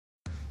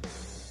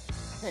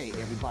Hey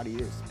everybody,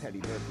 this is Petty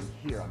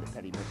Murphy here on the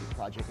Petty Murphy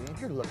Project. And if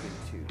you're looking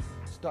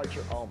to start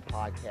your own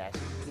podcast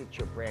and get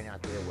your brand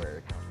out there where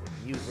it comes with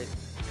music,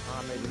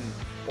 comedy,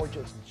 or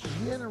just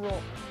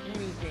general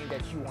anything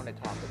that you want to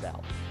talk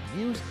about,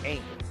 use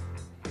Anchor.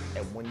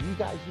 And when you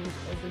guys use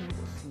Anchor, you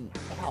will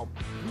see how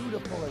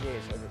beautiful it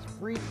is, and it's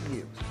free to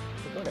use.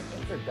 So go to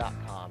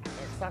anchor.com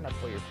and sign up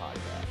for your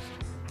podcast.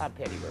 I'm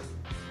Petty Murphy,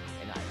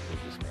 and I approve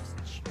this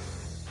message.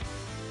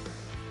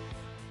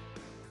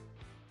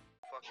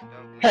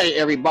 Hey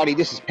everybody,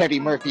 this is Petty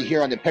Murphy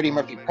here on the Petty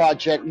Murphy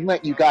Project. We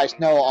let you guys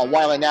know on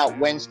Wildin' Out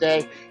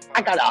Wednesday,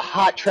 I got a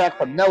hot track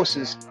from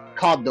Gnosis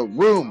called The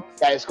Room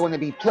that is going to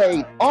be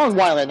played on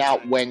Wildin'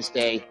 Out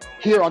Wednesday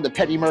here on the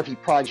Petty Murphy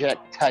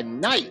Project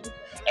tonight.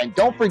 And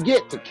don't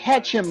forget to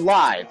catch him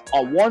live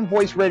on One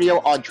Voice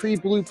Radio on Tree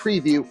Blue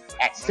Preview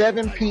at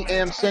 7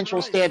 p.m.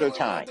 Central Standard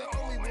Time.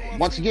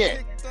 Once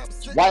again,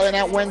 Wildin'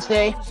 Out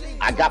Wednesday,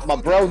 I got my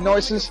bro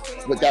Noises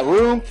with That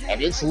Room,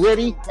 and it's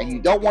litty, and you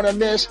don't want to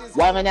miss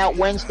Wildin' Out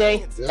Wednesday,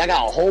 because I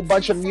got a whole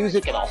bunch of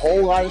music and a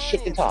whole lot of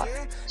shit to talk.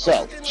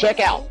 So, check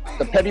out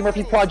the Petty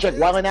Murphy Project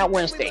Wildin' Out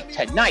Wednesday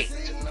tonight.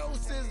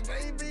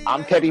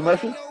 I'm Petty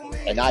Murphy,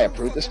 and I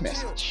approve this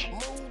message.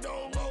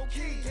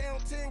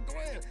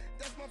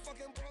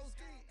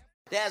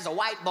 There's a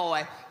white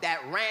boy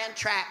that ran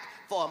track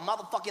for a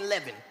motherfucking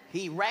living.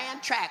 He ran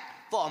track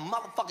for a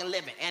motherfucking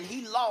living, and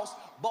he lost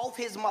both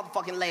his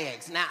motherfucking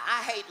legs. Now,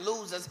 I hate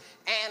losers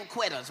and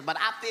quitters, but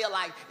I feel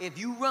like if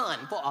you run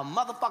for a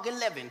motherfucking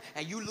living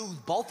and you lose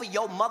both of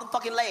your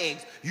motherfucking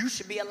legs, you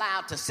should be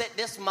allowed to sit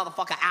this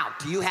motherfucker out.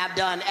 You have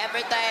done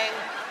everything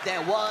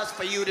there was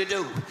for you to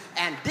do.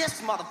 And this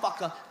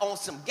motherfucker on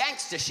some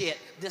gangster shit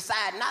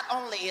decide not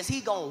only is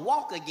he gonna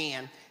walk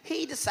again,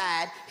 he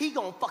decide he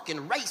gonna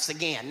fucking race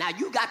again. Now,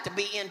 you got to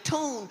be in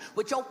tune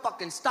with your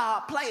fucking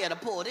star player to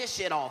pull this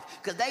shit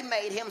off, because they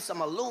made him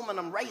some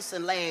aluminum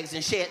racing legs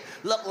and shit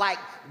look like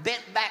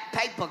bent back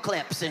paper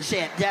clips and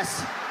shit. Just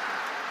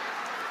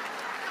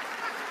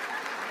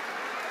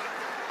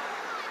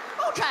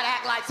don't try to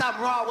act like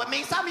something wrong with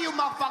me. Some of you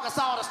motherfuckers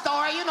saw the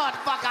story. You know what the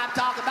fuck I'm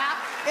talking about.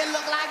 It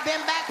looked like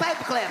bent back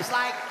paper clips,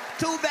 like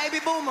two baby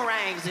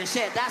boomerangs and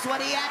shit. That's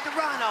what he had to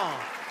run on.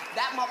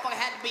 That motherfucker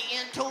had to be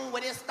in tune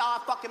with his star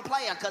fucking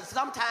player, because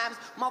sometimes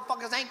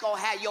motherfuckers ain't gonna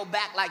have your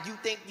back like you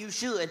think you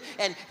should.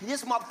 And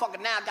this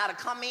motherfucker now gotta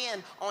come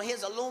in on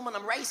his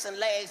aluminum racing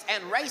legs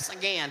and race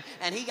again.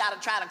 And he gotta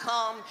try to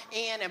come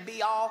in and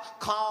be all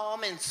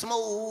calm and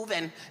smooth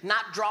and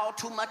not draw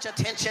too much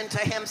attention to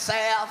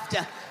himself.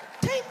 To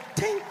tink,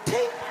 tink,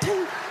 tink,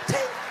 tink,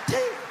 tink,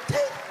 tink,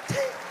 tink, tink,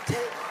 tink,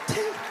 tink,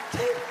 tink,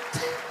 tink,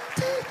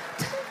 tink,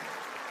 tink.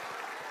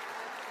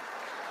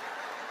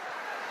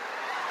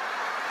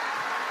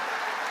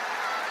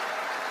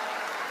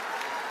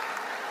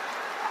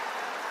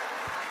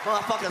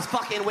 Motherfuckers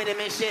fucking with him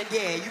and shit.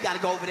 Yeah, you gotta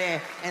go over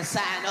there and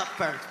sign up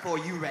first before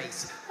you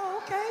race.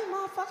 Okay,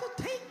 motherfucker.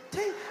 Tink,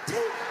 tink,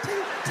 tink,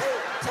 tink, tink,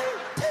 tink,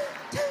 tink,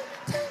 tink,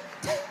 tink,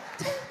 tink,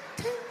 tink,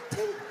 tink,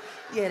 tink.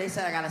 Yeah, they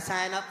said I gotta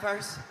sign up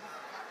first.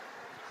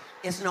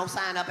 It's no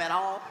sign up at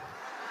all.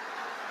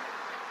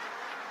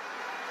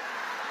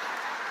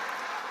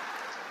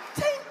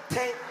 Tink,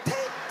 tink,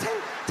 tink,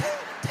 tink, tink,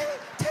 tink,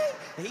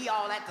 tink. He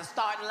all at the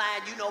starting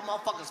line, you know,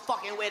 motherfuckers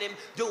fucking with him,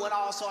 doing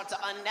all sorts of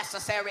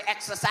unnecessary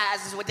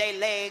exercises with their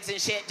legs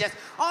and shit. Just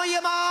on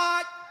your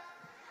mark.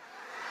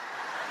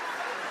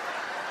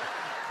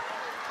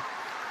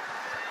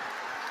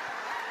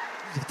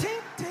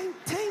 Tink, tink,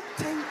 tink,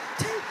 tink,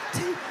 tink,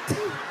 tink,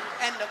 tink.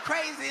 And the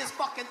craziest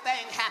fucking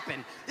thing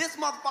happened. This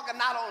motherfucker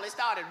not only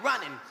started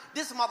running,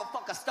 this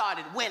motherfucker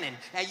started winning.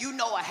 And you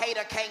know a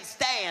hater can't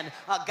stand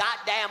a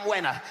goddamn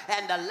winner.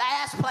 And the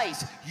last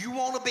place you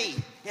want to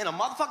be in a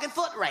motherfucking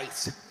foot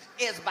race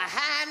is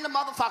behind the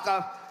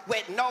motherfucker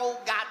with no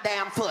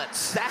goddamn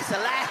foots. That's the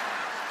last.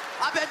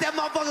 I bet that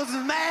motherfucker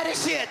was mad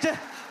as shit.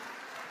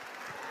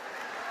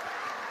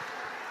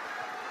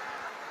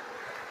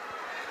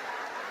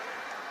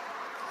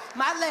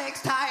 My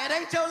legs tired.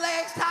 Ain't your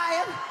legs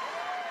tired?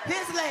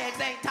 His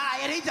legs ain't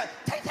tired. He just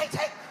take.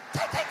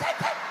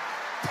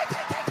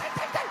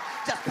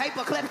 Just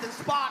paper clips and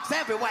sparks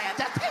everywhere.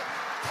 Just take.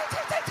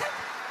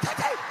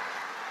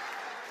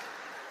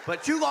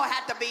 But you gonna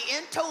have to be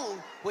in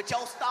tune with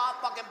your star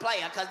fucking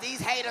player, because these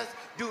haters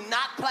do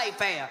not play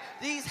fair.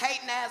 These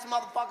hating ass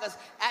motherfuckers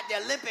at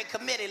the Olympic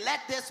Committee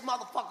let this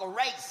motherfucker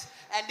race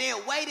and then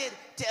waited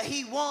till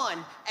he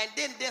won and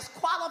then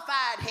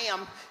disqualified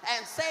him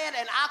and said,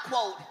 and I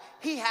quote,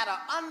 he had an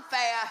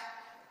unfair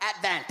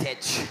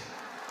advantage.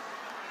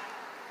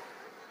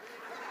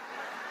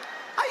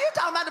 Are you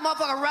talking about the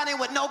motherfucker running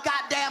with no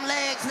goddamn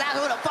legs? That's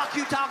who the fuck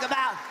you talking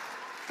about?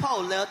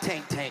 Poor little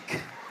tink tink.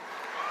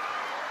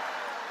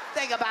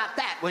 Think about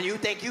that when you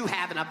think you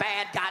having a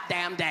bad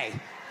goddamn day.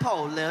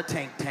 Poor little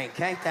tink tink,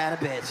 ain't that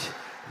a bitch?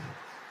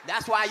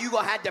 That's why you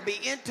gonna have to be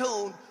in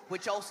tune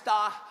with your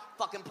star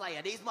fucking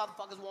player. These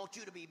motherfuckers want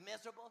you to be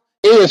miserable.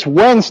 It is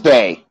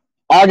Wednesday,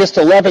 August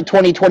 11th,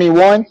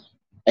 2021,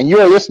 and you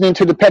are listening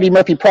to the Petty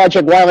Murphy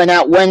Project Wildin'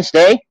 Out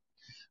Wednesday.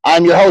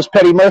 I'm your host,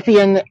 Petty Murphy,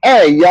 and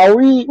hey, y'all,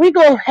 we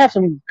gonna have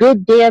some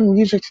good damn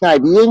music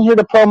tonight. You didn't hear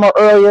the promo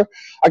earlier.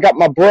 I got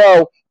my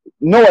bro,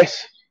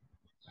 Gnosis,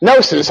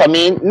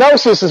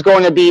 Gnosis is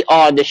going to be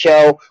on the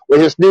show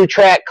with his new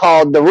track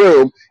called The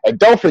Room. And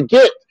don't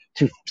forget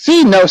to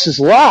see Gnosis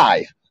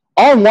live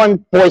on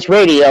One Voice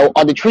Radio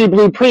on the Tree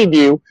Blue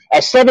Preview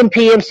at 7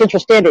 p.m. Central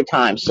Standard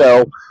Time.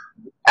 So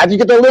after you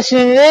get to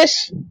listening to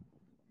this,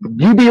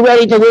 you be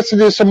ready to listen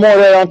to some more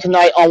later on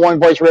tonight on One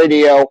Voice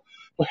Radio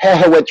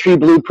with Tree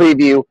Blue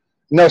Preview.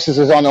 Gnosis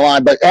is on the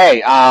line. But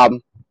hey, I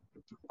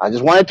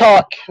just want to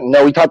talk.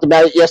 We talked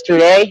about it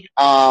yesterday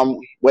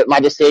with my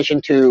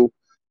decision to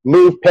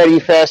move Petty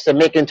Fest and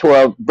make it into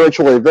a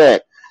virtual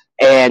event.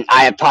 And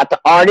I have talked to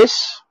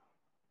artists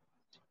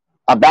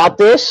about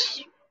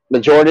this.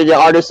 Majority of the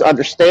artists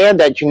understand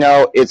that,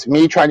 it's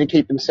me trying to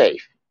keep them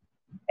safe.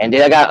 And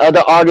then I got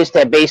other artists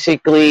that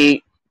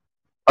basically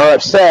are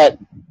upset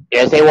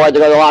as they wanted to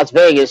go to Las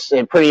Vegas,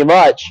 and pretty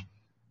much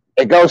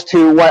it goes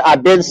to what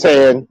I've been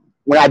saying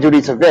when I do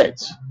these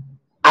events.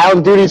 I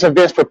don't do these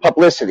events for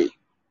publicity.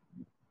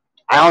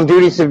 I don't do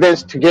these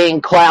events to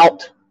gain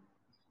clout.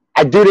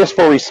 I do this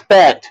for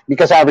respect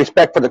because I have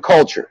respect for the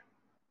culture.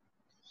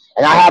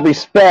 And I have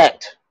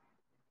respect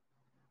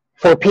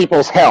for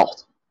people's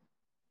health.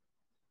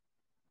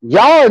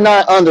 Y'all are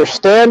not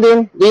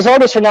understanding, these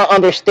artists are not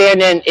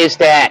understanding is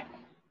that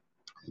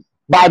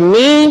by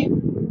me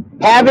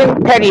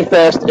having Petty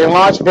Fest in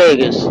Las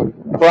Vegas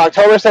for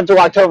October 7th to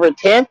October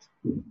 10th,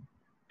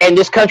 and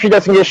this country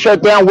doesn't get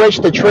shut down, which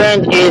the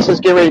trend is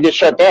getting ready to get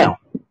shut down,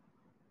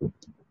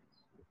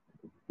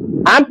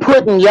 I'm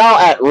putting y'all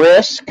at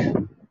risk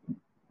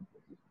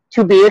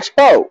to be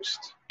exposed.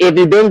 If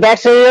you've been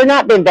vaccinated or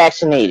not been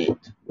vaccinated.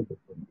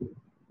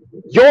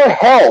 Your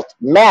health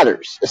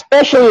matters,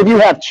 especially if you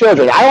have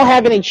children. I don't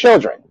have any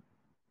children,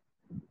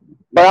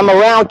 but I'm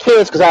around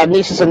kids because I have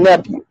nieces and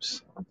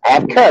nephews. I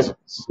have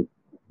cousins.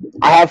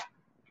 I have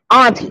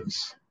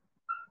aunties.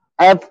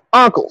 I have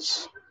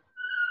uncles.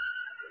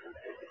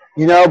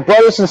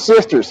 Brothers and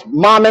sisters,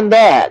 mom and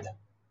dad,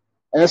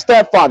 and a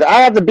stepfather.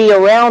 I have to be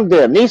around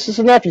them. Nieces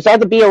and nephews, I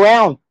have to be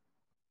around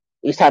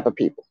these type of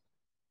people.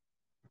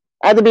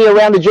 I have to be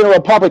around the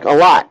general public a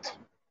lot,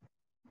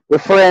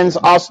 with friends,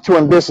 also too,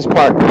 and business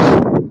partners.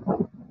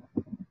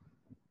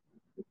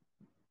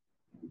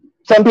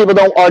 Some people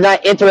are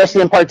not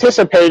interested in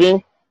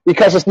participating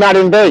because it's not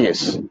in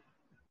Vegas. So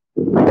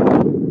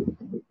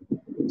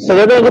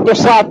they're going to get their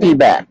slot fee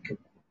back.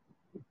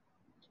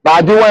 But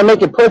I do want to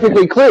make it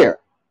perfectly clear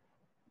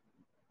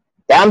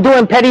that I'm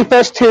doing Petty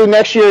Fest 2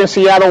 next year in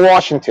Seattle,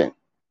 Washington.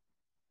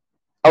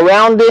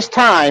 Around this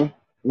time,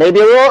 maybe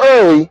a little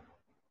early,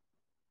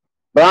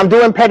 but I'm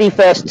doing Petty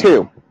Fest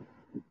 2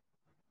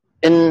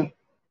 in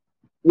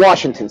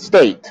Washington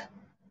State,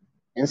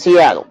 in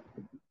Seattle.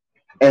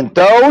 And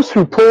those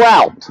who pull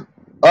out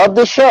of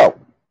the show,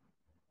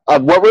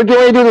 of what we're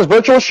going to do, this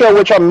virtual show,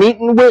 which I'm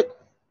meeting with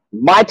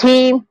my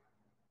team,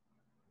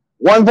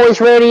 One Voice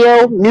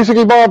Radio, Music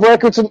Evolve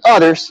Records, and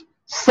others,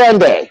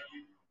 Sunday.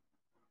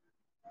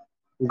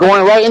 I'm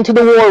going right into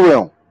the war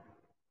room.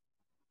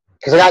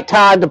 Because I got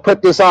time to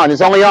put this on.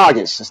 It's only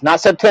August. It's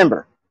not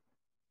September.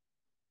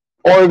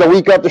 Or the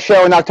week of the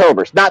show in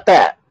October. It's not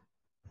that.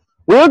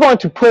 We're going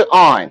to put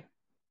on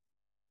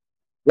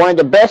one of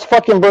the best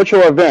fucking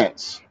virtual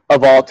events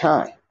of all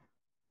time.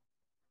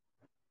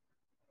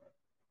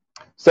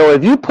 So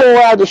if you pull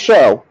out of the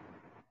show,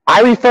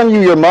 I refund you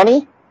your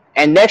money,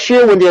 and next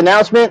year when the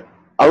announcement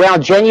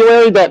around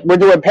January that we're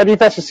doing Petty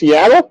Fest in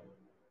Seattle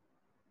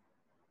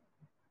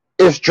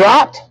is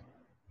dropped,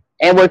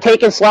 and we're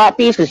taking slot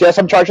fees, because yes,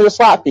 I'm charging a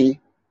slot fee,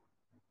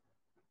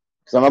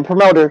 because I'm a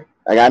promoter.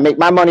 I got to make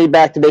my money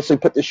back to basically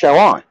put the show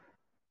on.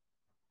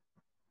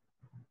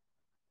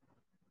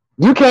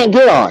 You can't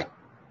get on.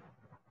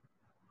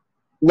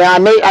 Now,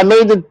 I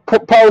made the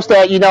post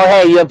that,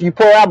 hey, if you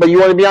pull out, but you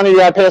want to be on it, you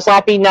got to pay a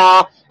slot fee.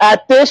 Now,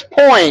 at this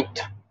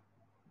point,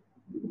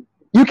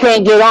 you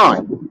can't get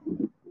on.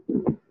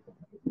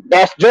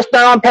 That's just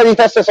not on Petty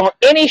Fest. That's on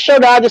any show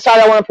that I decide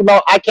I want to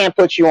promote, I can't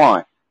put you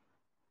on.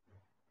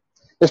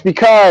 It's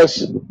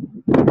because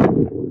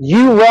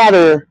you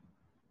rather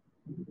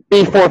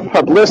be for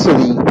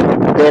publicity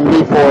than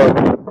be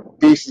for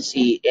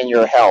decency in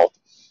your health.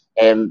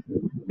 And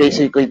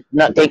basically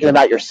not thinking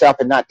about yourself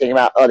and not thinking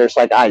about others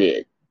like I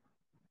did.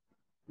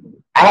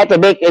 I had to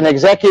make an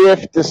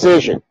executive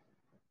decision.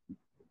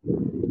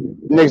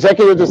 An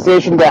executive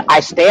decision that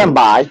I stand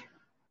by.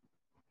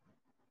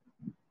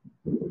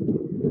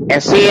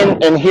 And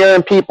seeing and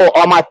hearing people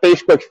on my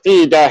Facebook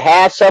feed that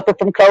have suffered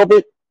from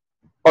COVID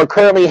or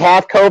currently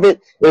have COVID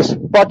is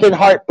fucking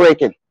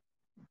heartbreaking.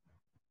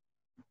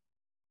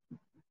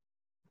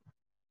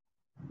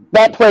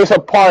 That plays a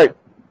part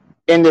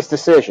in this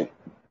decision.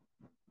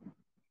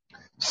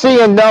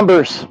 Seeing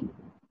numbers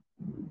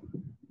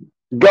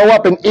go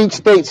up in each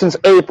state since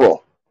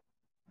April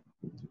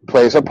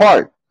plays a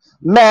part.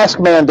 Mask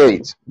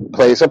mandates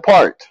plays a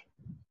part.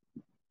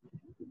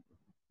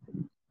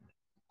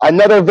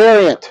 Another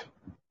variant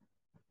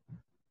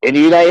in the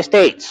United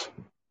States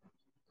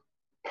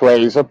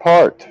plays a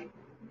part.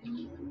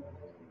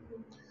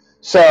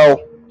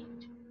 So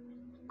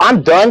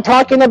I'm done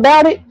talking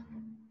about it.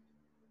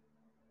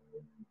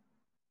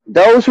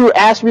 Those who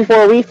asked me for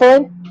a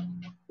refund,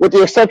 with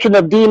the exception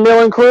of D.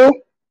 Mill and crew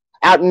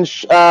out in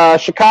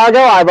Chicago,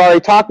 I've already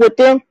talked with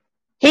them.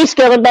 He's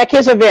scaling back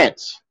his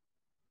events.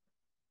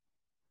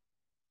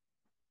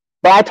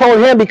 But I told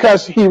him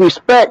because he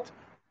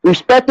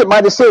respected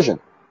my decision.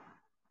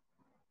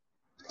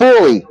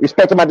 Fully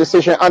respected my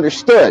decision,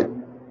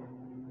 understood.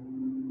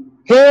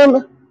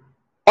 Him,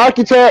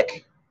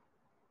 Architect,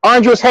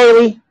 Andres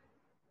Haley,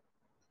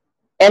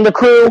 and the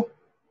crew,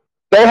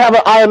 they have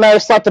an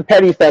automatic slot to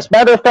Petty Fest.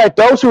 Matter of fact,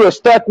 those who are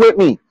stuck with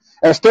me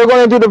and still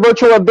going to do the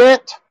virtual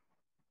event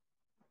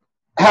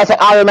has an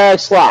automatic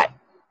slot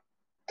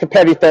to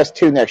Petty Fest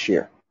 2 next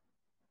year.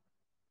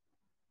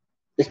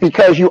 It's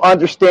because you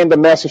understand the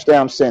message that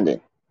I'm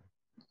sending.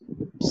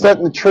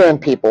 Setting the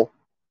trend, people.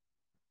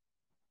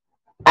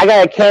 I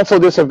got to cancel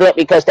this event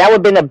because that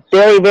would have been a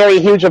very, very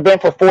huge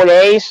event for 4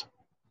 days,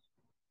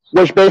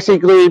 which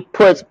basically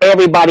puts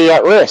everybody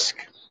at risk.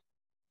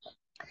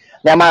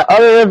 Now, my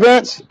other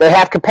events, they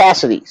have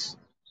capacities,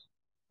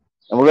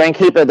 and we're going to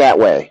keep it that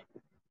way.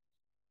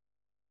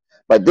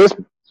 But this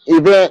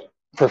event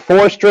for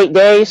 4 straight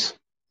days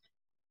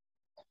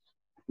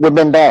would have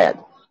been bad.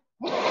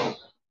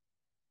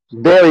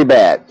 Very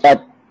bad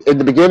at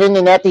the beginning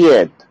and at the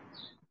end.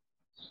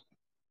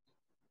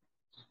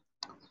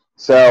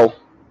 So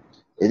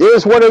it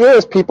is what it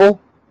is, people.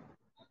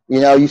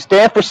 You know, you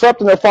stand for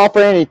something or fall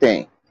for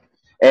anything.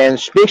 And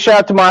big shout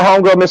out to my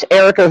homegirl, Miss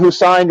Erica, who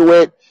signed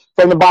with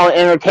From the Bottom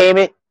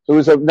Entertainment,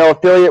 who's no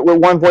affiliate with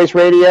One Voice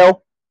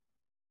Radio.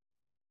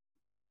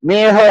 Me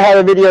and her had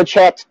a video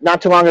chat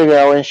not too long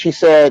ago, and she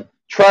said,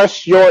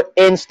 trust your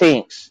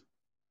instincts.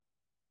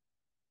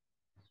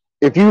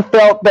 If you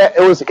felt that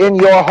it was in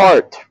your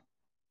heart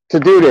to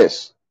do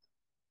this,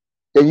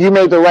 then you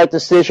made the right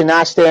decision.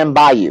 I stand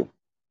by you.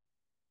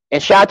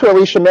 And shout out to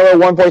Alicia Miller,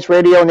 One Voice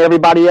Radio, and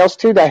everybody else,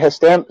 too, that has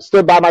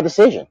stood by my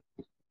decision.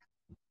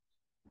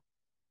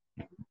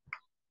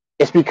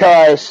 It's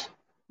because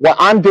what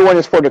I'm doing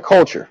is for the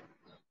culture.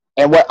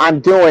 And what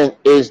I'm doing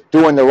is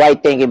doing the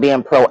right thing and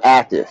being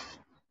proactive.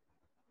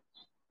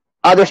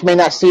 Others may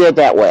not see it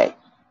that way.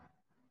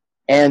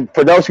 And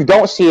for those who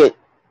don't see it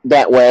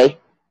that way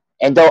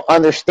and don't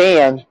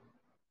understand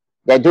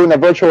that doing a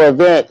virtual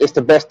event is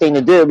the best thing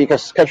to do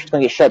because this country's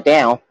going to get shut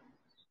down,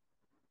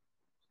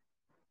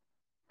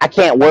 I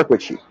can't work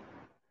with you.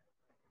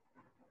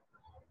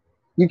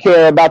 You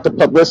care about the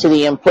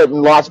publicity and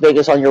putting Las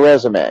Vegas on your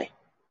resume.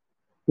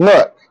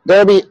 Look,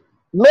 there'll be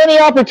many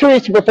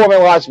opportunities to perform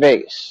in Las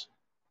Vegas.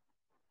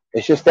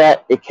 It's just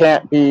that it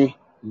can't be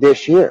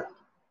this year.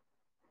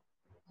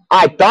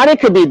 I thought it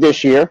could be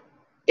this year.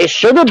 It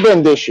should have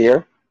been this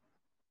year.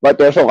 But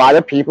there's a lot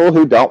of people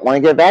who don't want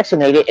to get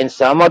vaccinated, and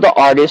some of the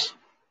artists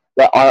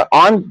that are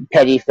on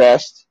Petty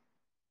Fest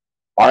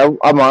are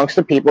amongst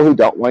the people who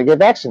don't want to get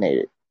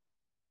vaccinated.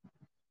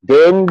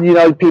 Then, you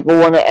know, people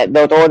want to,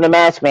 they'll throw in the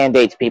mask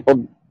mandates.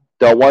 People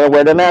don't want to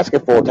wear the mask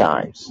at full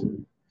times.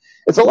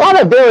 It's a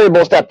lot of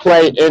variables that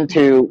play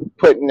into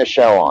putting the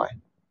show on.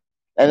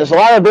 And there's a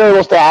lot of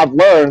variables that I've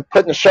learned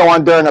putting the show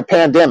on during a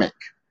pandemic.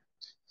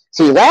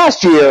 See,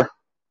 last year,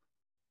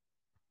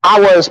 I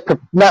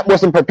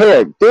wasn't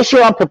prepared. This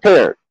year, I'm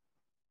prepared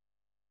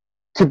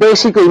to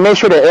basically make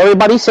sure that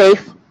everybody's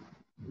safe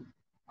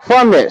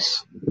from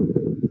this.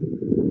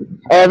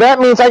 And that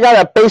means I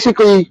got to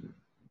basically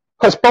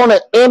postpone an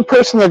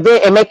in-person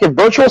event and make it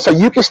virtual so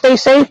you can stay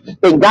safe,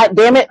 then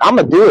goddamn it, I'm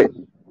going to do it.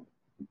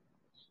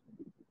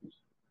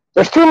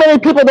 There's too many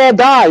people that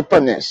died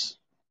from this.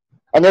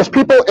 And there's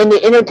people in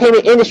the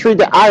entertainment industry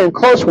that I am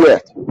close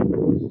with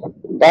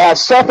that have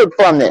suffered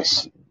from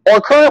this or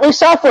currently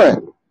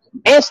suffering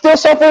and still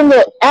suffering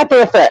the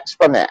after effects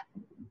from that.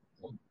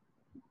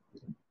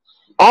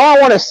 All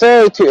I want to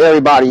say to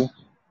everybody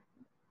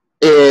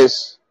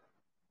is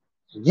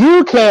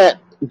you can't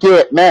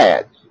get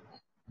mad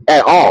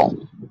at all.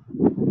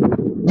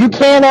 You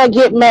cannot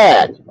get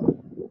mad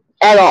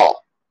at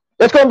all.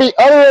 There's going to be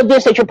other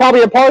events that you're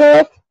probably a part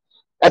of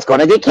that's going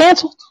to get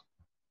canceled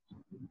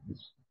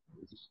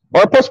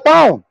or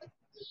postponed.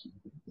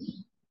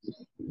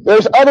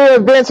 There's other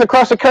events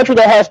across the country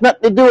that has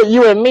nothing to do with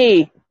you and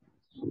me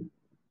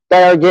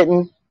that are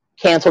getting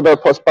canceled or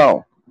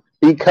postponed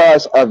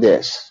because of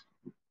this.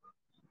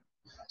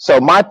 So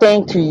my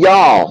thing to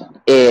y'all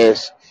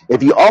is,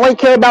 if you only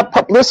care about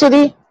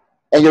publicity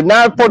and you're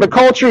not for the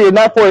culture, you're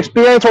not for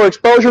experience or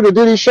exposure to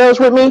do these shows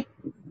with me,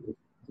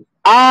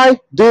 I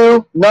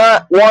do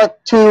not want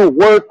to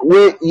work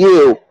with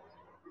you.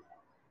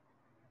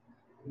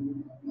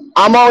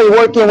 I'm only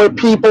working with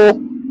people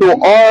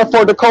who are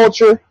for the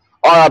culture,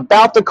 are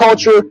about the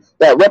culture,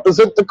 that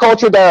represent the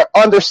culture, that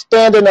are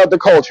understanding of the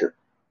culture.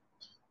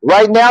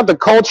 Right now, the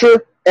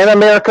culture in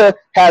America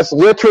has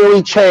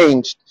literally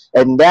changed,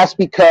 and that's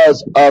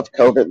because of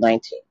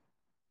COVID-19.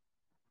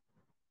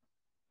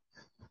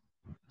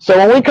 So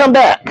when we come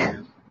back,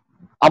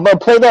 I'm going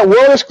to play that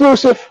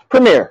world-exclusive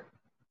premiere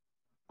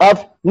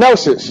of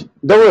Gnosis,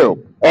 The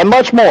Room, and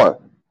much more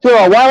here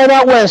on Wild 'N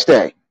Out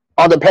Wednesday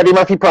on the Petty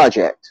Murphy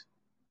Project.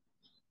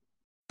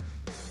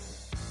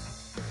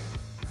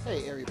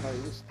 Hey everybody,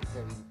 this is the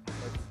Petty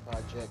Murphy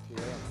Project here.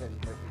 I'm Petty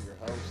Murphy, your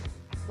host.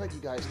 Let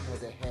you guys know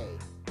that, hey,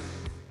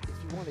 if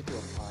you want to do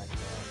a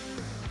podcast,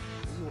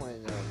 you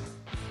want to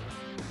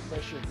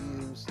express your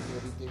views and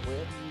everything,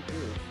 whatever you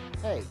do,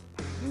 hey,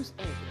 use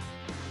Anchor.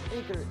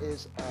 Anchor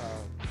is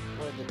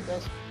one of the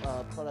best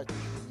products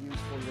you can use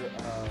for your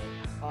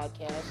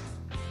podcast.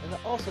 And it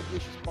also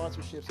gives you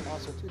sponsorships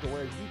also too, to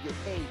where you get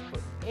paid for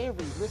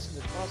every listen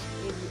across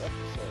every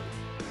episode.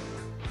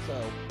 So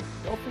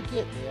don't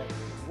forget, man,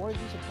 if you want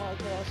to use a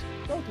podcast,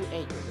 go to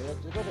Anchor, man.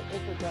 Just go to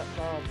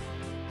anchor.com,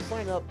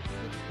 sign up, get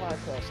your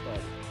podcast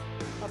started.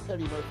 I'm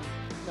Petty Murphy,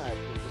 and I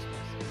approve this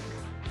message.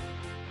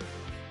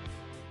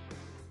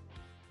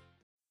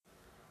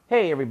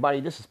 Hey everybody,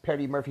 this is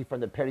Petty Murphy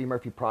from the Petty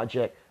Murphy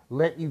Project,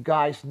 letting you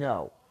guys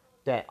know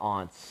that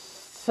on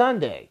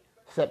Sunday,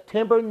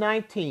 September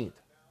 19th,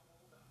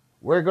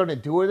 we're going to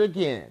do it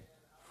again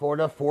for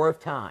the 4th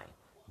time.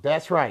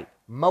 That's right,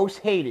 Most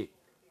Hated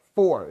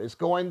 4 is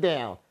going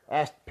down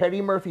as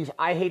Petty Murphy's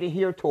I Hate It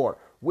Here tour.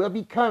 We'll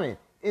be coming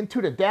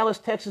into the Dallas,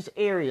 Texas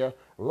area,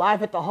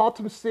 live at the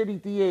Haltom City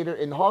Theater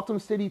in Haltom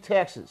City,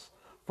 Texas.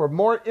 For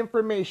more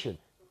information,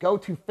 go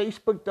to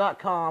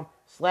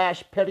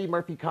facebook.com/Petty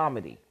Murphy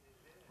Comedy.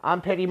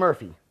 I'm Petty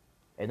Murphy,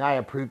 and I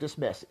approve this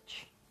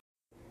message.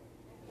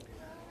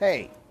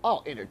 Hey,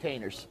 all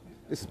entertainers.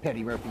 This is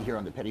Petty Murphy here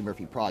on the Petty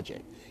Murphy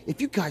Project.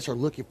 If you guys are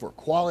looking for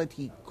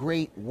quality,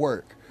 great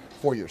work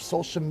for your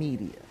social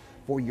media,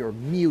 for your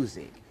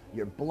music,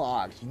 your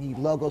blogs, you need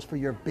logos for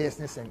your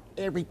business and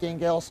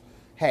everything else,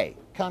 hey,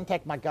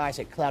 contact my guys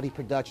at Cloudy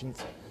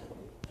Productions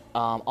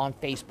on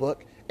Facebook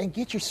and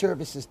get your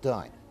services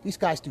done. These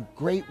guys do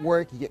great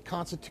work. You get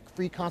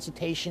free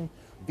consultation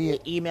via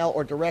email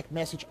or direct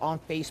message on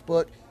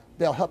Facebook.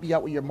 They'll help you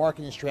out with your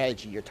marketing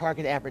strategy, your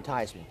target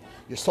advertisement,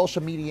 your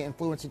social media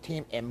influencer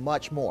team, and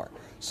much more.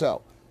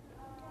 So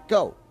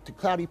go to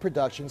Cloudy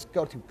Productions,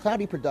 go to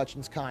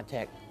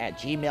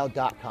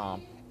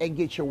cloudyproductionscontact@gmail.com and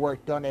get your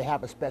work done. They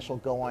have a special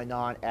going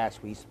on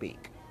as we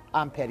speak.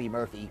 I'm Petty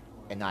Murphy,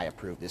 and I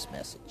approve this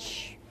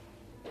message.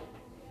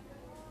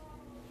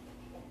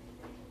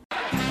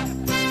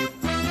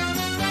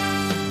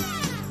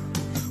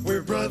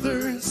 We're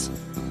brothers,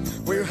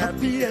 we're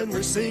happy and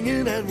we're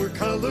singing and we're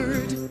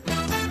colored.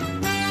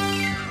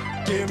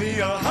 Give me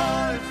a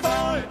high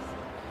five.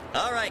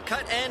 All right,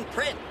 cut and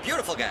print.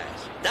 Beautiful, guys.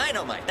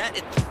 Dynamite. That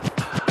is...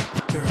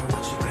 Girl,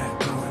 what you got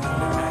going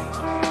on tonight?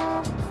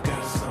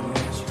 Got something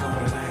that you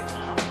gonna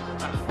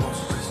like. Won't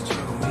you just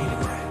chill with me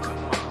tonight?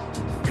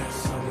 Got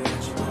something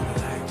that you gonna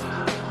like.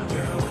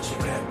 Girl, what you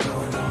got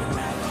going on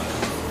tonight?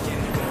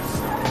 Yeah, got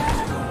something that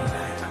you gonna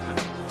like.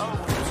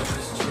 Won't you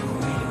just chill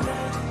with me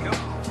tonight?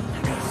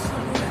 Got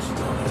something that you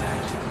gonna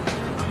like.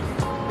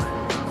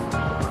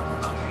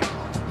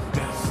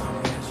 Got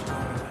something that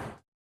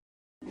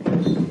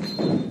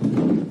you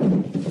gonna like.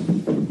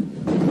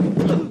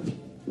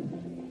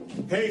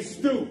 Hey,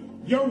 Stu,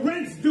 your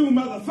rent's due,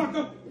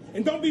 motherfucker.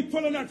 And don't be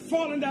pulling that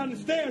falling down the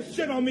stairs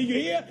shit on me, you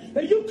hear?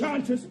 Are you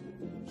conscious?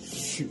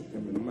 Shoot, I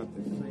mean, I'm not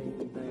the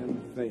same damn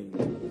thing.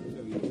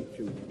 Tell you the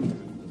truth.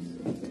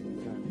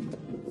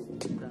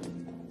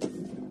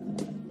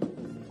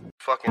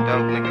 Fucking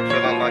dope nigga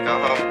feeling like a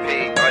hump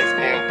pig. Ice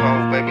skin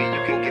pole, baby,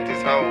 you can get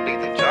this hoe.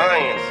 These the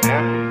giants,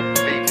 yeah.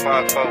 Feet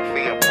 5 4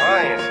 feet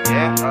appliance,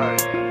 yeah.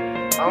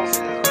 Houses,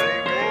 baby.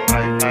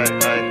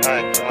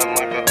 Feeling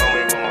like a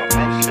homie with my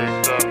feet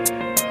shaped up.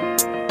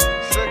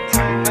 Sick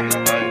tank, nigga.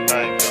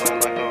 Feeling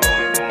like a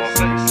homie with my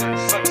feet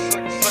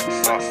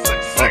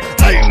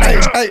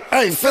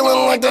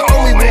feeling like the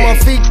only with my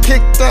feet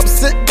kicked up.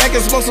 Sit back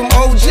and smoke some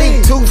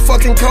OG. Too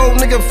fucking cold,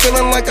 nigga,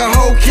 feeling like a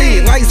whole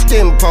kid. Light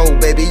skin pole,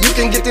 baby, you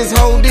can get this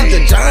whole deal.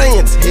 The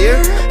giants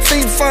here.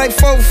 Feet 5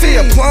 4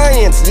 feet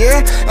appliance, yeah.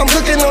 I'm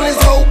looking on this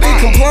whole big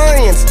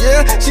compliance,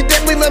 yeah. She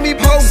definitely let me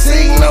poke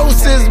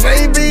C-nosis,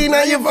 baby.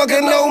 Now you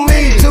fucking know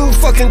me. Too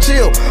fucking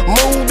chill,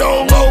 moved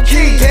on low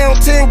key.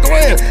 Count 10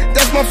 grand,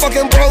 that's my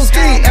fucking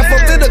broski.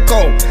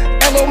 Alphabetical,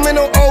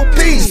 elemental OP,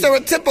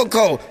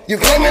 stereotypical. You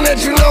claiming that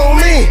you know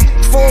me?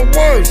 4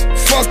 words,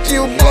 fuck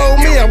you, blow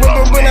me. I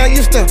remember when I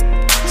used to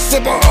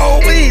sip on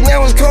OE,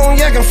 now it's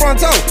cognac and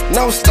fronto,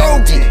 no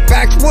stogie.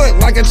 Backwood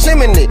like a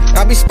chimney,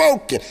 I be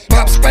smoking.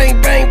 Pop,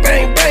 spank, bang,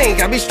 bang, bang,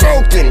 I be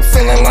stroking.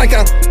 Feeling like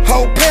a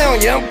whole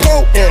pound, yeah, I'm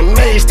potent.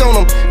 Mazed on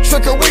them,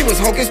 trickery was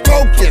hocus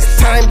pocus.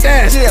 Time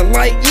dash, yeah,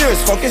 light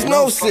years, focus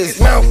gnosis.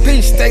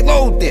 Mouthpiece, stay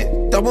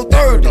loaded, double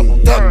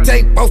 30. Duct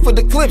tape off of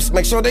the clips,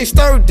 make sure they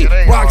sturdy.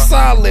 Rock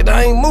solid,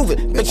 I ain't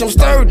moving, bitch, I'm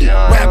sturdy.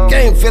 Rap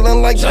game,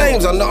 feeling like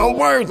James, I know I'm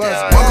worthy.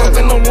 Walk up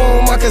in the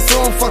room, I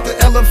consume, fuck the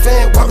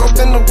elephant. Walk up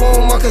in the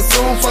room, I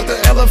consume, fuck the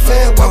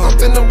elephant. Walk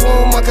up in the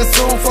room, I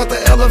consume, fuck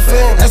the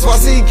elephant.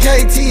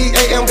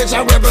 SYCKTEAM, bitch,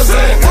 I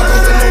represent. Walk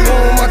up in the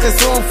room, I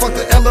consume, fuck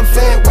the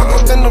elephant. Walk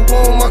up in the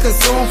room, I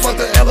consume, fuck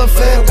the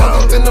elephant.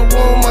 Walk up in the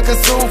room, I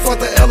consume, fuck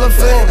the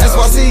elephant.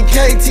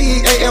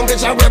 SYCKTEAM,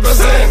 bitch, I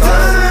represent.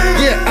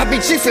 Yeah, I be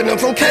chiefin' them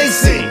from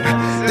KC.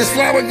 This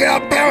flower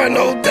got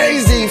paranoid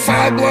Daisy.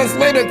 5 blunts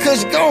later,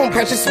 Kush gone,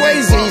 Patrick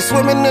Swayze.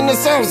 Swimming in the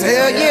sauce,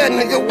 hell yeah,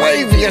 nigga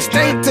wavy. I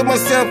stayed to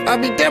myself, I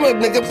be damn if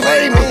nigga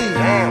play me.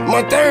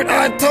 My third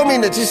eye told me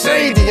that you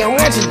shady. I'm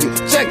watching you,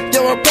 check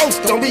your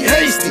approach, don't be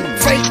hasty.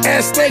 Fake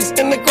ass snakes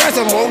in the grass,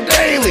 I'm on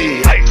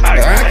daily.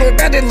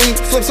 Acrobatically,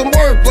 flip some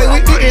wordplay. We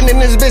eatin' in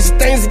this bitch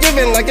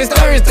Thanksgiving like it's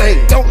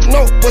Thursday. Don't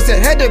know what's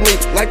ahead of me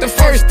like the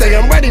first day.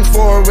 I'm ready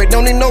for it,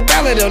 don't need no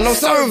ballot or no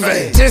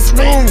survey. Just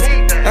means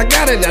I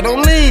got it, I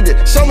don't need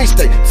it. Show me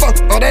stay, fuck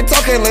all that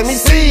talking, let me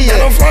see it. I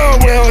don't fly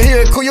around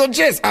here, cool your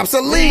jets,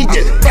 obsolete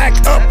it. Back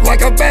up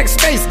like a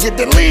backspace, get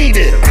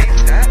deleted.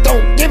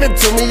 Don't give it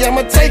to me,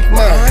 I'ma take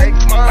mine.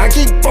 I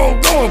keep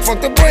on going, fuck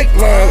the brake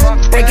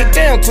line. Break it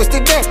down, twist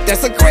it up,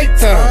 that's a great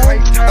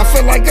time. I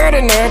feel like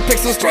Gardner, pick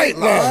some straight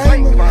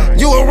line.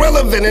 You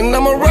irrelevant and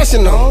I'm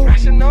irrational.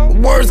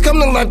 Words come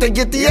to life, they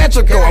get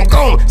theatrical. I'm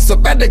gone,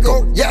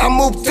 sabbatical, yeah I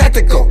move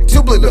tactical.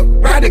 Tubular,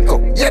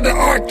 radical, yeah the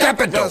art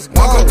capital.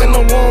 Walk up in the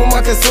room,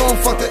 I consume,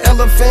 fuck the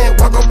elephant.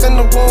 Walk up in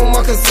the room,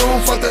 I consume,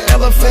 fuck the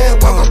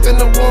elephant. Walk up in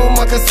the room,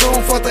 I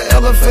consume, fuck the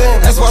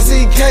elephant.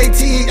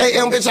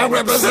 SYCKTEAM, bitch I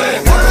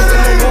represent. Walk up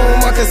in the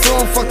room, I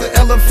consume, fuck the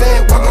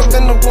elephant. Walk up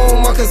in the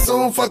room, I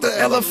consume, fuck the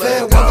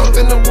elephant. Walk up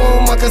in the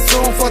room, I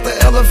consume, fuck the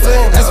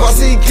elephant.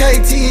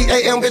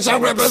 SYCKTEAM, bitch I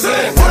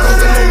represent. Walk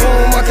up in the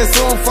room, I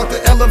consume, fuck the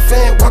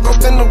elephant. Walk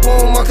up in the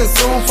room, I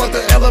consume, fuck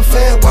the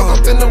elephant. Walk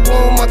up in the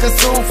room, I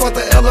consume, fuck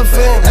the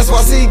elephant.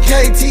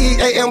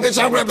 SYCKTEAM, bitch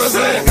I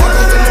represent. Walk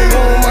up in the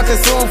room, I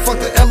consume, fuck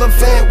the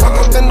elephant. Walk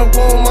up in the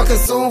room, I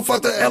consume,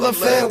 fuck the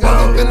elephant.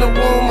 Walk up in the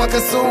room, I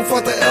consume,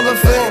 fuck the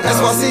elephant.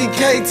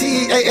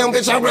 SYCKTEAM,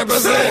 bitch I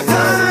represent.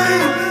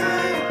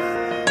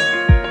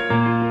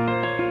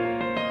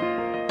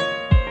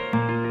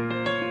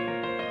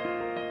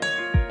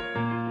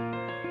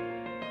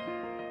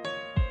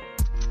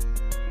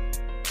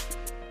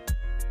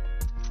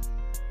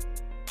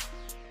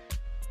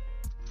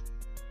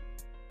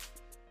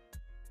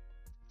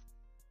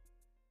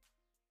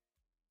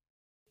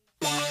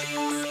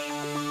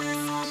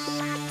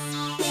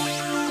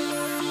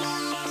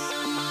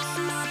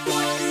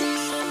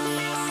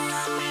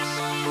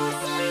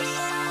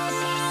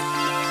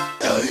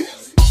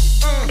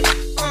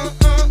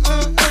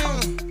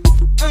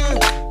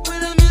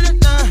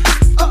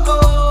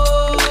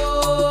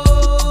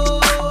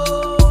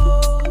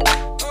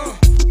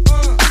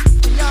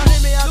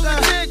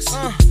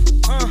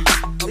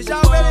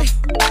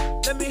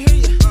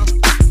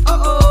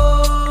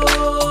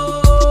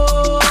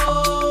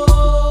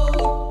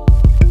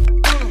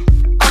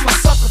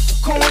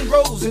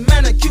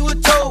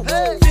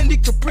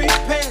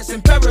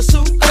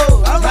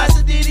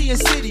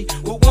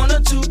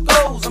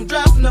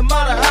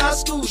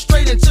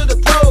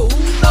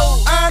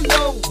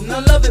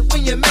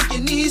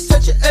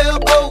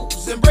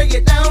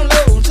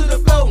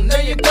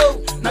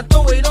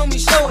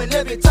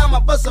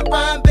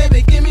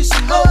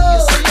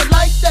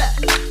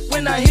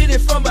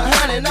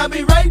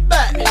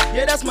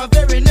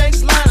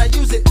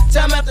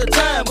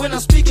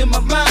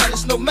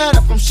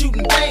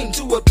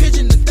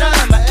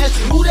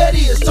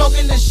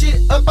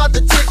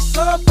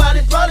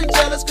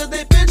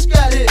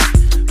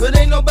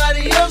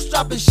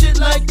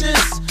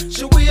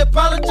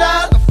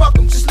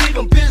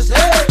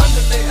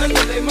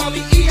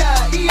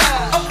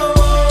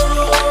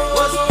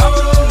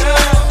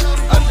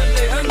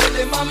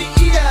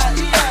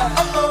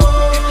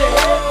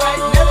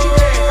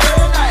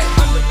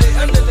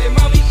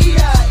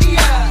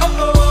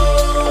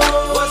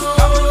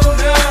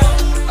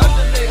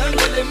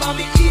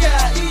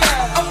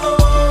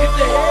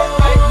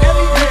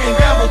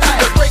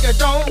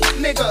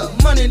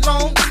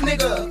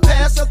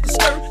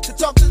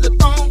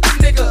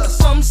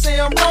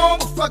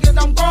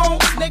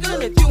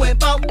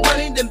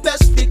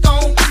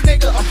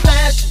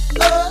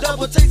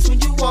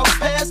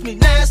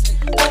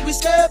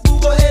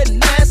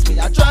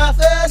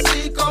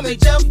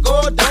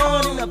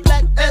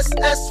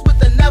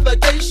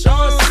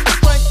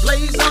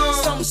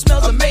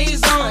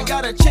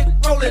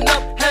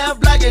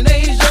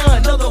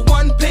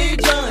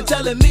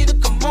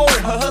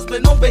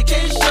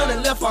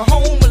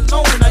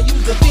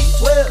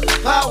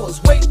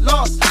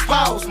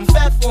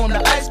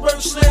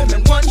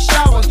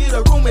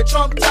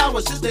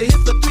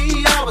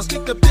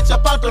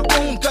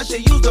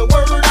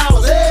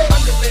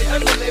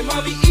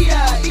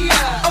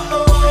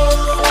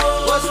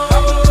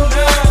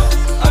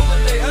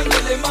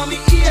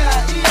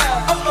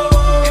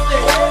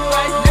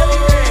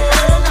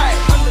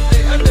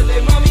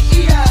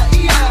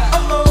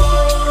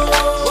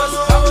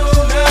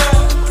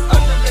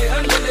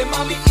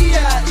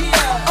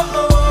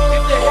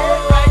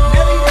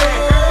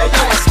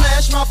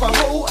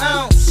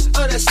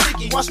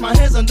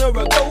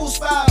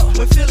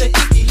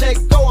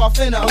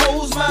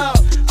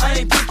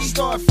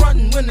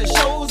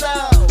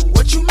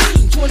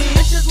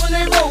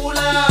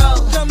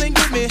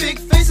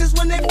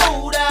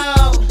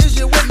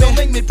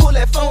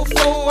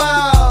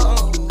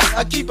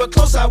 keep her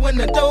close, I win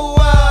the door.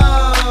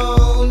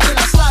 Then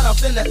I slide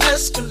off in the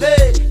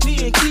Escalade.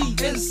 Me and Key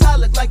inside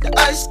look like the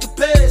Ice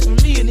Capades. For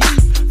me and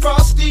Eve,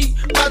 Frosty,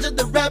 Roger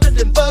the Rabbit,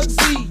 and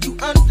Bugsy. You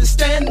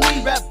understand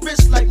me, rap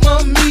rich like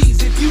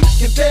mummies. If you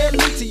compare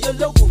me to your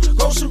local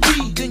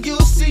grocery, then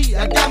you'll see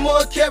I got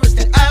more carrots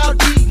than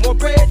Aldi, more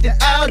bread than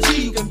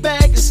algae. You can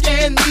bag and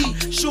scan me,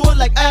 sure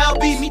like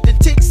Albie. Meet the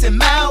ticks in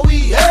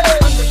Maui.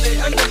 Hey,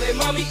 underlay,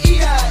 mommy,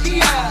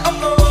 E-I.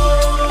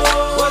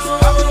 Oh, what's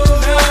poppin'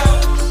 now?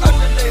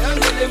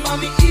 Underlay,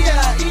 mommy, E-I.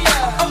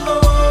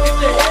 Oh, if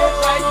the head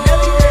right,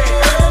 Nelly red,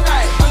 all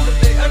night.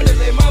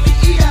 Underlay, mommy,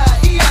 E-I.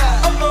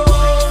 Oh,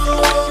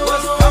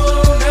 what's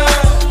poppin' now?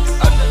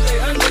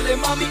 Underlay,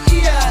 mommy,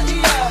 E-I.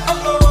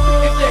 Oh,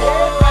 if the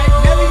head right,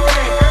 Nelly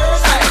red, all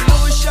night.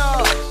 Louis Shaw,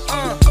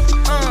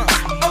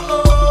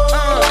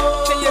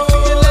 can you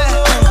feel that?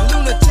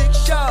 Lunatic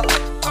Shaw,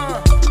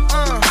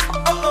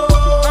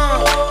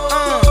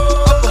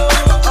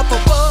 up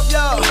above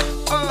y'all,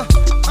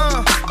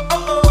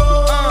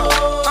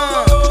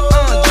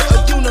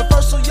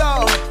 universal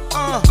y'all,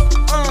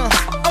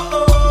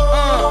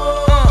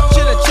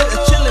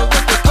 chillin'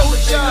 with the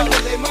coach y'all.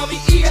 Underlay, mommy,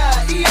 E-I.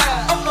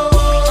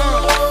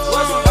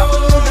 What's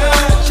poppin'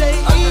 now?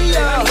 J.E.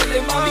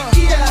 Underlay, mommy,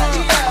 E-I.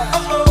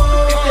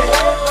 If the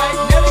head right,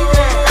 Nelly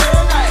red,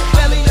 all night.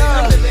 Belly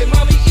underlay,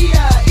 mommy,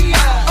 E-I.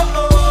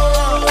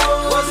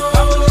 What's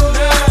poppin'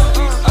 now?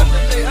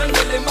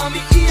 Underlay,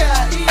 mommy, E-I.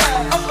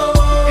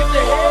 If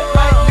the head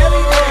right,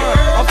 Nelly red,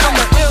 I'm from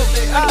the hill.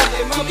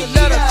 Underlay, mommy,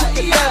 E-I.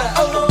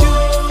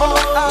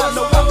 I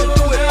know I can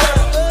do it.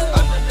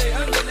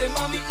 Underlay,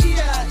 mommy,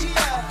 E-I.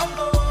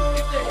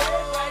 If the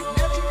head right,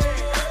 Nelly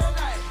red, all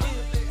night.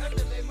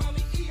 Underlay,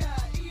 mommy, E-I.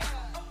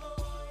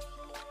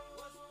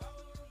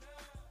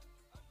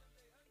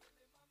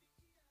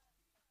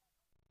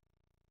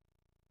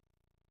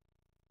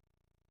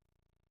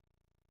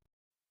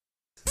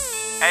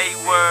 Hey,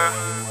 world,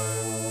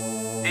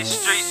 this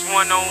streets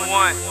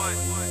 101.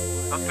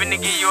 I'm finna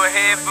give you a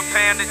half a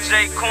pound of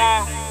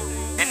J-Quan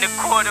and a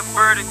quarter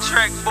bird of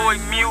track boy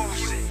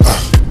music.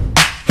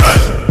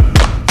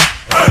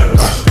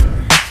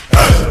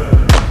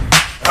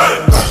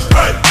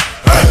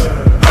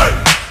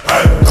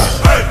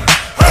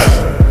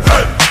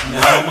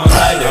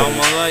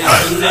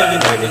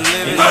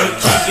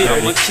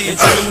 I'ma keep it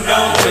till I'm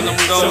gone.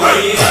 So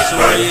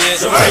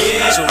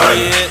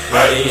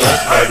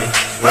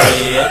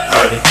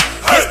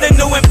It's the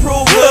new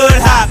improved hood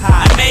hop.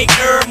 I make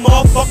her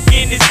more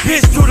fucking this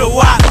bitch to the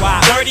wop.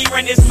 Dirty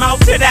ran his mouth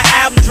to the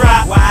album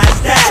drop. Why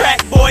is that?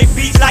 Track boy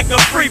beats like a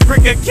free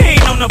brick of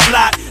king on the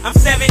block. I'm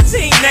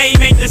 17,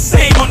 name ain't the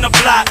same on the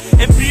block.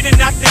 And Peter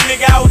knocked the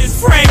nigga out his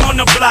frame on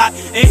the block.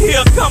 And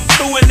he'll come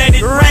through and let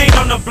it rain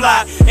on the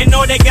block. And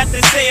all they got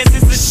to say is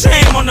it's a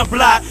shame on the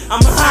block.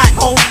 I'm hot,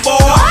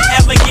 homeboy,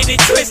 ever get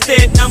it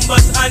twisted.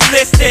 Numbers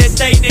unlisted,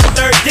 stayed in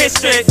 3rd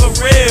district for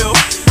real.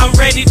 I'm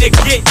ready to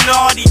get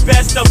naughty,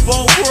 best of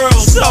both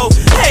worlds. So,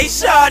 hey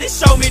shawty,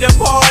 show me the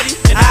party,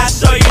 and I'll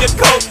show you the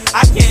coke.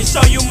 I can't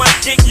show you my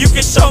dick, you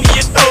can show me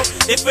your throat.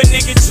 If a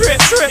nigga trip,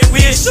 then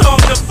we'll show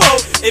him the boat.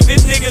 If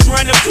his niggas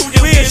run up to,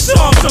 then we'll show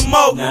him some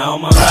more. now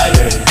my life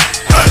dirty,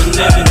 I'm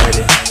living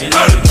dirty, and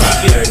I'ma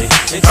keep it dirty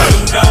until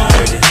I'm gone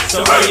dirty. So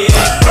where you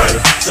at, dirty?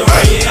 So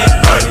where you at,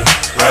 dirty?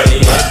 Where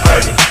you at,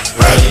 dirty?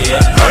 Where you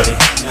at, dirty?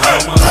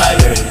 Now my life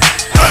dirty,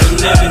 I'm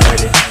living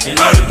dirty, and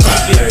I'ma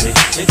keep it dirty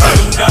until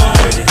I'm gone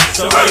dirty.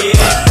 So where you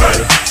at,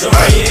 dirty? So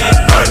where you at,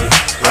 dirty?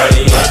 Where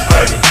you at,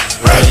 dirty?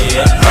 Where you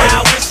at, dirty? I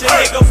wish a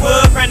nigga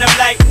would run up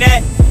like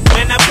that.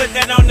 When I put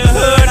that on the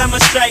hood, I'ma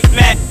strike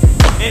back.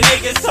 And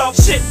niggas talk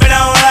shit, but I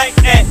don't like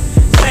that.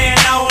 Saying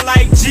I don't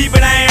like G,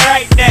 but I ain't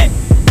right that.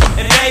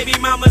 And baby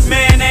mama's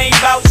man ain't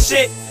bout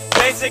shit.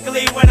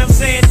 Basically what I'm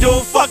saying,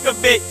 dude, fuck a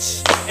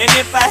bitch. And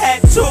if I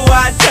had to,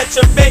 I'd touch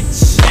a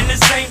bitch. In the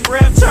same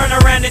breath, turn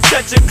around and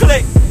touch a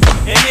click.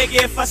 And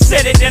nigga, if I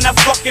said it, then I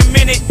fucking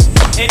meant it.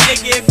 And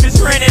nigga, if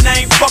it's raining,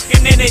 I ain't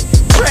fucking in it.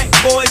 Track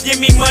boys give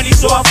me money,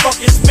 so I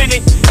fucking spend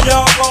it.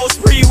 Y'all roll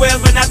spree well,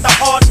 but not the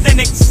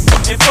authentics.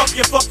 And fuck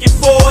your fucking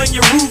four and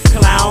your roof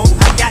clown.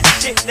 I got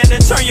shit that'll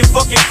turn your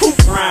fucking coop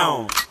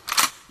round.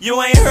 You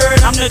ain't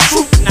heard, I'm the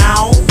truth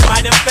now.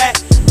 Matter of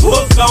fact,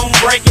 Hook gon'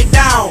 break it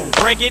down,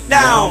 break it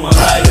down. Now my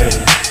life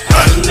dirty,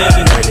 I'm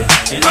living dirty,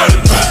 and I'ma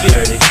keep it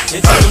dirty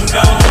until I'm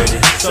gone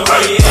dirty. So where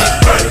you at,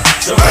 dirty?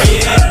 So where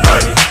you at,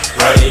 dirty?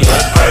 Where you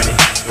at, dirty?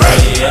 Where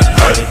you at,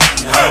 dirty?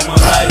 Now my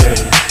life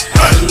dirty,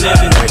 I'm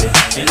living dirty,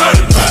 and I'ma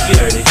keep it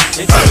dirty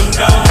until I'm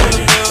gone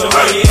dirty. So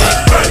where you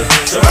at, dirty?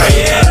 So where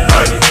you at,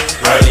 dirty?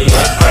 Where you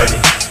at, dirty?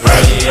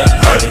 Where you at,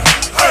 dirty?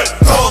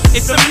 Oh,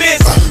 it's a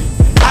mystery.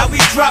 How we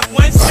drop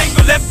one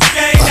single, left the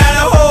game, now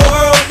the whole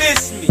world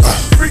miss me.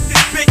 Freak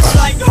this bitch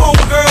like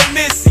homegirl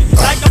Missy.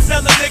 Like I'm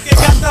selling liquor,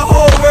 got the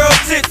whole world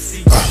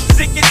tipsy.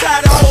 Sick and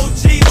tired of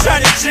OG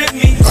trying to jip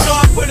me. So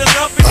I put a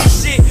lump in this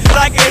shit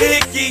like a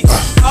hickey.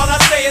 All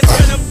I say is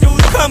to them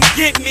dudes, come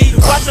get me.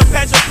 Watch a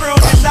patch of pearl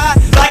in his eye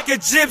like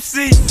a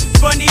gypsy.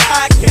 Funny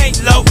how I can't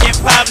low in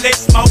public,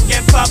 smoke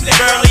in public,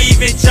 barely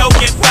even joke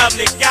in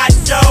public. Got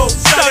dough,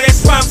 so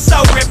that's why I'm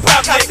so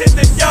republic. I hit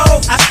the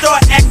dough, I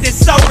start acting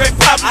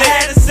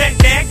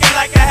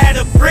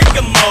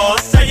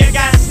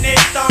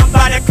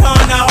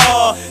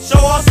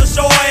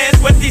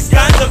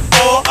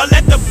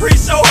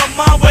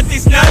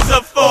these nuts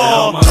are for.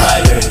 All my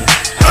life dirty,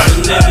 I've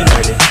been living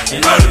dirty,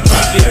 and I will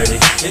keep it dirty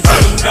until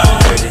I'm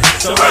gone dirty.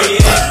 So where you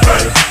at,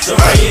 dirty? So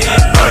where you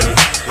at, dirty?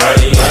 Where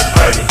you at,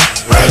 dirty?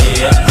 Where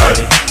you at,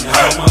 dirty?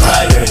 Now all my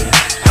life dirty,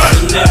 I've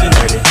been living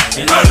dirty,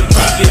 and I will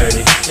keep it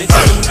dirty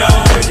until I'm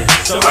gone dirty.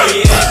 So where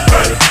you at,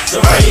 dirty? So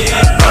where you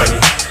at, dirty?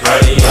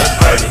 Where you at,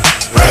 dirty?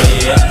 Where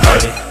you at,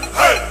 dirty?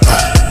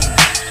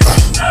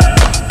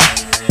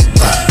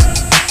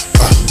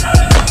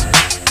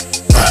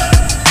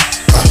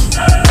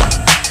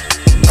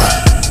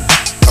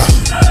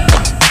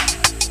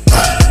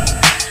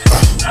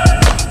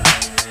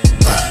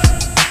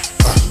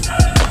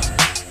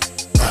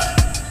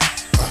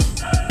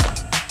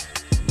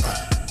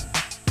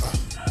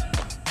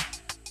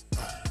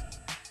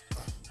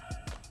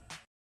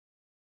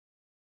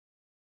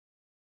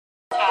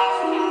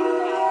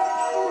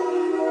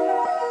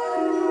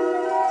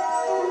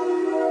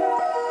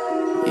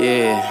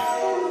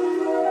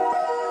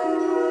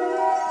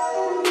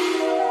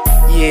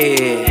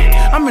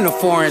 I'm in a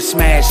foreign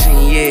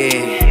smashing,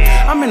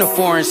 yeah. I'm in a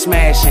foreign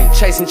smashing,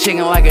 chasing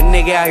chicken like a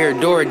nigga out here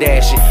door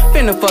dashing.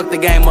 Finna fuck the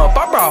game up,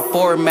 I brought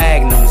 4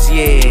 magnums,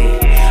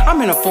 yeah.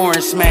 I'm in a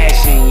foreign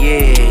smashing,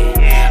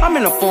 yeah. I'm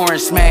in a foreign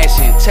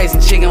smashing, chasing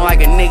chicken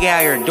like a nigga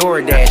out here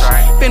door dashing.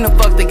 Finna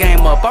fuck the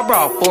game up, I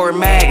brought 4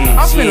 magnums.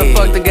 I'm finna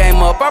fuck the game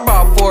up, I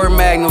brought 4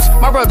 magnums.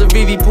 My brother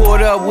Vivi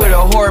pulled up with a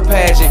whore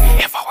pageant.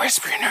 If I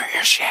whisper in her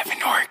ear, she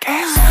having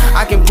orgasm.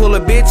 I can pull a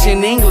bitch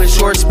in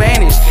English or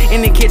Spanish.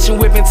 In the kitchen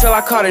whipping till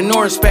I caught a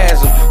North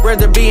spasm.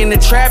 Rather be in the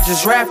trap,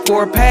 just rap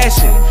for a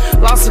passion.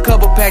 Lost a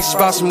couple packs,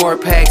 bought some more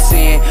packs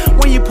in.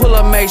 When you pull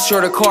up, make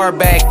sure the car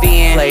back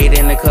then. Played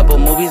in a couple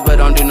movies, but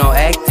don't do no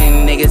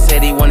acting. Nigga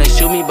said he wanna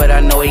shoot me, but I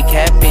know he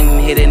capping.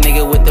 Hit a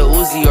nigga with the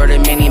Uzi or the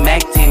mini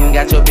Mac 10.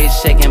 Got your bitch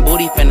shaking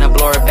booty, finna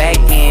blow her back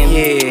in.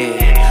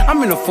 Yeah,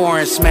 I'm in a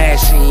foreign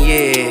smashing,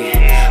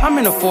 yeah. I'm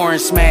in a foreign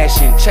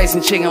smashing,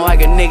 chasing chicken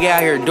like a nigga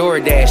out here door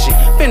dashing.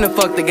 Finna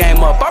fuck the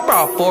game up, I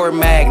brought 4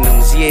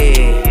 magnums,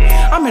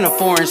 yeah. I'm in a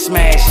foreign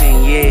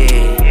smashing,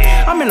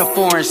 yeah. I'm in a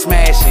foreign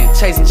smashing,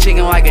 chasing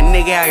chicken like a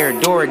nigga out here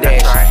door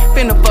dashing.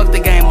 Finna fuck the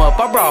game up,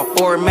 I brought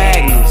 4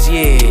 magnums,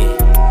 yeah.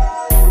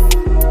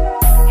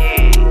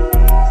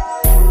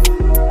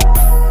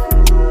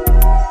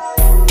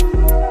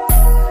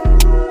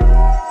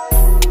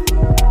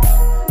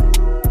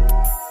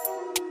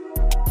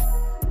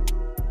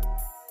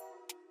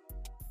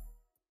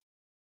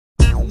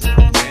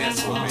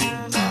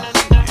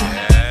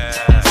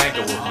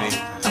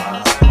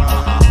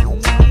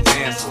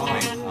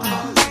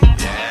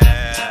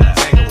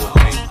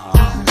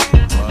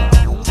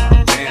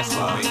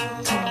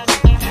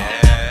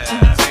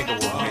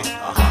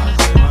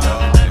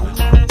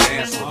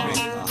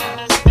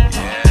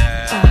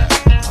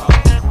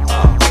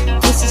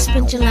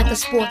 Like a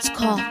sports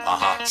car.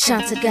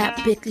 Shanta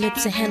got big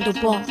lips and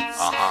handlebars.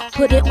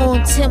 Put it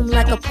on Tim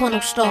like a porno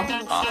star.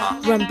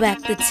 Run back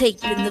the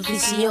tape in the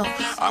VCR.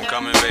 I'm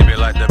coming, baby,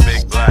 like the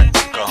big black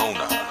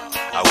kahuna.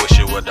 I wish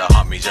you would've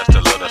humped me just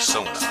a little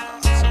sooner.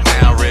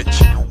 Now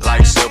rich,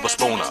 like silver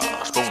spooner.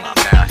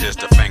 Now here's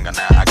the finger,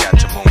 now I got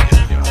to move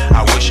you.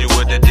 I wish you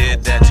would've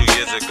did that 2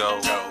 years ago.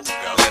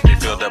 Let me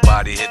feel the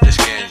body hit the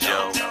skin,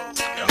 yo.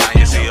 Now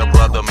you see a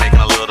brother making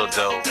a little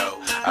dough.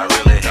 I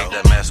really hate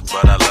that mess,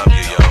 but I love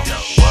you, yo.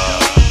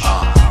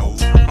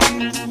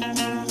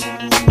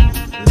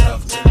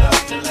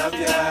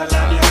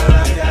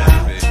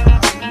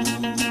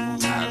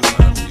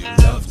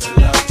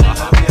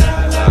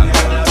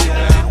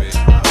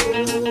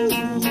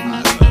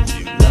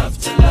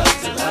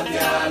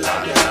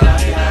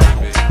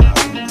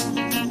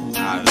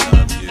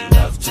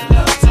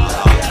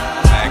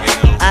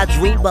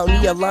 About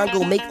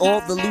Nialongo, make all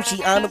the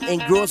Luciano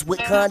and girls with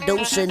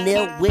condo,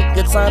 Chanel with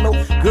Gaetano.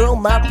 Girl,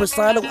 my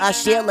persona, I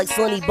share like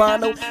Sonny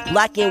Bono.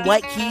 Black and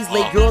white keys,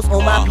 lay girls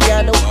on my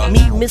piano.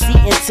 Me, Missy,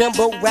 and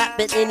Timbo, rap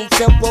at any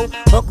tempo.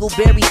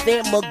 Huckleberry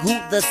fan,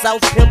 Magoo, the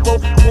South Pimple.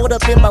 Caught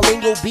up in my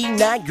lingo,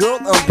 B9, girl,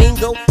 I'm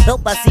bingo.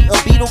 Help, I see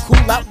a beetle,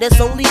 cool out, that's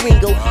only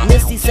Ringo.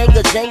 Missy sang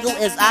a jangle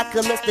as I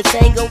commence the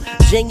tango.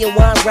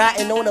 Genuine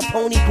riding on a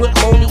pony, put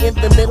money in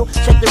the middle.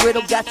 Check the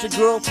riddle, got your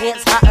girl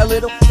pants hot a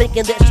little.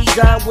 Thinking that she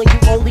dying when you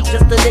only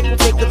just a nickel,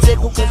 take a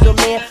tickle, cause your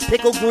man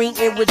pickle green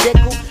and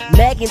ridiculous.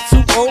 Magging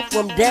 2-0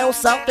 from down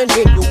south and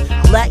Hickle.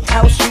 Black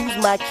house shoes,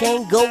 my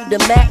cane go to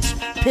match.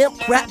 Pimp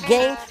crap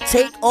game,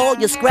 take all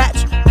your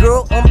scratch.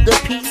 Girl, I'm the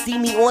P, see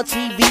me on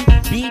TV.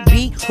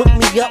 BB, hook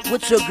me up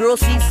with your girl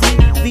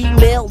CC.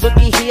 Female,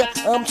 looky here,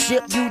 I'm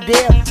Chip, you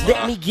dare.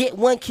 Let me get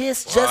one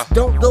kiss, just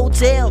don't go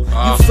tell.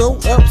 You so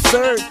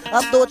absurd,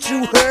 I thought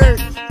you heard.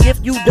 If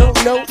you don't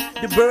know,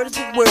 the bird is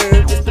the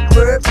word. It's the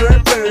bird,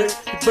 bird, bird.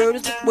 The bird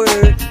is the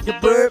word. The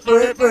bird,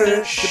 bird,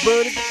 bird. The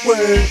bird is the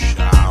word.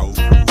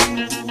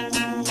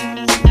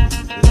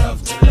 Love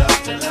to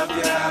love to love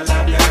ya,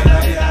 love ya,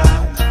 love ya.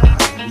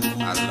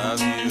 I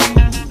love you.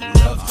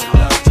 Love to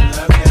love to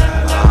love ya,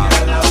 love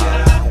ya, love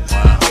ya.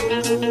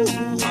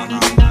 I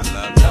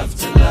love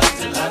to love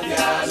to love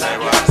ya, love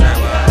ya.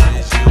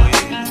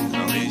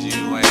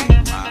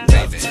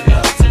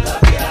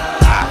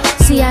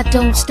 See, I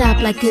don't stop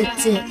like good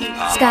dick.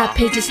 Scott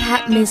Page's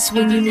hot miss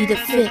when you need a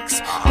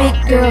fix.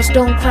 Big girls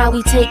don't cry,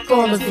 we take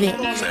all of it.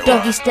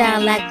 Doggy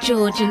style like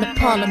George in the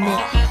parliament.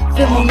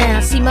 Feel me now,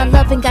 see my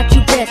lovin' got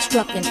you bed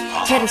struckin'.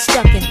 Head is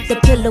stuckin', the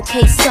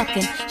pillowcase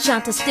suckin'.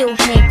 Shanta still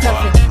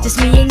handcuffin'. Just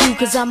me and you,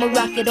 cause I'ma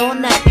rock it all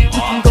night. You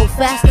can go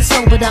fast or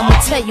slow, but I'ma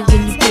tell you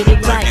when you get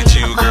it right. Look at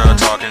you, girl,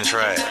 talking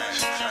trash.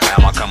 Now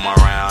I'ma come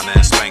around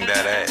and swing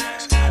that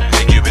ass.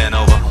 Think you been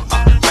over,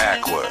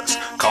 backwards.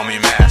 Call me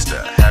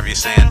master. Have you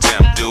saying,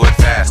 Tim, do it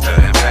faster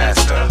and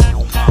faster.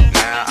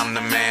 Now I'm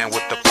the man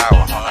with the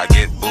power. I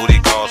get booty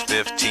calls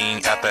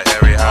 15 after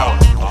every hour.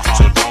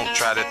 So don't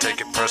try to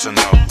take it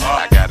personal.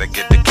 I gotta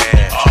get the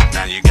cash.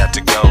 Now you got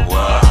to go.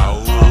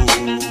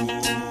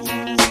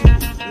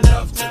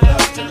 Love to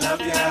love to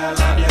love ya,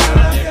 love ya,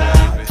 love ya.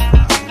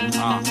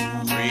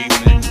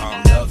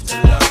 Love to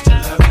love to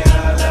love ya,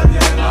 love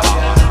ya, love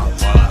ya.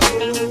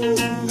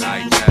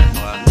 Like that.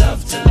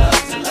 Love to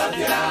love to love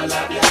ya,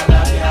 love ya,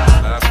 love ya.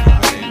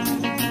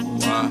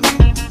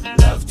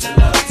 Love to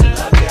love to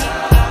love ya.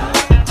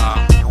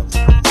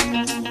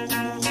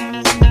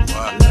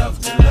 Love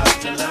to love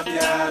to love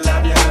ya,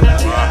 love ya,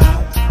 love ya.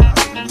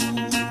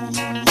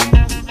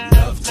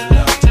 Love to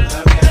love to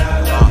love ya,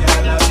 love ya,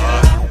 love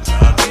ya.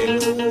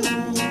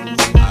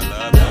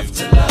 Love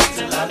to love to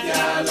love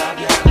ya, love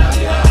ya,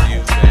 love ya.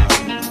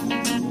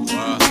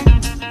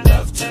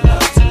 Love to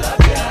love to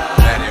love ya.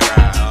 Let it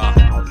ride,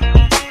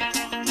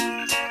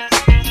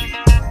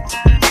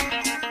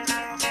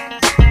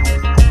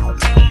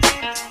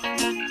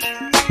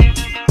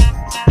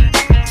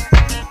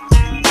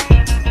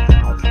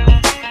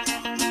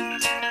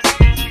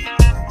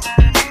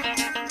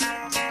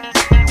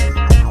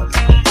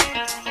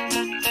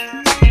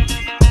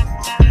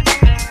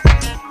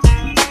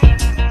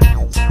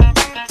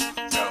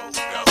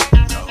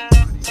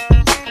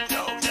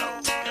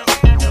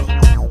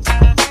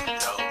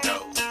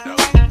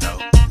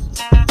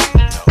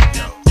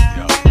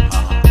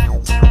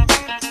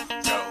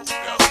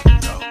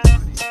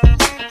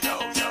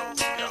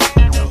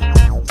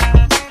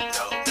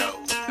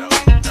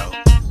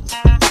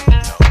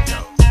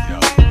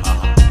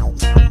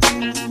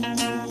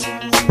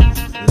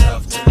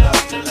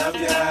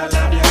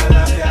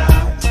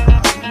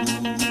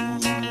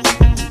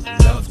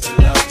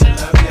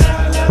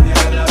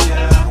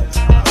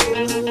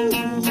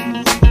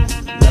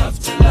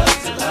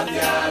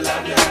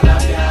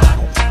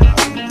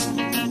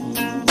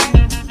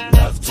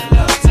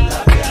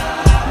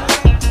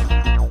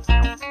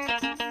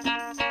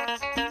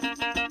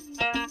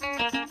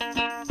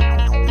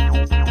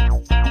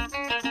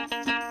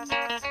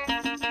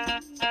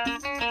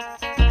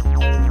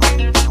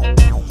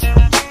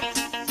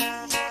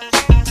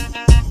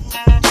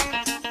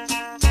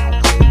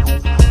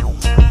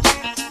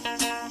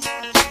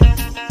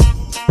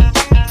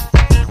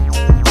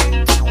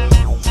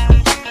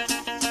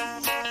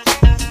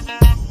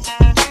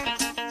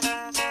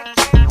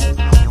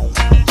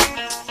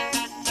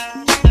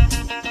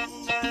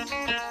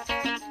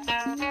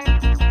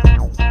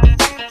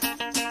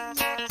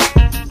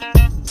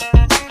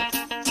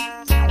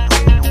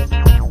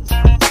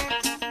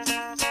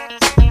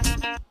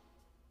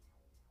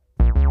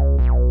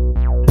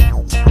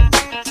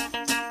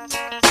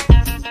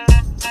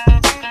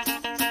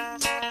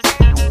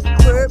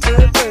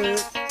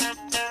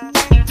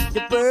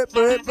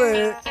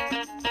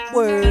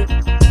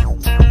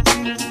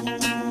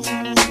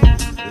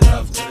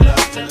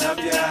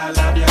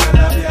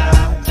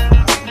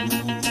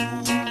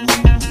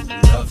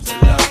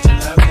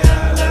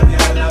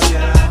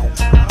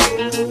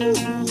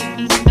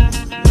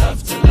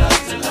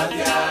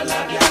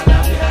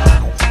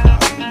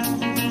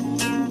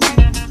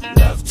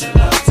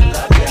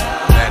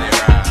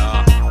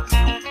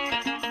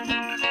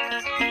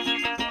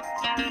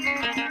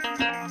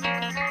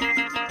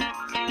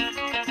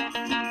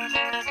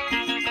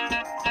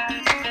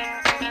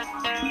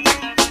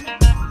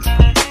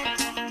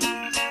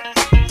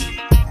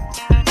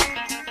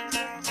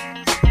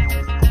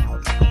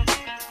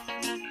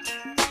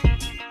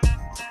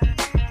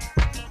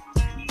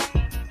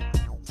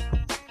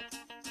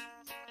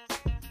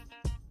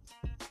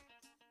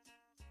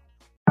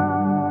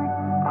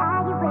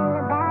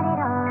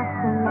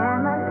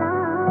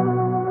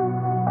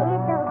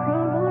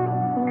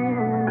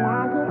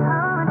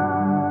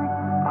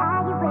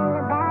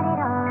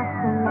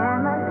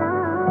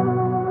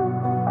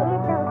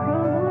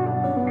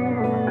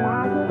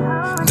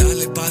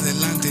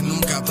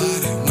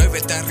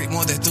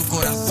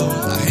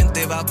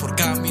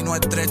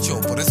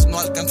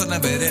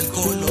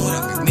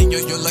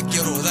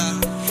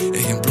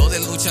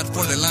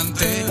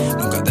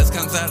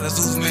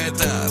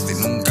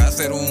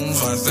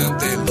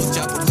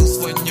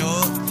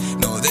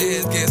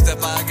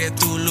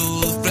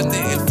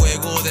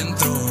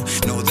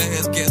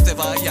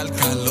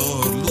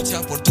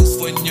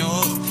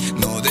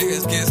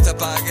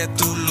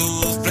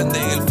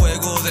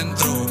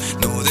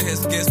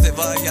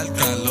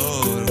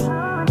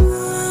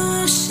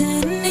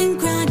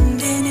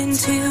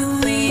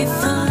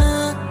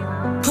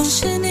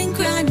 Pushing and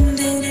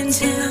grinding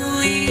until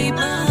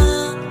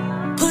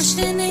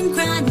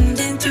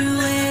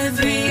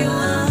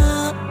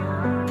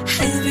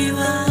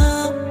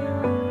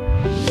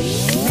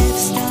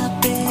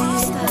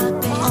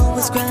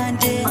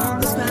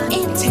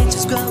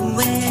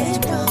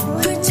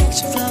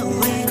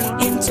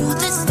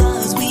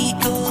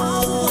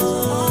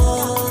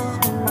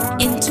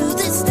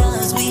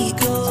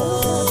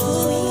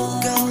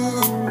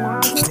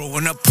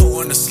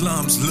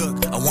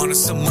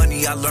wanted some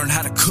money, I learned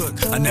how to cook.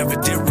 I never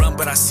did run,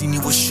 but I seen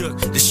you was shook.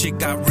 The shit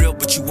got real,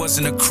 but you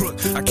wasn't a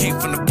crook. I came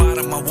from the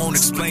bottom, I won't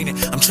explain it.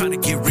 I'm trying to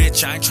get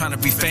rich, I ain't trying to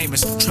be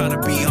famous. Trying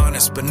to be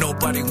honest, but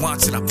nobody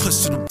wants it. I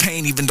push through the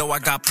pain, even though I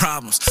got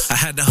problems. I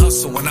had to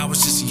hustle when I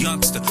was just a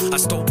youngster. I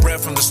stole bread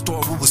from the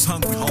store, who was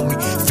hungry, homie.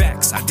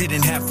 Facts, I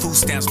didn't have food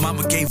stamps,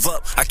 mama gave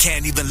up. I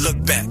can't even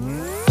look back.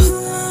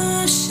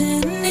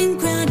 Pushing and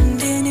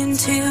grinding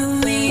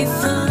until we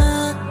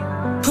fall.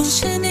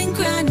 Pushing and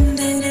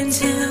grinding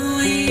until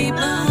we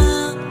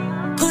fall.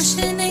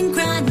 Pushing and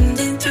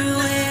grinding through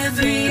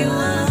every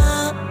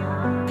wall.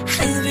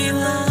 Every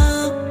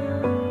wall.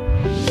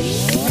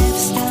 Never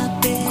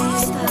stopping.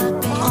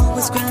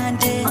 Always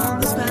grinding.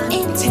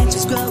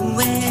 Intentions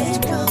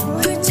growing.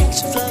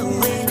 Protection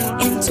flowing.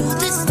 Into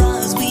the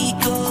stars we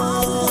go.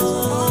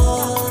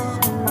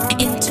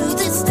 Into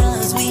the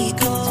stars we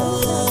go.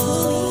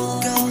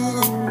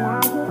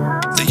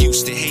 They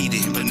used to hate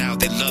it, but now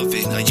they love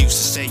it. I used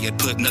to say I'd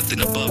put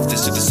nothing above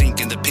this. To the sink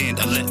in the pen,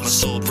 I let my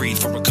soul breathe.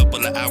 For a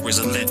couple of hours,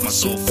 I let my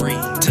soul free.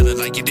 Tell it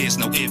like it is,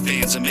 no ifs,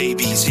 ands, or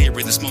maybes. Here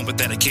in this moment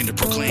that I came to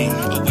proclaim.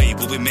 A way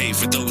will be made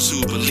for those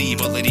who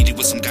believe. All I needed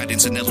was some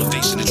guidance and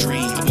elevation, a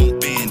dream. I won't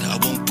bend, I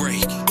won't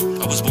break.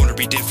 I was born to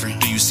be different.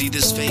 Do you see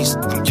this face?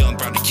 I'm young,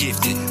 brown, and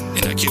gifted.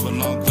 And I came a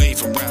long way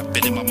from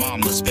rapping in my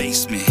mama's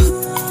basement.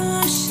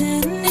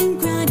 Pushing and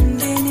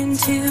grinding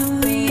until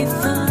we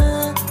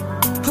fall.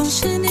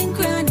 Pushing and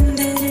grinding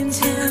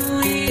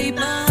until we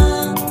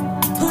fall.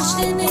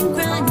 Pushing and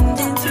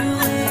grinding through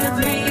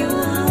every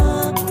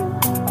wall.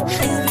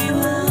 Every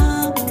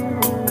wall.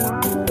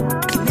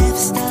 Never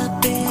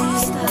stopping.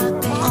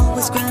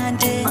 Always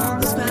grinding.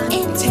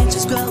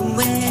 Intentions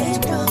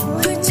growing.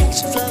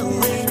 Protection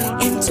flowing.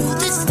 Into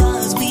the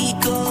stars we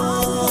go.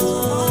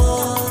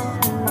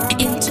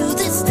 Into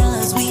the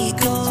stars we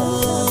go.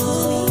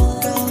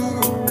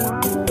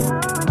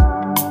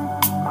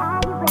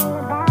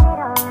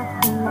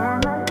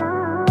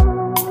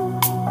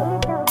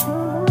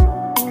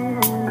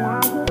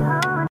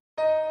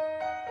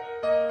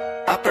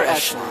 Upper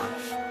echelon.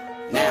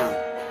 Noun.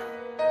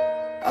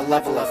 A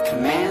level of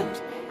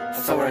command,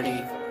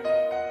 authority,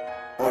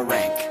 or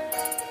rank.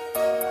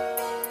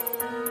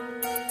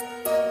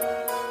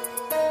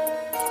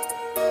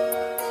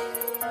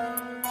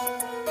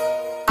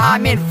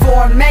 I'm in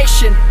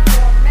formation.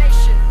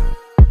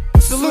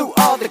 Salute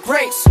all the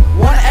greats.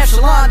 One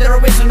echelon,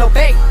 there is no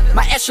bait.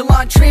 My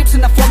echelon dreams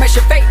in the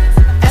formation fate.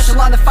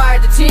 Echelon to fire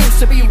the teams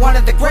to be one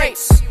of the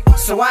greats.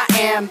 So I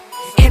am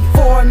in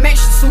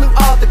formation. Salute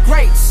all the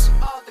greats.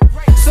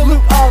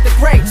 Salute all the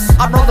greats.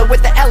 I'm rolling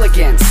with the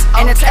elegance,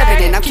 and it's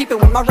evident I'm keeping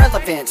with my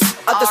relevance.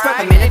 Others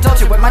recommend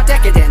indulging with my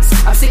decadence.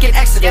 I'm seeking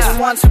exodus and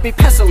ones who be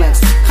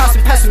pestilence.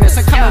 Constant pessimists,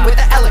 I'm coming with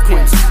the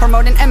eloquence.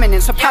 Promoting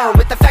eminence, so power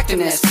with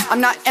effectiveness. I'm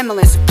not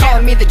eminence,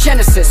 calling me the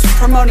genesis.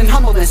 Promoting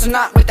humbleness, and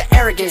not with the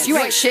arrogance. You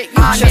ain't shit,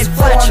 you just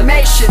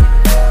formation.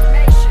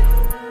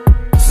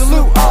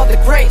 Salute all the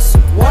greats.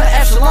 One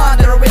echelon,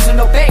 there is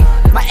no bait.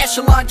 My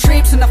echelon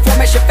dreams in the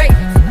formation fate.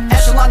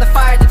 Echelon to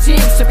fire the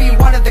teams to be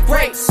one of the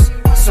greats.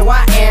 So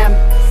I am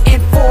in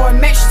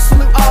formation.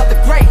 Salute all the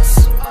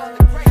greats.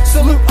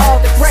 Salute all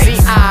the greats. See,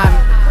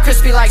 I'm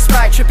crispy like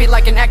Sprite, trippy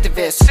like an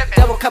activist.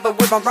 Double covered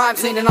with my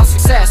rhymes, leaning on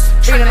success.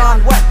 Leaning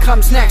on what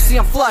comes next. See,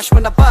 I'm flush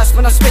when I bust,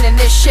 when I'm spinning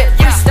this shit.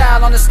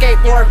 Freestyle on the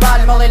skateboard,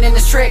 body mulling in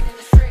this trick.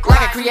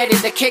 Like I created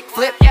the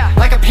kickflip.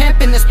 Like a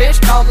pimp in this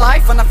bitch called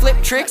life. When I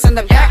flip tricks in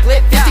the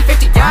backlit.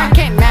 50-50 down,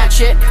 can't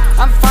match it.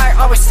 I'm fire,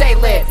 always stay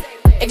lit.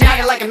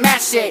 Ignite it like a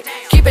matchstick.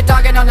 Keep it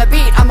dogging on the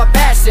beat, I'm a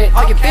bastard.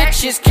 All your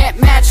bitches can't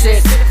match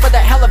it. For the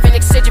hell of it,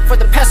 excision for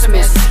the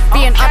pessimist.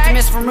 Be an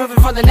optimist for moving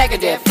for the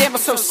negative. Damn, I'm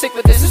so sick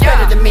with this, it's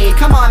better than me.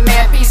 Come on,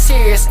 man, be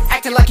serious.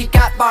 Acting like you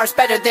got bars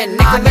better than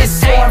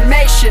Nicholas.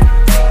 Formation.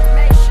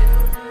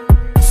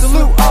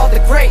 Salute all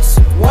the greats.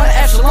 One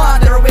echelon,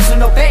 there is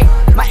no bait.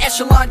 My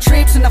echelon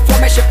dreams in the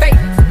formation fate.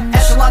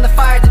 Echelon to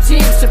fire the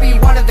teams to be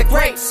one of the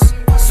greats.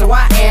 So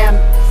I am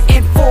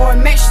in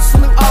formation.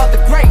 Salute all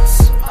the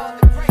greats.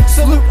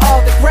 Salute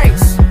all the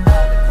greats.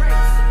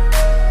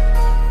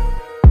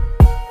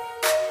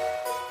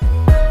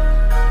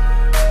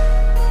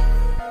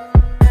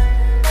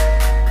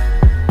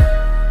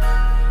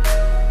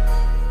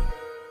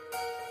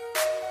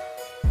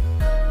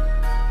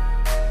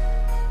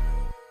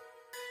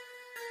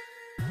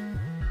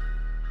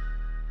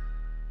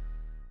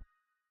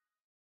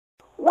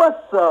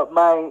 What's up,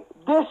 man?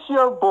 This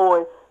your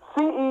boy,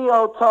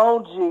 CEO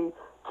Tone G,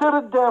 to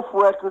the Death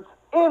Records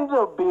in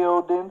the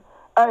building.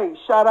 Hey,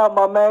 shout out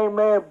my main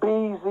man,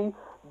 Beezy,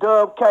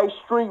 Dub K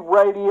Street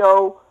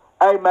Radio.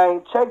 Hey,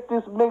 man, check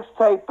this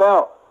mixtape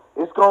out.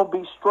 It's going to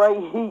be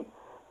straight heat.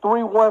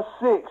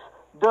 316,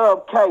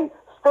 Dub K,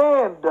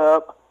 stand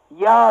up,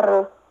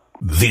 yada.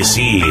 This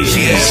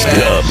is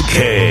Dub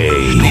K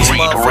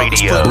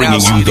Radio,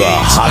 bringing you the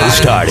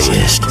hottest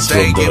artist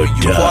from the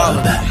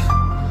dub.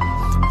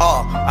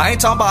 I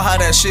ain't talking about how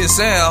that shit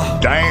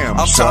sound. Damn,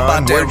 I'm son,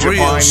 talking about that where'd you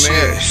real find shit.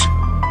 this?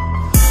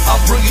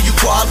 I'm bringing you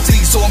quality,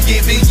 so I'm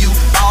giving you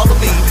all of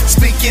me.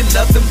 Speaking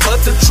nothing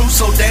but the truth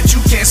so that you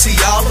can see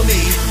all of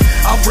me.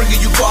 I'm bringing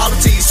you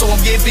quality, so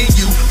I'm giving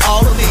you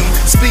all of me.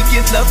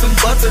 Speaking nothing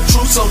but the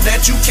truth so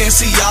that you can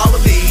see all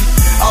of me.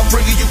 I'm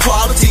bringing you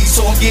quality,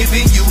 so I'm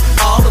giving you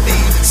all of me.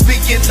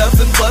 Speaking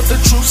nothing but the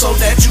truth so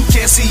that you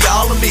can see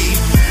all of me.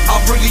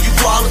 I'm bringing you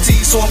quality,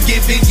 so I'm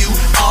giving you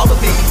all of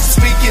me.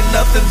 Speaking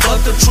nothing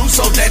but the truth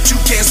so that you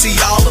can see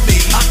all of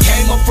me. I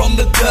came up from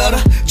the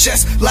gutter,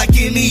 just like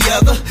any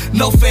other.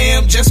 No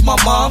fam, just my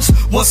mom's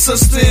one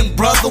sister and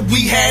brother.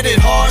 We had it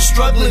hard,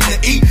 struggling to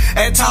eat.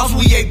 At times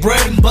we ate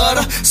bread and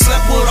butter.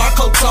 Slept with our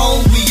coats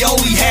on, we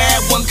only had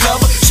one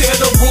cover.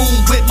 Shared a room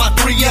with my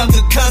 3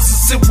 younger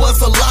cousins. It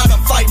was a lot of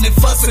fighting and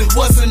fussing.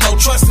 Wasn't no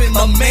trusting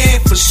a man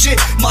for shit.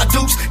 My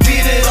dukes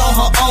did it on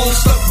her own,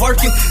 stuck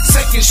working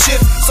second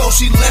shift. So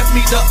she left me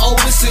the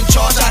oldest in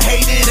charge. I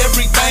hated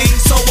everything,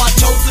 so I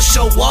chose to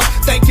show up,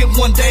 thinking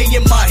one day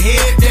in my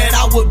head that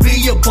I would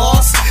be a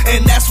boss.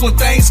 And that's when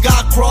things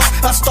got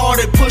crossed. I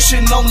started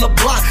pushing on the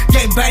block,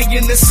 game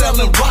banging and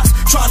selling rocks,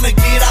 trying to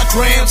get out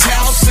Graham's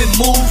house and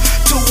move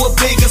to a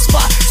bigger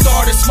spot.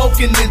 Started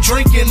smoking and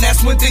drinking,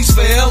 that's when things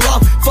fell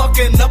off.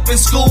 Fucking up in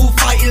school,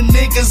 fighting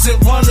niggas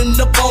and running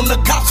up on the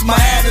cops. My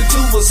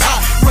attitude was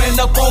hot, ran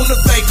up on the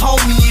fake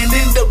homie and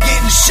ended up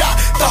getting shot.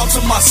 Thought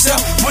to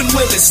myself, when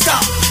will it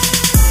stop?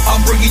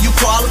 I'm bringing you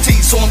quality,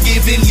 so I'm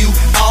giving you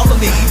all of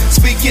me.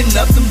 Speaking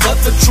nothing but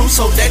the truth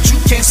so that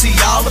you can see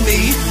all of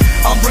me.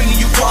 I'm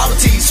bringing you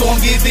quality, so I'm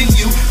giving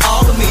you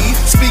all of me.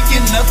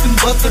 Speaking nothing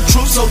but the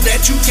truth so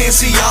that you can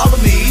see all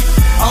of me.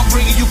 I'm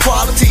bringing you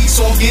quality,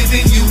 so I'm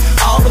giving you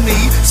all of me.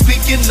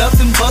 Speaking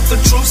nothing but the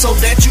truth so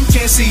that you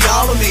can see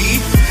all of me.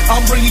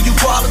 I'm bringing you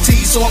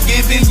quality, so I'm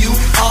giving you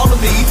all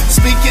of me.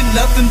 Speaking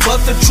nothing but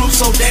the truth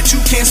so that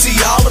you can see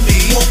all of me.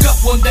 Woke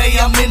up one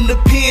day, I'm in the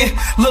pen.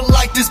 Look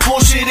like this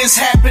bullshit is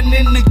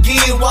happening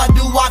again. Why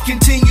do I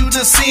continue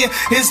to sin?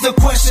 Is the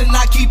question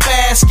I keep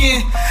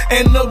asking.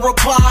 And the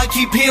reply I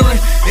keep hearing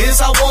is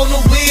I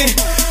wanna win.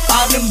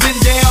 I done been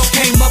down,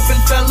 came up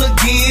and fell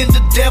again.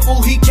 The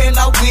devil, he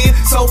cannot win.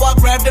 So I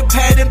grabbed a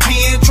pad and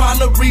pen, trying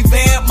to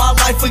revamp my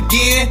life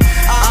again.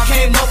 I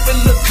came up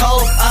in the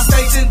cold, I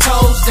stayed 10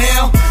 toes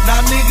down.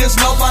 Now niggas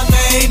know my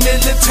name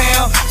in the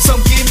town. Some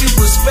give me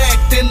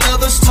respect and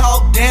others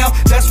talk down.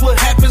 That's what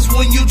happens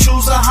when you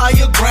choose a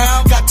higher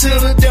ground. Got to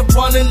the death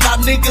running, now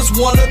niggas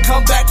wanna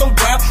come back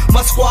around.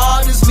 My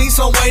squad is me,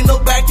 so ain't no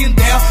backing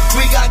down.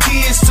 We got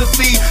kids to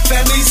feed,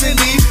 families in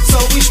need,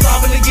 so we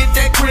striving to get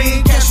that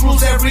cream. Cash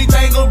rules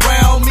everything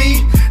around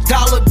me.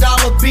 Dollar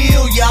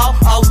bill, y'all.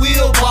 I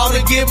will ball to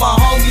get my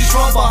homies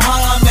from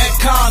behind that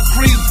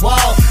concrete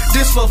wall.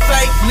 This for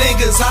fake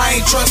niggas,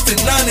 I ain't trusting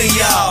none of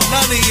y'all.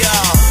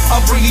 I'm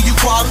bringing you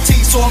quality,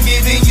 so I'm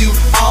giving you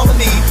all of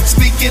me.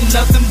 Speaking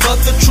nothing but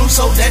the truth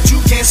so that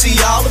you can see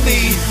all of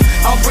me.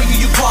 I'm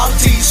bringing you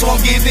quality, so I'm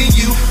giving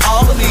you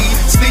all of me.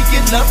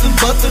 Speaking nothing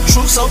but the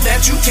truth so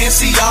that you can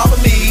see all of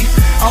me.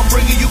 I'm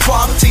bringing you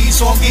quality,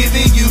 so I'm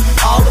giving you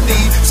all of me.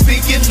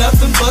 Speaking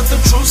nothing but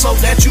the truth so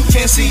that you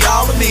can see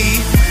all of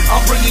me. I'm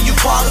bringing you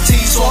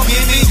quality, so I'm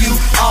giving you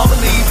all of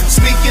me.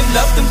 Speaking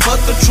nothing but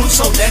the truth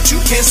so that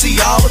you can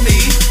see all of me.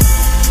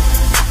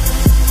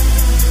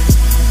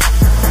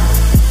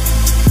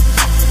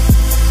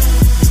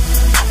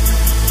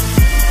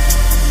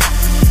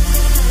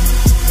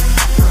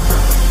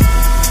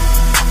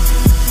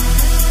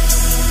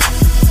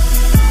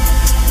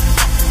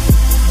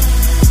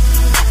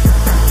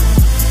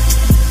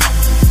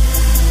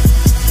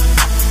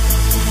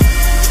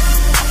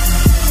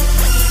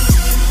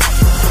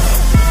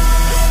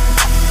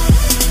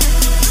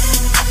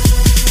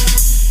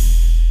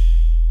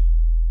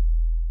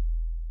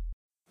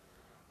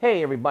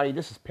 Hey everybody,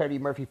 this is Petty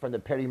Murphy from the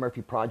Petty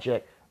Murphy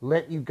Project,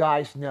 letting you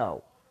guys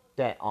know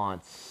that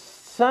on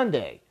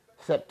Sunday,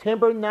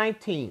 September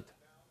 19th,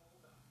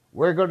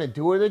 we're going to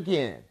do it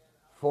again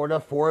for the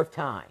 4th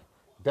time.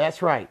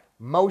 That's right,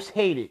 Most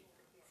Hated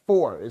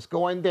 4 is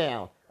going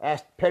down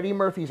as Petty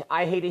Murphy's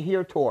I Hate It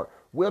Here tour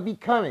will be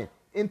coming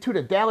into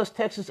the Dallas,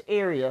 Texas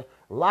area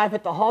live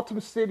at the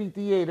Haltom City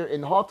Theater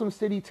in Haltom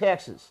City,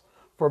 Texas.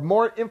 For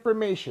more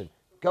information,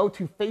 go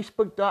to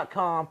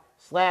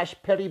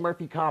facebook.com/Petty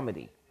Murphy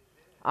Comedy.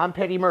 I'm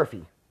Petty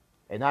Murphy,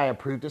 and I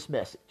approve this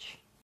message.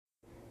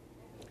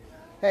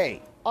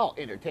 Hey, all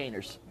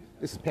entertainers.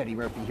 This is Petty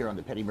Murphy here on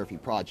the Petty Murphy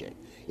Project.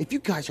 If you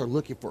guys are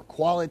looking for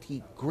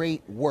quality,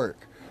 great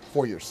work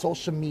for your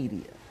social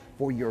media,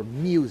 for your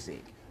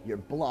music, your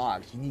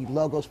blogs, you need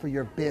logos for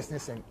your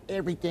business and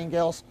everything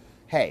else,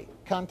 hey,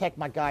 contact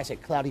my guys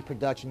at Cloudy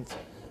Productions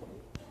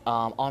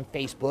on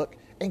Facebook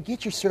and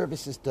get your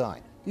services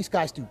done. These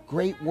guys do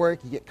great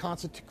work. You get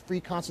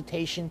free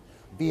consultation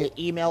via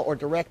email or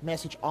direct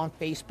message on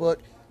Facebook.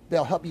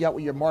 They'll help you out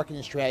with your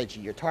marketing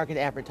strategy, your target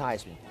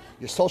advertisement,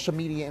 your social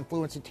media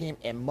influencer team,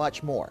 and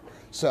much more.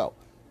 So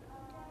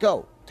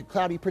go to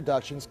Cloudy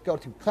Productions, go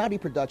to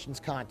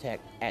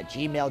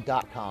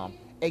cloudyproductionscontact@gmail.com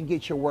and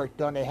get your work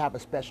done. They have a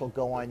special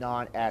going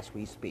on as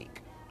we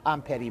speak.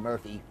 I'm Petty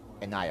Murphy,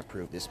 and I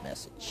approve this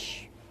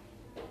message.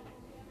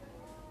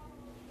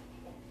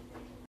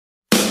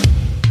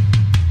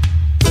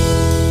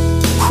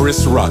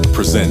 Chris Rock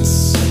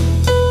presents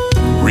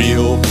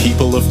Real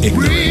People of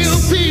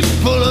Ignorance. Real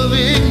people of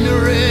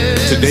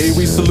ignorance. Today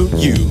we salute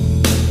you,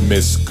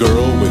 Miss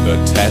Girl with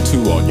a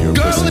Tattoo on Your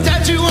Girl Pussy. with a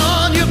tattoo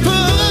on your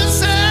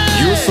pussy.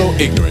 You're so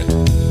ignorant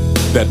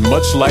that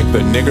much like the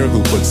nigger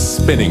who puts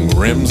spinning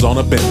rims on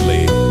a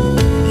Bentley,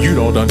 you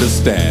don't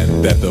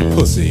understand that the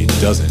pussy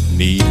doesn't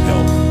need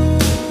help.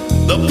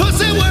 The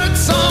pussy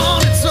works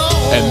on its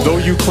own. And though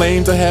you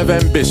claim to have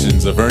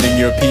ambitions of earning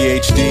your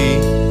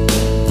PhD,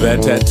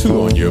 that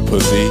tattoo on your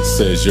pussy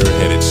says you're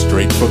headed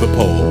straight for the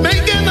pole.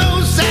 Making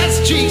those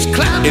ass cheeks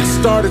clap. It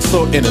started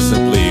so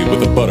innocently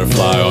with a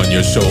butterfly on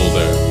your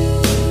shoulder,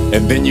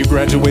 and then you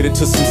graduated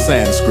to some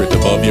Sanskrit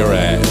above your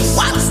ass.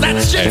 What's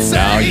that shit And say?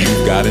 now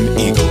you've got an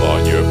eagle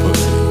on your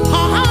pussy.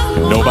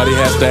 Nobody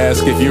has to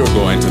ask if you're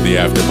going to the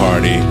after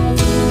party.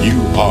 You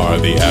are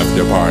the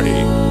after party.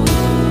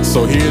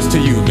 So here's to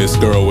you, Miss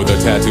Girl with a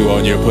tattoo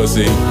on your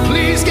pussy.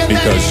 Please get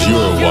that because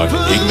eagle you're off your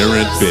one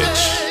ignorant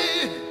bitch.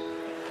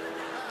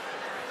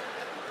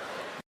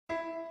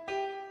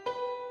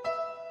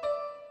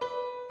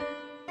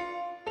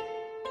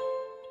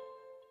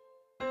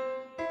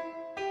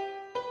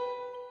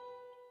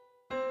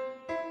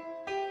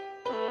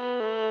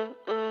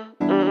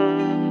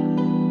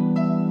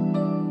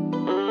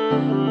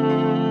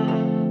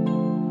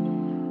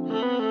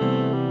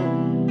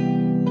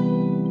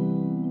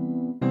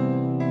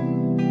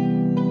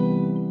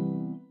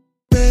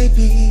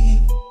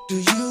 Baby, do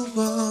you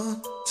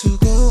want to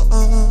go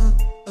on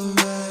a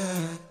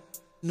ride?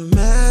 No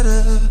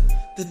matter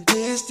the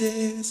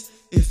distance,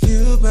 if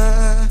you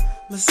by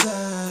my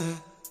side,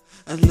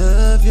 I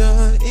love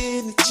your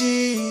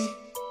energy.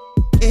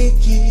 It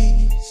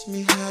keeps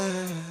me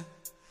high.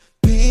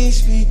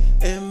 Peace me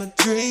in my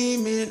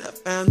dreaming. I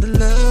found the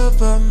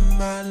love of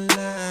my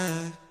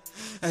life.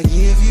 I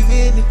give you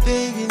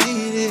anything you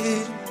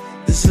needed.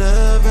 This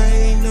love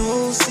ain't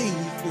no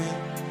secret.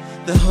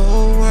 The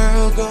whole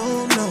world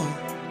gon' know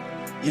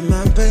you're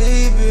my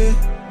baby.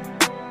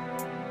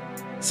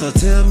 So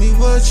tell me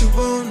what you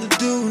wanna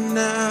do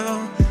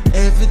now.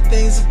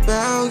 Everything's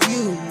about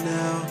you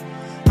now.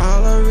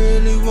 All I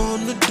really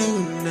wanna do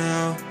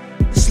now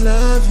is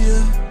love you.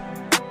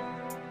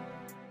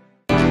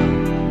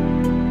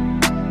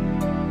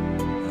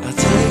 I'll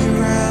take you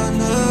around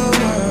the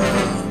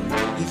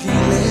world if you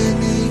let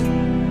me.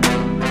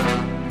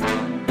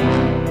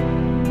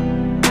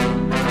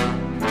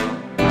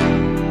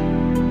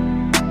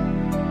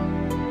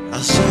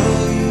 I'll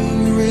show you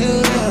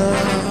real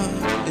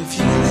love if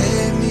you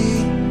let me.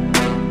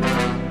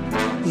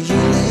 Will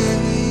you let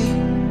me?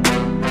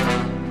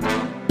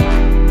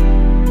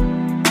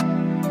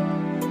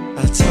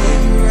 I'll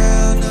take you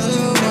around the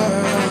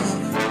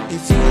world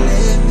if you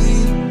let me.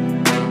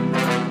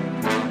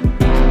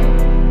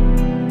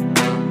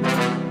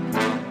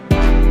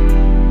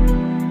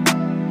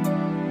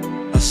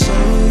 I'll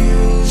show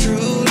you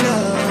true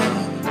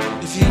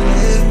love if you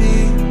let me.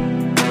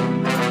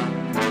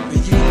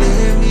 Will you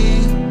let me?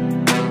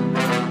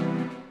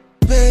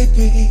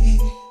 Baby,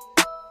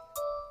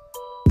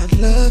 I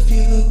love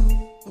you,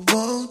 I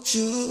want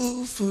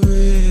you for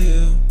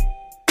real.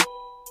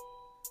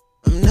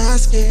 I'm not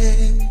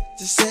scared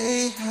to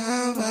say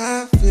how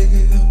I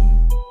feel.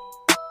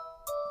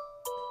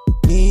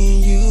 Me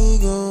and you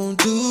gon'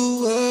 do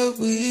what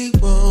we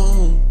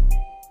want,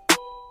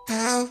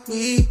 how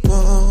we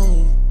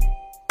want.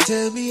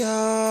 Tell me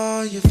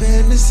all your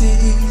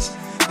fantasies,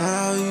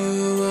 how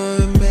you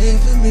were made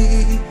for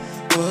me.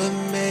 What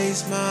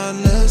makes my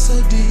love so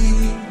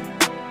deep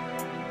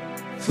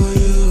for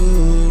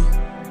you?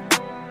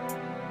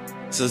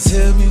 So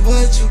tell me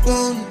what you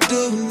wanna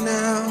do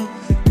now.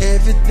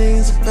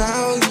 Everything's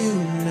about you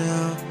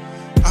now.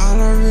 All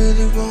I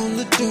really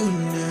wanna do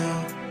now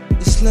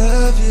is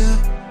love you.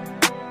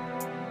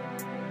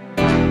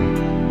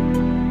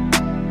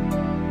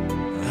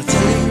 I'll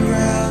take you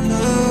around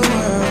the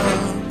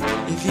world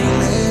if you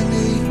let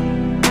me.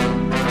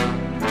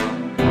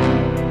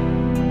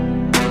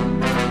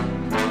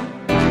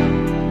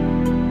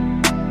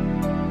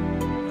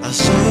 I'll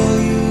show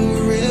you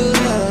real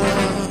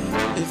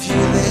love if you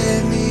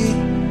let me.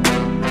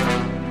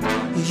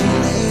 Will you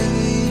let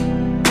me?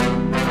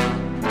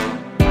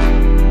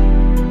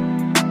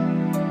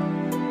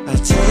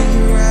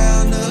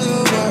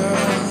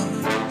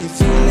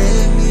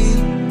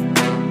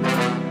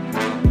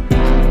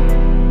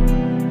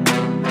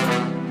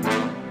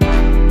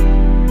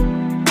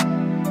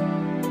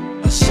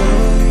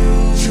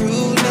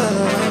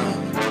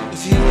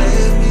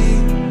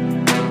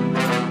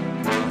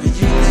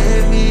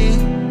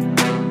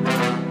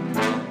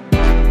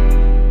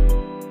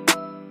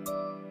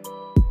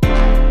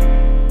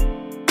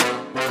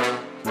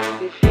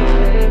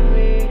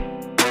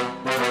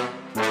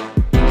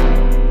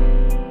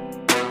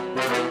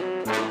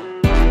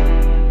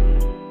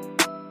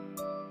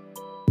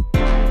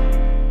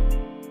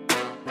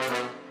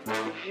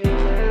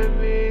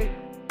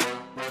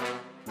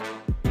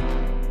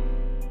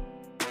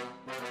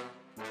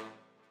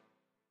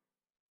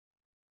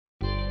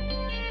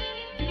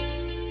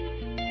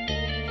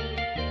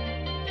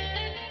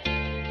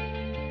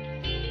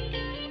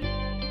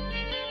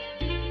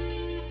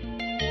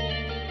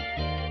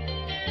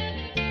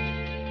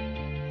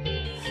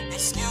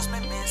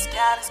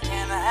 Scottish,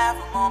 can I have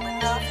a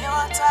moment of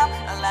your time?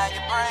 Allow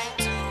your brain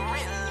to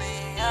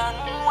really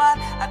unwind.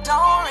 I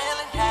don't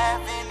really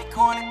have any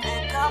corny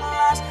pickup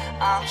lines.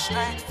 I'm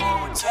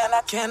straightforward.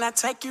 Can I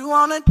take you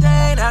on a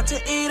date, out to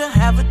eat or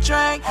have a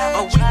drink?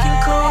 Or we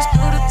can cruise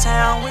through the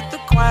town with the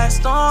quiet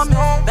storm.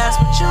 If that's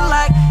what you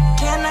like,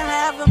 can I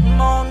have a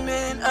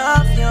moment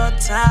of your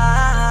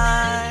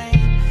time?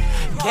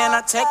 Can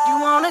I take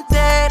you on a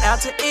date, out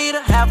to eat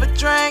or have a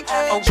drink?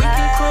 Or we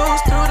can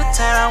cruise through the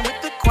town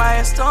with the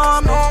quiet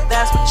storm. If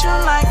that's what you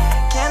like,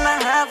 can I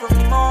have a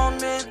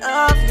moment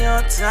of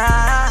your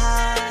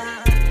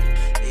time?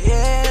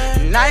 Yeah.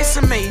 Nice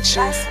to meet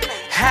you.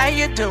 How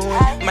you doing?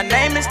 My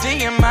name is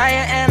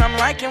Diamaya and I'm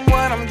liking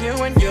what I'm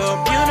doing. You're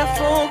a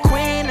beautiful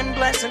queen and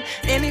blessing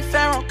any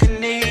pharaoh can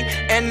need.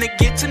 And to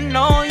get to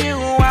know you,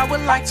 I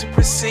would like to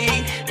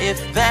proceed,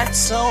 if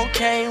that's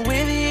okay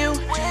with you.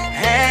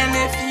 And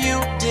if you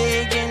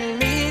digging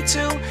me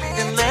too,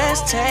 then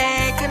let's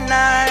take a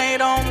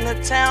night on the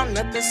town.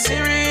 Nothing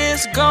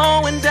serious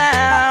going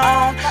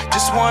down.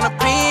 Just wanna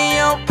be in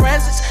your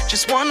presence,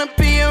 just wanna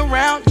be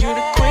around you,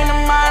 the queen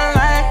of my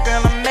life.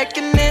 Girl, I'm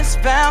making this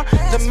vow.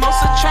 The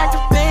most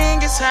attractive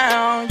thing is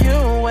how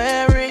you're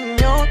wearing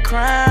your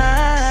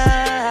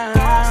crown.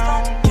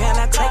 Can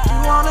I take you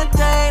on a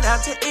date,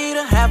 out to eat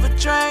or have a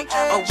drink?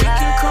 Or we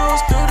can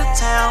cruise through the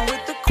town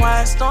with the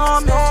quiet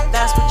storm. If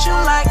that's what you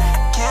like,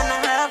 can I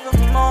have a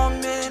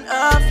moment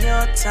of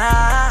your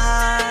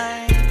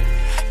time?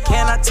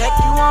 Can I take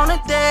you on a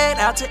date,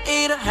 out to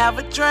eat or have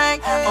a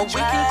drink? Or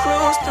we can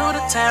cruise through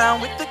the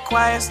town with the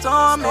quiet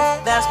storm.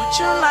 If that's what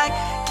you like,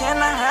 can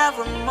I have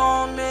a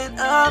moment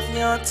of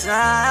your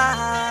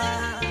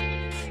time?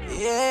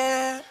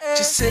 Yeah.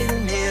 Just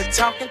sitting here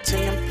talking to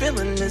you, I'm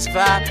feeling this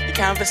vibe. Your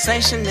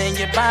conversation and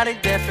your body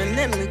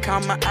definitely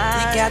caught my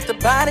eye. You got the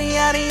body,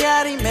 yaddy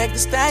yaddy, make the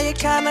stallion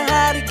kinda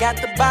hottie. Got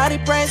the body,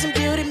 brains and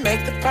beauty,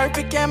 make the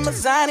perfect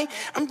Amazoni.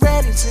 I'm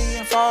ready to see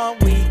how far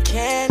we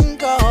can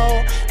go.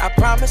 I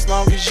promise,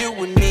 long as you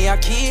with me, I'll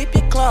keep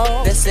you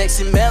close. That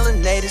sexy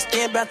melanated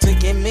skin about to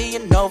give me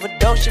an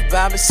overdose. Your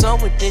vibe is so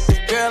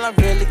addictive, girl, I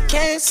really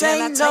can't say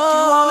no. Can I take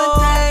you on a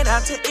date,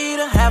 out to eat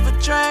or have a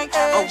drink?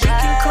 Or we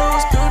can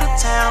cruise through the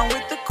town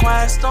with the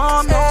quiet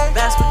storm. If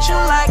that's what you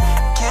like,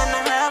 can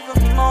I have a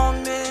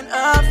moment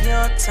of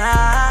your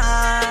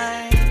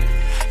time?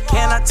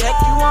 Can I take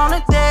you on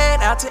a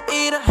date, out to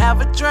eat or have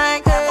a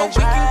drink? Or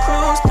we can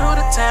cruise through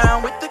the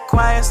town with the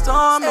quiet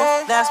storm.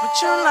 If that's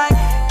what you like,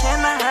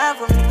 can I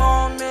have a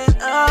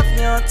moment of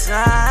your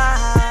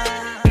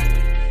time?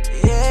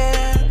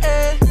 Yeah.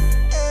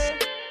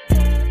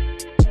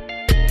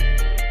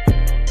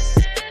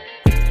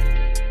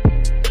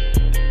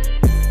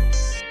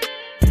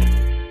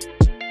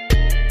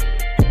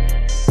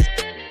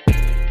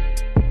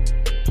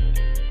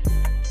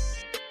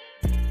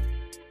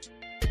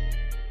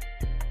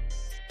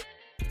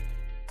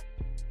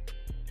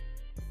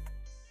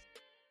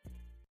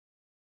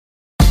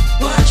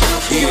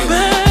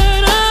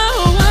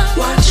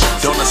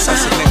 Don't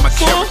assassinate my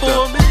character.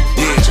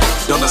 Yeah,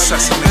 don't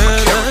assassinate my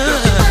character.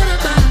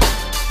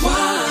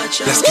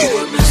 Let's get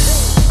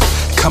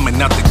it.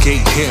 Coming out the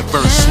gate, head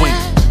first swing.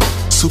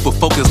 Super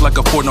focused like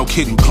a Ford, no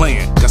kidding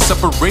playing. Got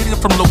separated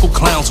from local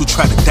clowns who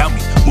tried to doubt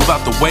me. Move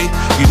out the way,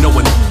 you know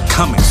when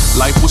coming.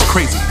 Life was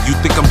crazy, you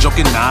think I'm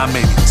joking? Nah,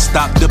 maybe.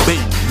 Stop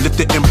debating,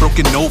 lifted and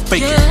broken, no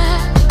faking.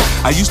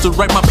 I used to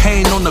write my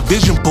pain on the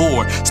vision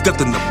board. Stepped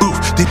in the booth,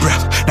 deep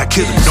breath, now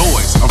kill the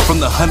noise. I'm from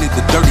the honey,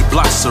 the dirty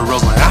blocks, so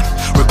rose like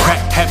with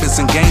crack habits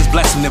and games,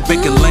 blasting in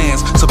vacant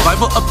lands.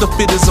 Survival of the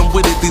fittest, I'm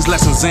with it, these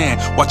lessons in.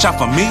 Watch out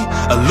for me,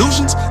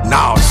 illusions?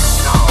 Nah.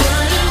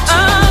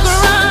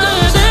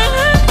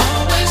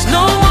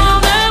 No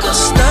one ever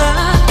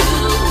stop.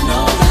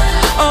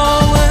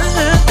 Always.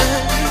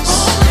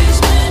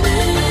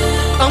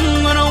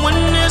 I'm gonna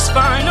win this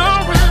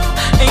final round.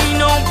 Ain't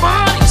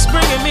nobody's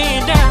bringing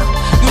me down.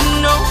 You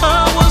know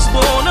I was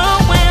born to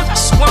win.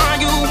 That's why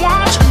you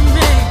watch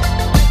me.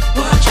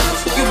 Watch out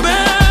for you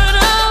better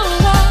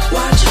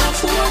watch out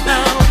for me.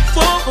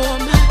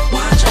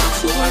 Watch out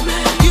for me.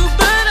 You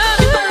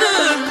better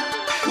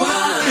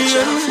watch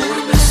out for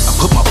me. I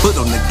put my foot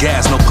on the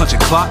gas, no punching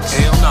clock.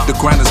 Hell no. The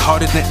grind is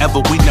harder than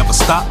ever, we never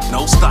stop.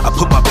 No stop. I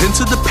put my pen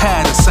to the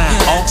pad and signed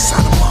all.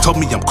 Told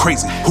me I'm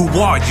crazy. Who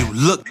are you?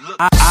 Look,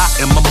 I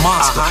am a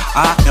monster.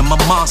 I am a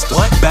monster.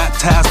 What?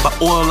 Baptized by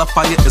oil of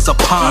fire is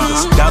upon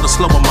us. Down to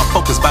slow on my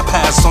focus,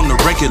 bypass on the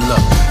regular.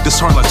 This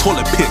hard like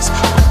toilet picks.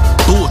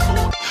 Bull.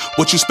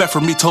 What you expect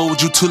from me?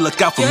 Told you to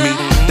look out for me.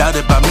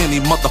 Doubted by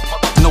many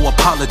motherfuckers, no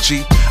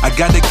apology. I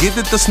gotta give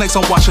it the snakes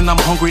I'm watching. I'm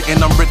hungry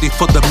and I'm ready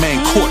for the main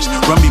course.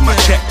 Run me my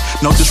check,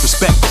 no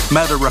disrespect.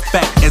 Matter of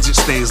fact, as it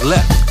stays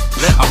left.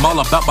 I'm all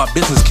about my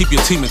business, keep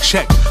your team in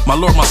check. My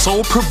lord, my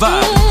soul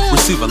provide.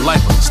 Receive a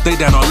lifer, stay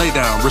down or lay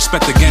down.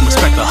 Respect the game,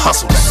 respect the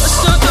hustle.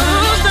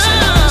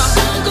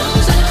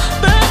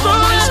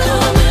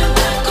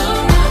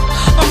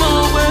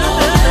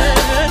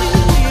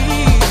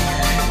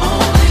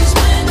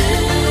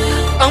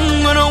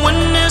 I'm gonna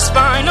win this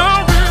final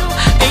round.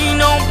 Ain't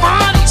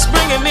nobody's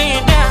bringing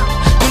me down.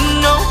 You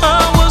know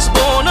I was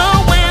born to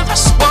win.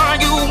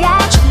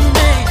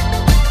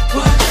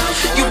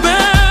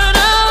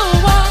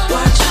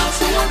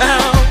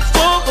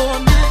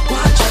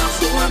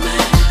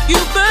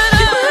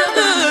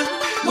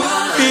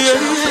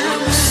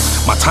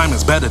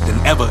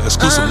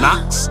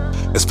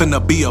 It's finna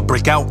be a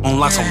breakout on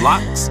locks on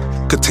locks.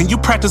 Continue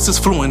practice is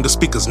fluent, the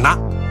speakers not.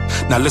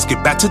 Now let's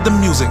get back to the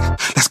music.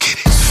 Let's get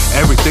it.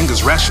 Everything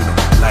is rational,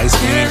 light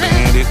skin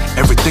bandit.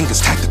 Everything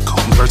is tactical,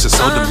 verses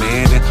so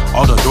demanding.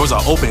 All the doors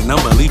are open,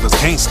 unbelievers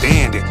can't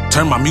stand it.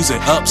 Turn my music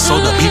up so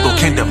the people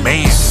can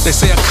demand. They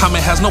say a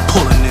comment has no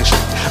pulling issue.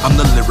 I'm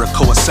the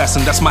lyrical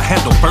assassin, that's my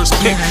handle, first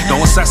pick.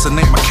 Don't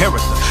assassinate my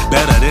character,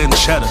 better than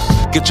cheddar.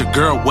 Get your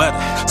girl wetter,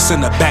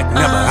 send her back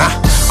never,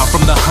 I'm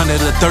from the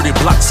 130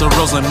 blocks of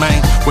Roseland, Maine,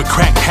 with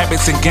crack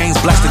habits and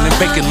gangs blasting and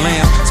vacant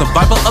land.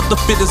 Survival of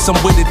the fittest, I'm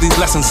with it, these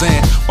lessons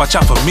in. Watch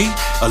out for me,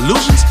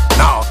 illusions?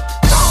 No.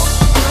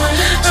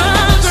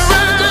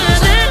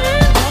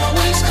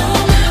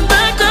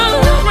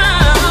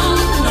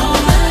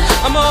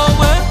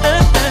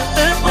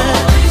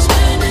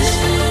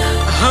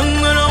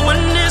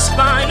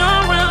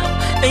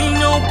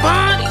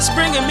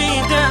 Bringing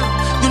me down,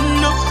 you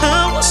know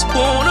how I was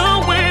born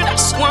away.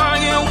 That's why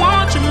you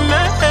want your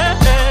man.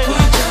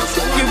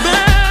 You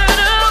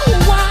better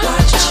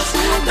watch out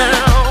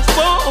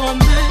for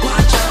me.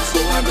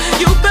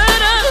 You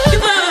better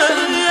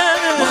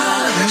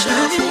watch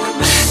out for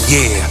me.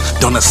 Yeah,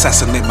 don't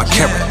assassinate my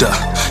character.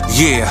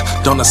 Yeah,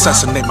 don't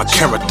assassinate my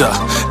character.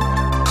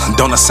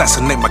 Don't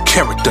assassinate my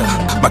character.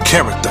 My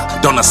character.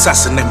 Don't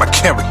assassinate my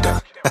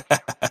character.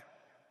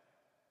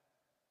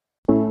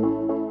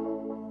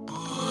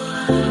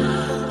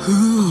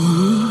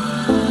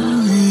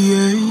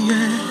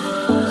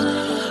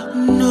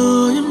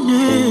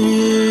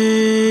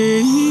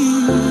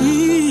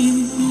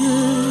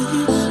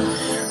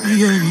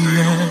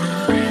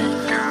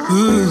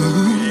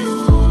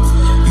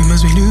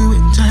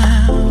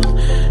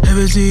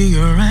 See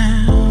you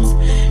around,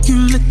 you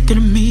looking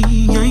at me,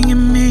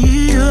 yanking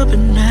me up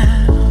and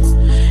down.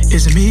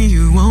 Is it me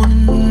you want?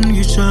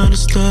 You trying to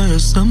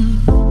start something?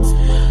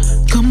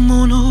 Come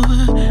on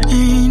over,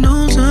 ain't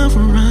no time for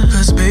run.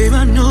 Cause babe,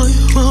 I know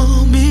you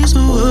want me, so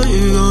what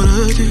you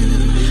gonna do?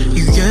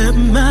 You got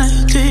my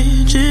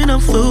attention, I'm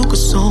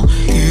focused on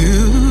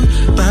you.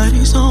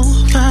 Body's on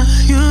fire,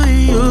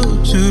 and you're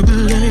to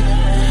blame.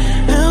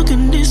 How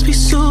can this be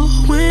so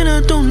when I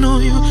don't know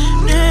your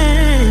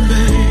name,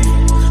 babe?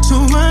 So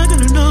I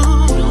gotta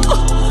know,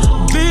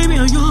 baby,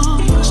 I'm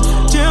yours.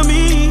 Tell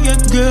me I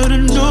gotta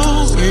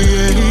know,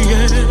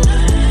 yeah.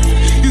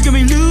 You got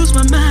me lose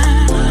my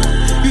mind,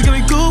 you got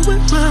me going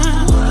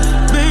wild,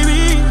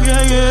 baby,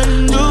 I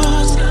gotta know.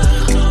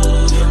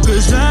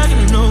 Cause I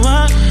gotta know,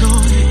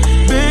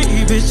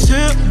 baby,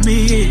 tell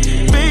me,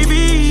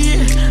 baby,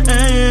 I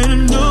gotta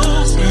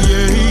know,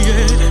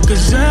 yeah.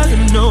 Cause I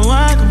gotta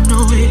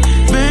know it,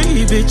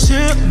 baby,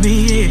 tell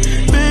me,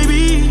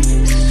 baby,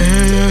 I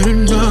gotta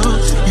know.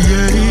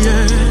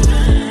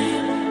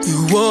 You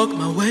walk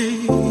my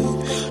way,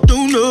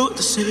 don't know what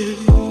to say.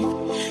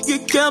 You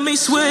got me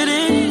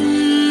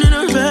sweating in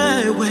a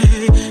right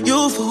way.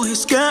 Your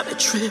voice got me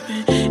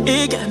tripping,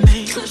 it got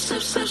me.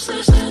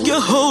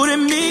 You're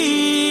holding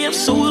me, I'm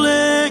so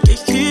like you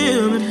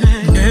hear me,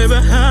 man. Never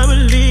I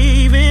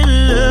believe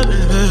in love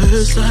at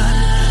first sight.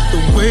 The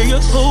way you're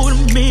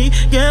holding me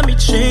got me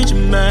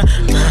changing my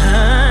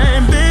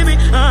mind, baby.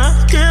 Our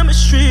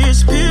chemistry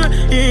is pure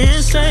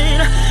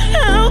insane.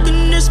 How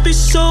can this be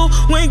so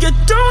when you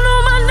don't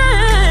know my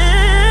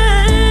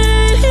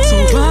name? So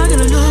I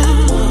gotta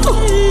know,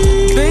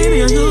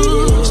 baby, I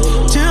know.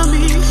 Tell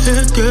me I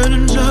gotta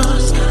know,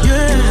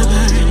 yeah,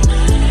 baby.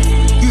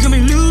 You got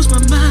me lose my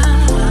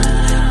mind,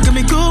 got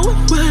me going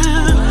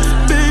wild,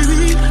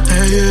 baby, I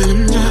gotta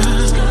know.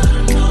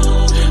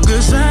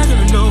 Cause I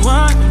gotta know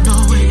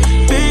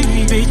it,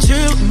 baby,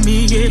 tell me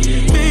it,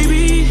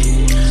 baby,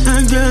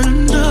 I gotta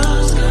know.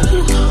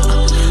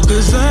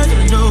 Cause I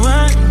know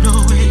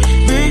it,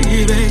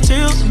 baby,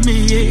 tell me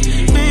it,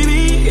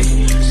 baby,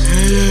 I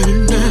gotta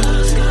know,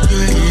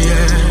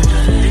 yeah.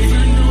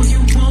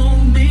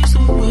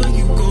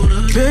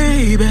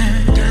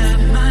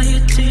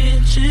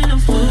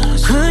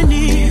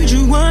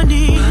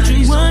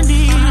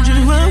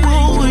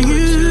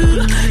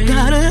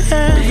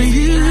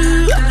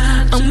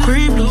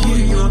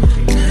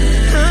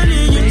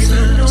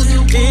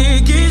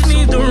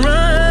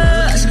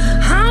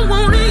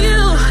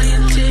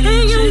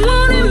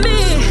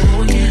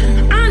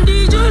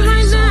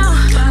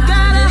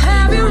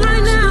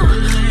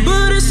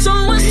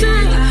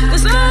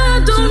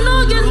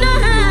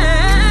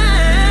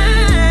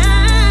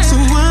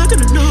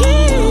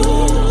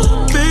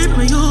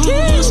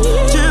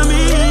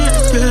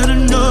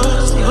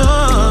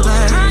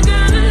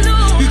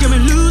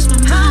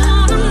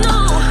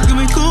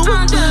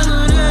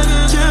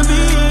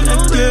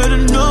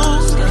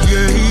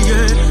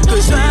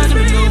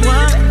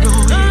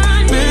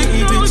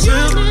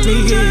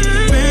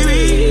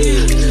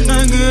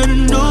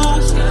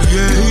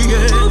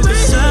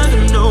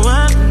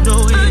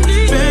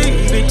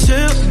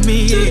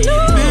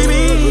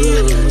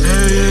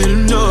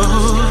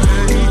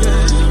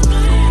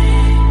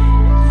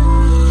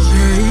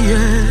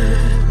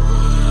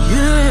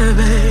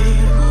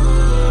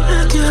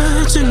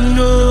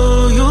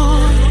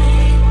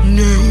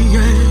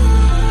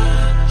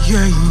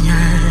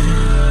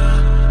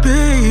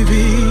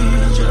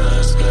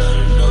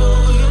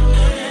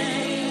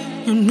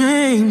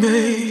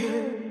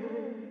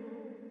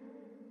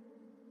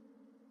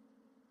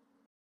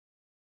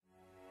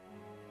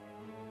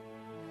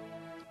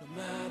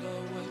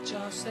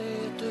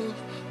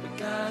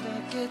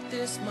 get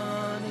this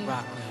money.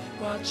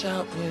 Watch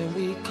out when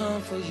we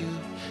come for you.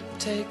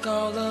 Take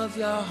all of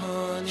your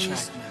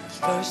honeys.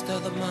 First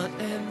of the month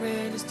and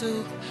rent is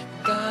due.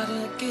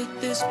 Gotta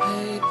get this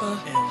paper.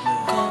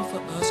 Come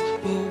for us,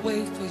 we'll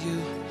wait for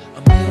you.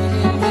 A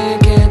million men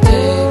can't take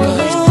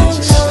us.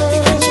 Did you ever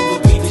think that you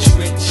would be this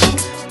rich?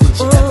 Did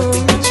you ever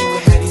think that you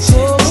would have these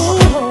hits?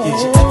 Did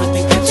you ever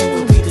think that you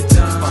would be the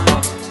dime?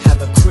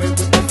 Have a crib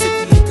with a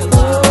 50-acre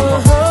lot?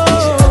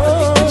 Did you ever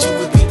think that you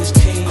would be this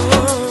paid?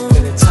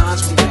 When the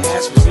times when your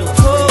ass was real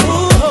afraid?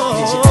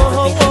 Did you ever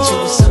think that you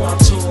would sell out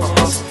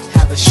tours?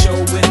 Have a show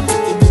with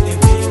 50 million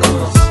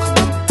people?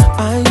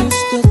 I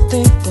used to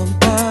think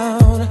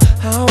about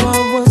how I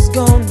was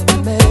gonna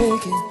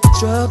make it,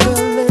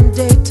 struggling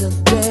day to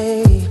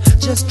day,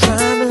 just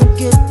trying to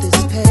get this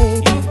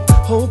paid,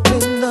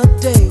 hoping the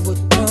day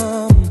would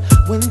come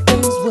when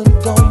things would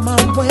go my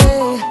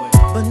way.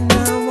 But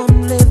now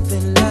I'm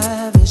living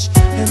lavish,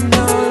 and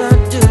all I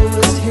do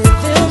is hear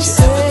them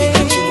say,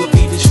 did you ever think that you would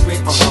be this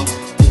rich?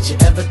 Did you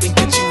ever think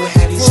that you would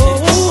have these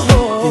hits?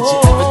 Did you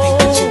ever think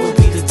that you would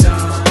be the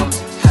dime?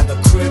 Have a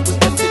crib with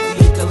a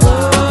 50-acre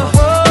lot?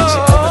 Did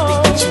you ever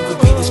think that you would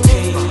be this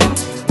paid?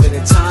 When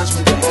the times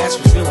when your ass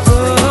was real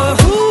afraid?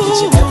 Did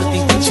you ever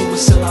think that you would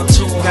sell out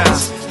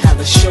tours? Have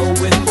a show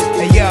with 50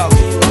 Hey yo,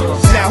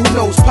 now who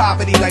knows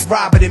poverty like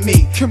Robert and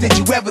me? Did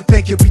you ever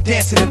think you'd be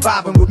dancing and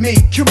vibing with me?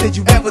 Did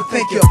you ever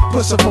think you'd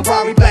push a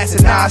Ferrari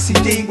blasting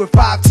ICD with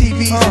 5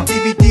 TVs and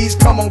DVDs?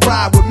 Come on,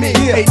 ride with me.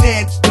 Hey,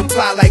 Nan, don't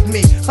fly like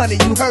me. Honey,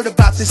 you heard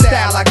about this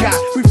style I got.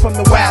 We from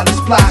the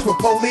wildest blocks where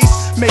police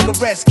make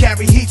arrests,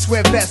 carry heat,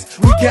 wear vests.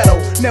 We ghetto,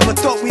 never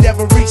thought we'd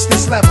ever reach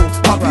this level.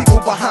 Our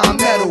people behind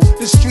metal,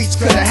 the streets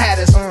could've had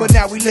us, but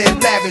now we live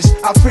lavish.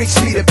 Our freaks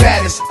be the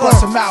baddest.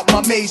 Bust them out,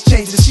 my maids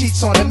change the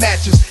sheets on the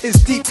mattress.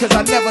 It's deep cause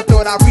I never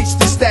thought I'd reach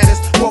this status.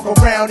 Walk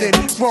around and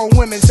grown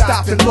women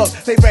stop and look.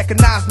 They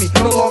recognize me,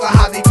 no longer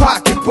hide they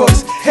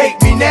pocketbooks. Hate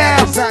me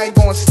now, cause I ain't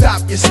gonna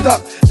stop, you're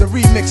stuck. The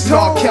remix is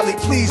R. Kelly,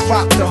 please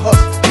rock the hook.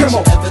 Come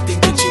on. Did you ever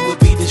think that you would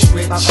be this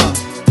rich?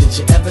 Did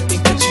you ever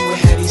think that you would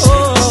have these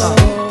hits?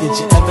 Did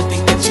you ever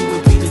think that you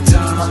would be the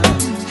dime?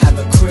 Have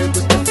a crib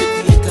with a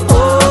 50-acre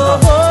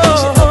lot? Did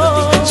you ever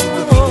think that you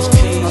would be this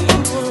paid?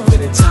 When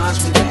the times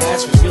when your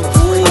ass was real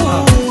afraid?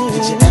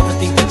 Did you ever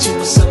think that you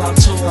would sell out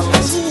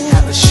tours?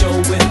 Have a show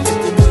with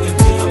 50 million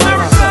people?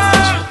 Did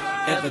you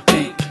ever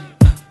think?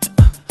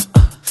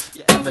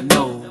 You ever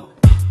know?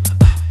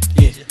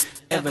 Yeah,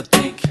 ever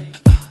think?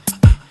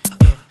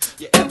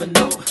 You ever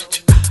know?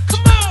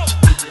 Come on!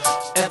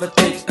 Ever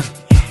think?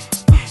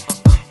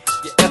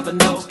 You ever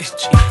know?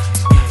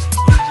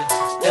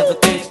 Ever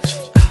think?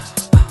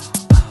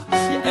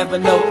 You ever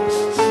know?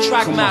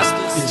 Track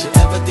masters. Did you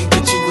ever think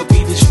that you would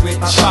be this rich?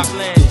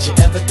 Did you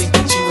ever think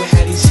that you would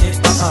have these hits?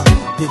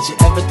 Did you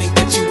ever think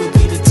that you would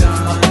be the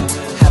dime?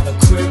 Have a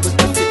crib with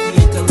a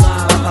 50-acre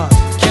lot?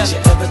 Did you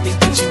ever think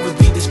that you would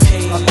be this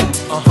paid?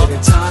 There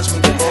were times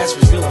when your ass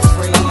was real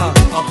afraid.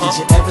 Did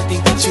you ever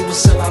think that you would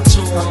sell out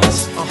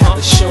tours? Have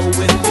a show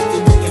with 50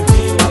 million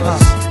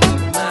viewers? No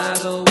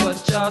matter what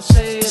y'all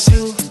say or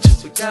do,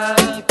 we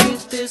gotta get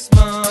this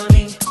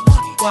money.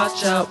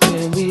 Watch out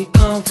when we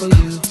come for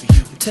you.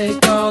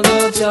 Take all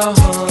of your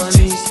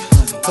honeys.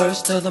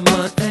 First of the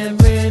month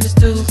and rent is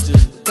due.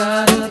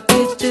 Gotta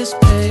get this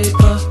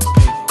paper.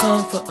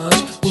 Come for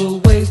us, we'll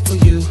wait for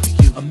you.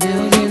 A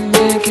million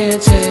men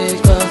can't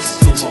take us.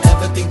 Did you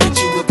ever think that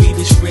you would be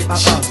this rich?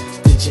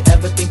 Did you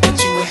ever think that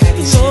you would have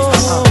these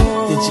hits?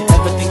 Did you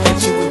ever think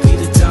that you would be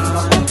the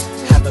dime?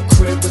 Have a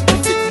crib with a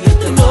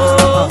 50-acre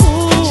lot?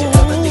 Did you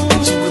ever think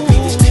that you would be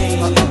this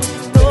paid?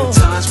 There were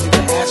times when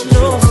your ass was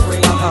real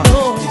afraid.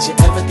 Did you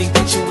ever think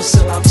that you would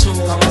sell out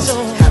tours?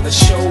 Have a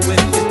show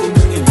with 50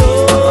 million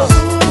people?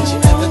 Did you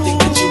ever think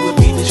that you would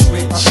be this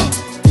rich?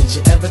 Did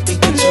you ever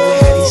think that you would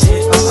have these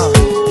hits?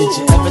 Did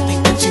you ever think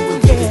that you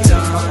would be the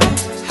dime?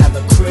 Have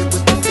a crib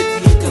with a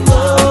 50-acre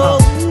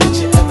lot? Did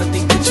you ever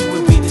think that you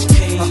would be this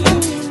paid?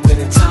 When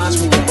the times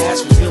when your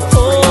ass was real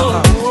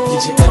afraid?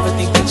 Did you ever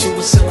think that you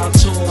would sell out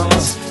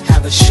tours?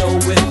 Have a show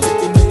with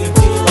 50 million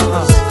people?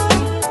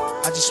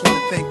 I just wanna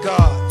thank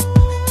God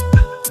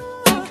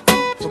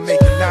for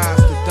making Nas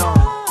the Don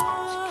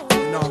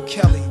and R.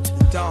 Kelly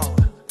the Don.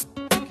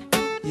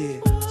 Yeah,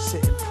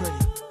 sitting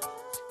pretty.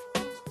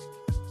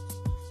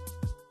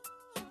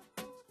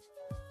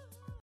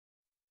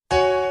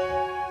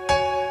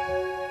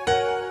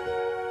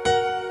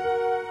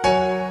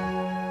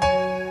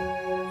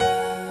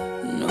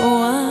 No,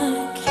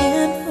 I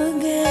can't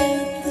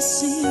forget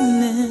this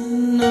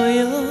evening or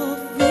your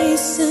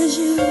face as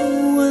you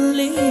were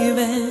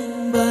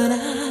leaving. But I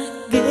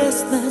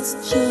guess that's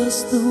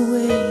just the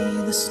way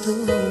the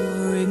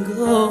story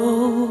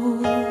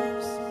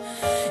goes.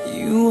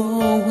 You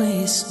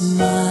always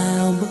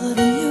smile, but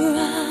in your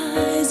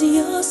eyes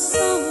your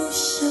soul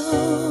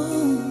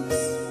shows.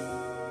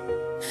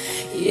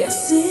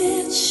 Yes,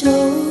 it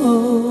shows.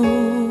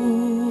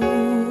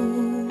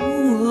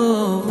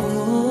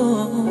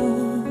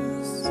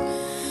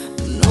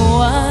 No,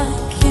 I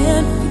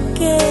can't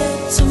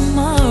forget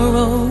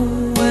tomorrow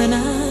when I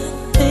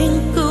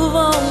think of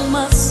all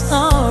my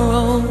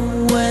sorrows.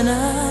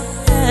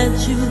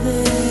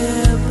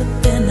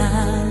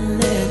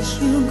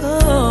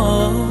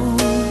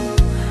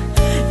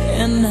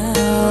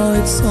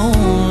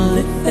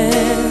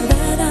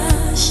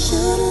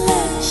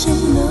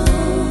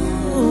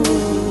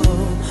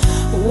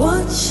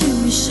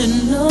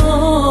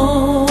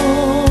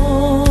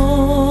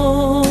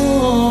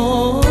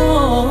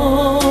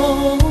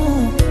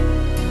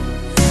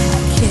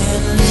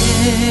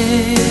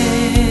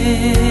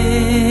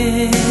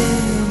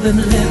 But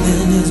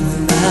living is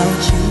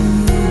without you.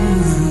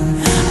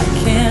 I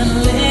can't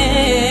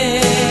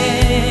live.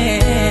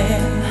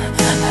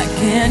 I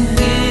can't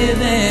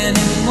give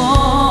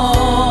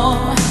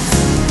anymore.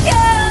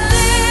 Can't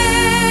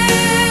live.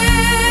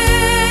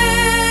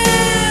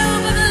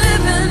 But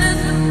living is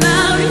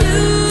without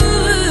you.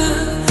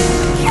 I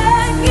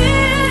can't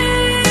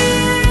give.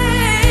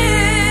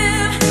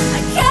 I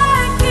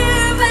can't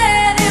give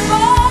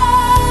anymore.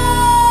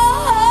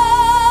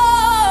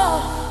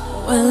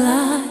 Well, I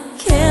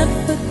can't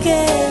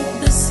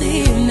forget this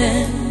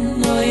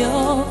evening or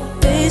your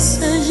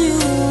face as you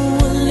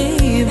were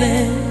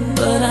leaving,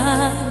 but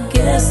I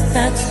guess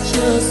that's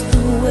just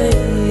the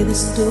way the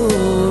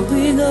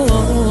story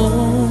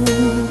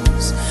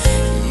goes.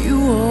 You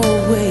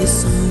always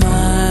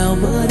smile,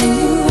 but in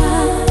your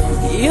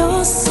eyes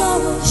your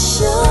sorrow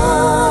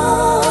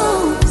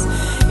shows.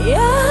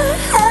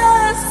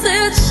 Yes,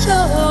 it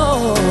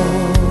shows.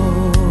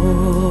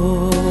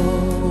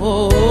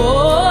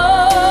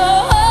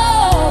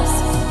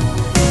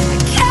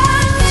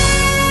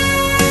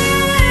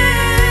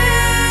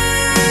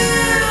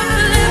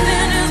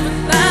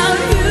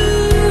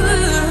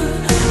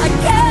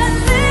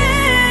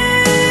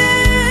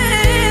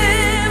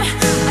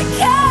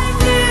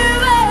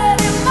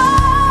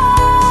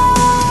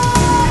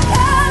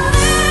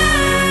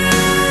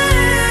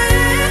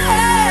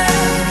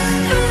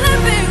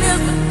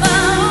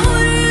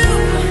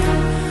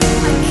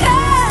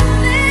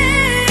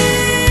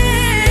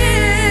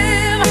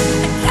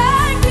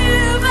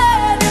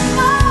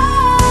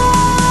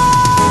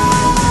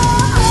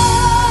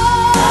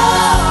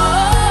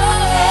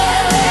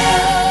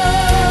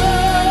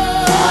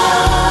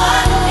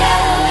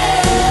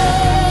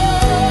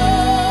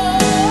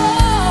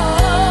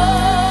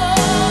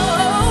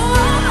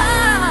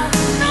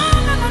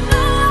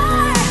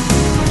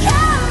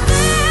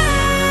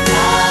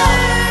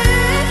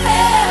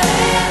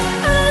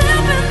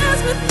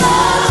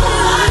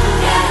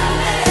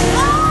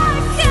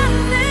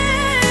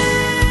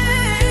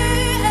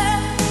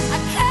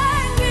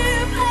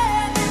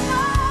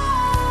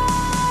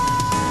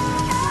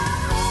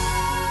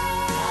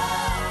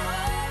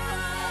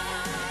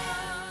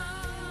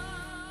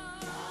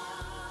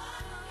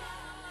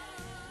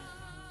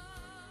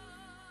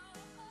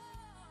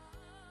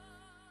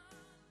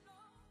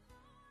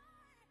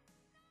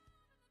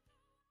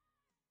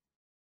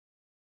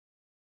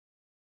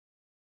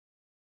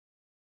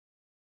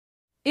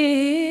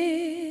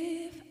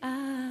 If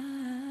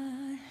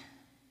I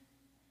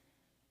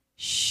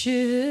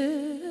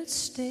should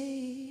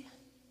stay,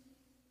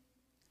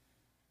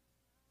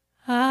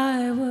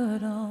 I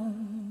would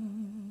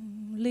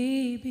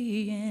only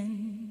be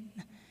in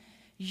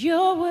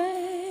your way,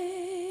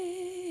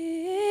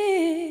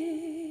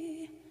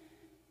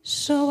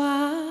 so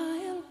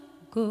I'll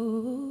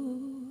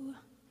go,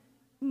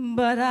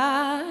 but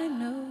I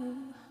know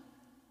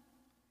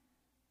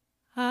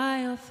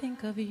I'll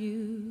think of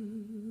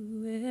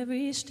you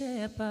every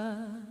step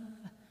of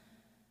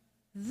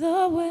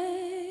the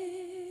way.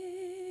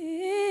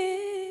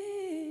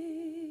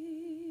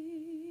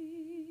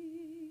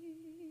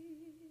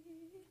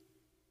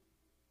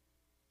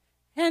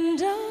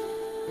 And I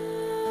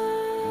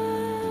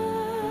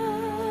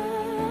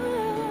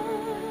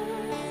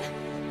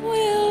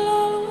will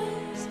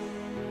always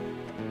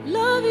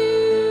love you.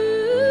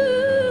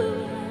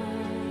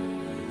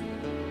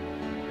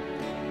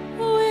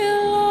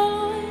 Will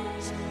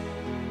always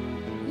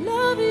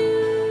love you.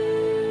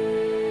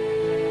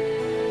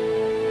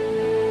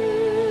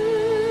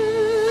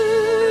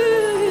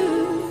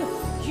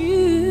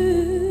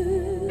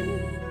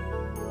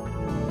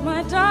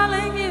 My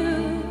darling,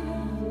 you.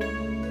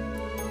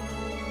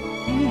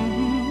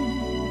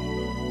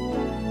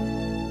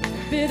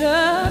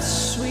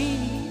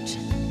 Bittersweet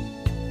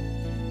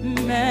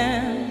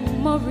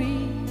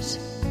memories,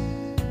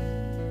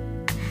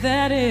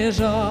 that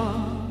is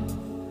all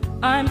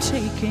I'm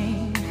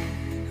taking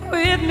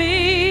with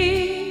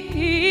me.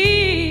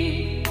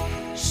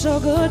 So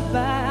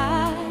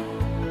goodbye,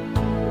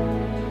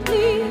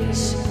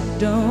 please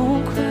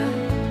don't cry.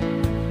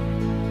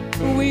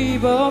 We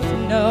both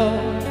know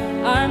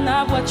I'm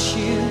not what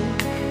you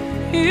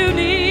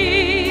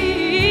need.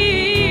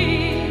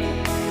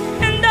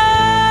 And I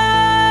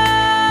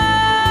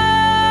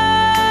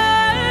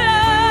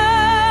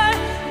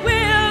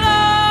will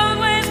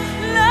always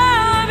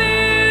love you.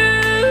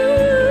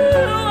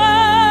 I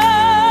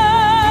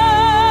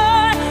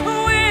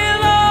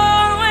will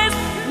always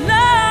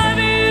love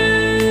you.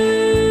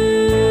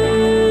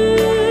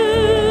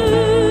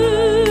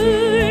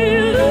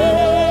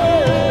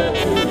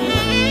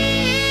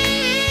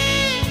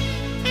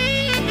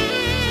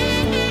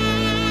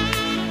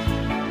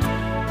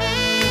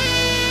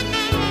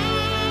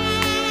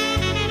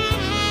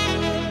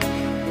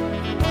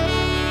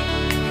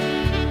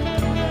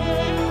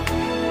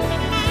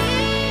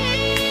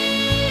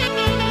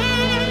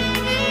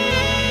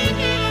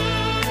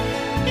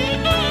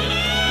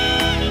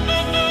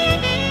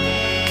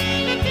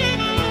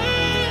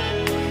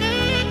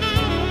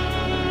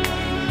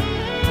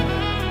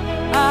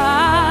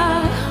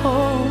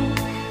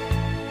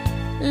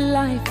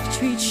 life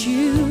treats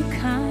you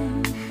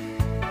kind,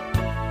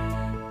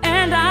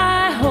 and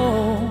I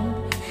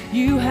hope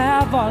you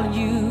have all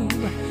you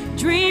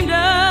dreamed of,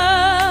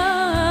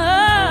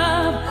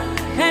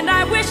 and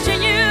I wish you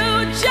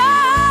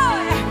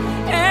joy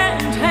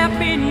and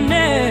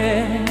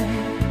happiness,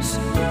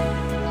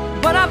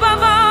 but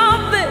above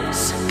all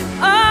this,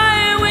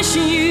 I wish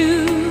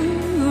you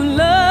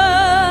love.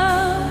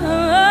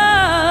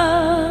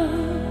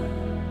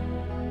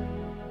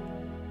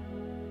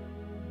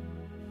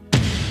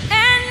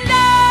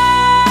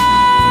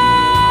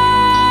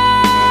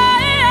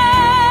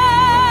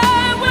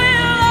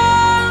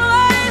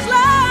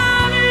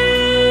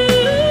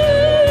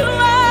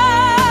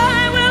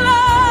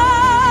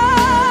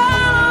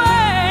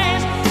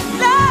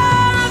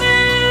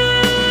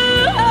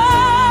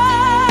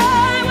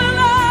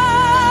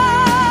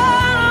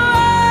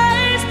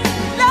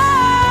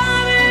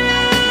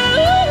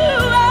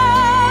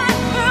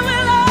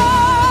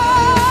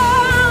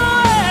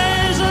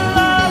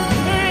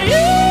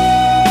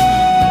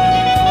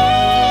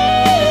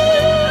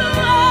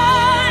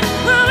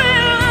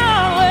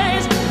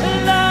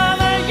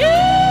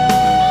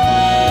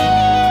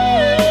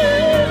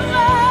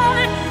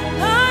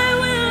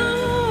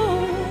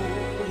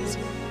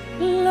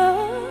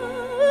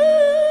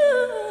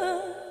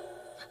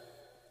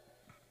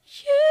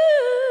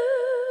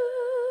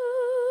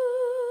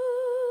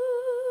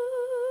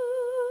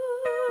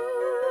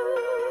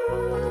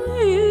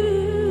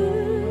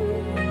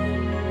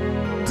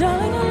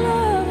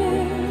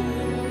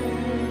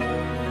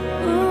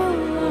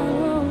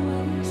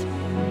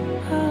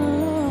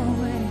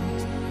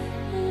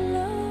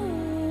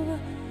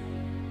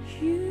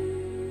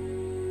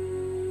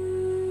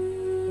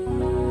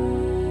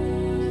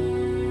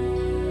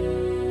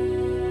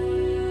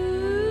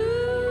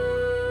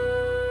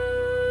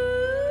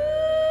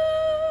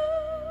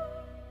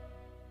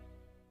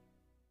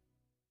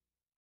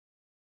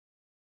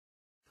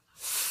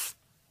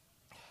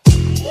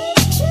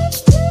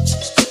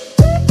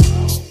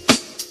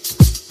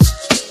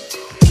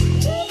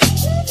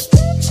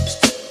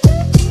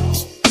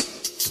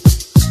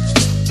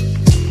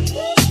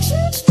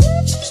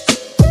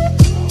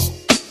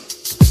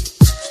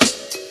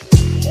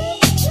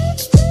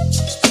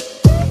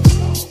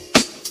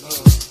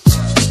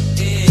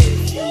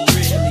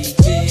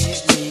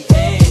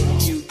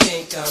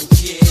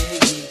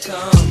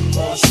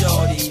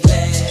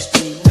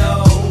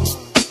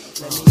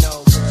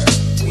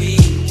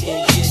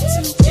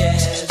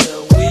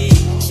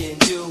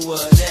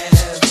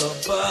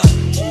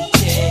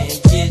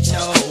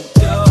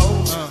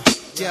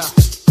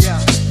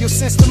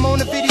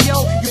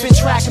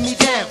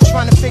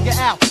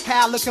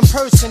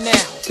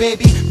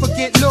 Baby,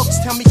 forget looks,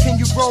 tell me can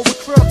you roll with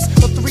crooks?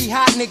 Or 3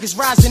 hot niggas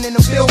rising in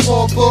the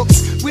Billboard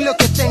books. We look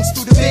at things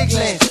through the big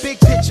lens, big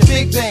picture,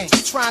 big bang.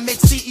 We try and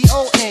make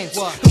CEO ends.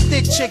 Them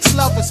thick chicks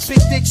love us,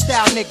 big dick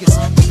style niggas.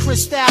 The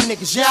Chris style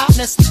niggas, y'all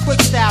Nestle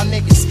Quick style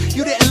niggas.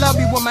 You didn't love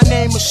me when my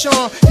name was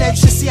Sean. Now you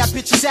should see how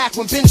bitches act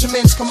when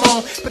Benjamins come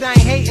on. But I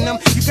ain't hating them,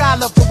 you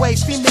gotta love the way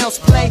females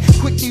play.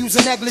 Quick to use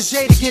a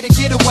negligee to get a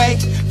getaway.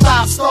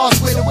 5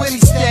 stars where the Willie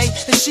stay,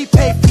 and she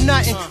paid for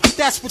nothing. But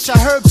that's what y'all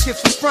herbs get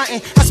for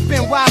frontin'. I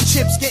spend wild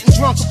chips getting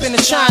drunk up in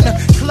the China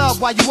club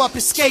while you up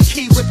in skate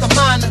key with the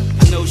minor.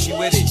 I know she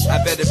with it,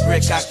 I bet a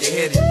brick I can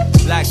hit it.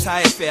 Black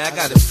tire fair, I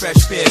got a fresh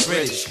pair of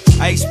British.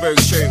 Iceberg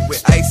shirt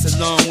with ice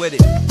along with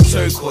it.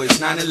 Turquoise,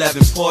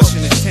 911 Porsche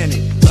and it's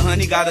tinted. But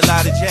honey got a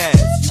lot of jazz,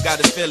 you got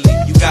a Philly,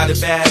 you got a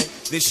bag.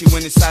 Then she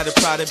went inside a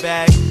Prada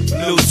bag.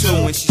 Blue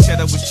too when she said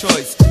I was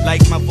choice.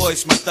 Like my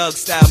voice, my thug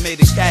style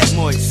made a cat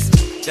moist.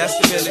 That's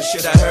the realest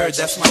shit I heard,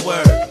 that's my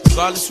word.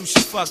 Regardless who she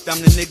fucked, I'm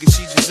the nigga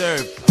she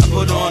deserved. I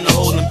put her on the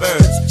holding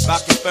birds,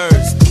 rockin'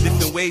 furs.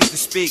 Different ways to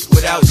speak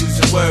without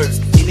using words.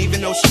 And even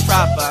though she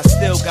proper, I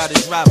still gotta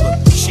drop her.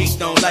 She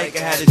don't like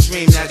her, had a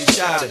dream that he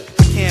shot her.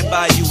 I can't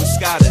buy you a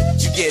Scotter,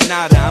 you get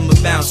nada. I'ma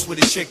bounce with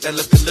a chick that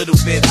look a little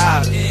bit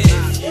hotter.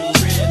 If you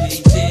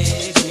really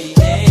dig me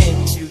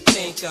and you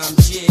think I'm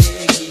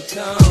jiggy,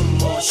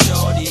 come on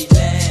shorty,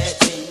 let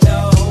me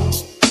know.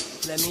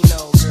 Let me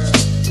know, girl.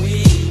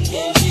 We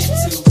can get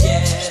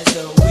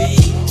together, we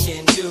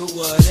can do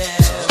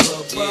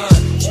whatever, but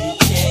you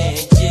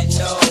can't get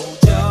no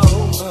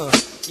dough.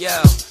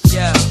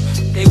 Yeah,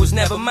 they was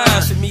never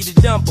mine for me to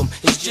dump them.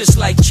 It's just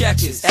like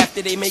checkers.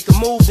 After they make a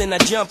move, then I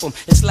jump them.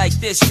 It's like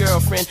this,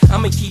 girlfriend,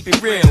 I'ma keep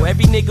it real.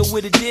 Every nigga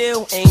with a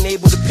deal ain't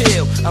able to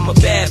peel. I'm a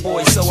bad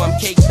boy, so I'm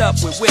caked up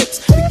with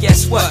whips. But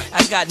guess what?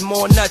 I got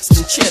more nuts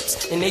than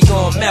chips, and they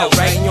gon' melt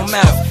right in your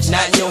mouth,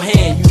 not in your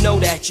hand. You know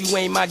that you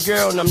ain't my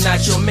girl and I'm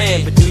not your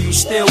man. But do you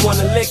still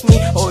wanna lick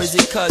me? Or is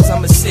it cause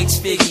I'm a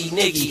 6-figgy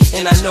nigga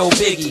and I know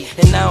Biggie?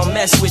 And I don't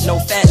mess with no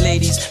fat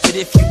ladies. But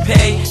if you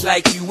pay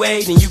like you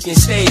weigh, then you can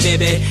stay,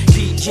 baby.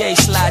 PJ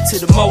slide to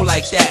the mo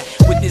like that.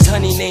 With this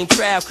honey named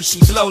Trav, cause she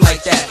blow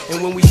like that.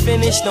 And when we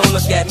finish, don't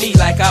look at me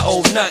like I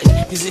owe nothing.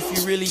 Cause if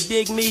you really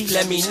dig me,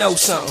 let me know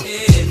something.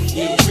 If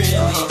you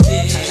really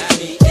dig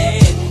me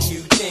and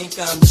you think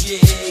I'm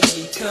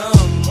jiggy,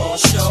 come on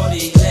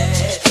shorty,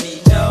 let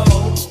me know.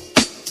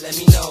 Let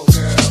me know,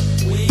 girl.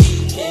 We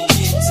can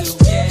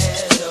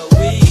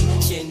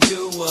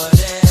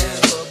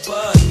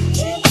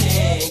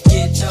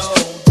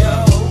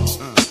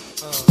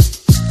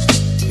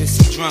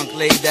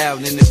laid out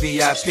in the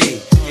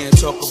VIP. Can't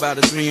talk about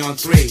a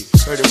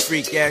 3-on-3. Heard a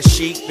freak ass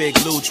chic, big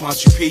Luch,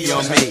 wants you pee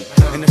on me.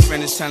 And a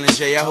friend is telling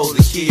Jay I hold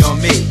the key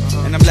on me.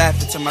 And I'm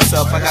laughing to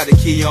myself, I got a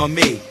key on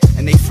me.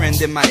 And they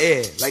friend in my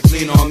ear, like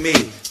lean on me.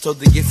 Told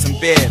to get some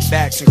beer,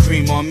 backs and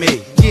cream on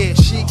me. Yeah,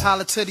 chic,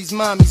 holler to these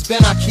mommies,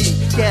 Ben I keep.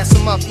 Gas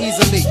them up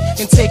easily,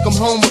 and take them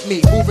home with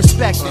me. Who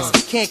respect this?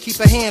 Can't keep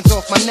her hands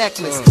off my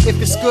necklace. If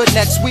it's good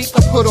next week,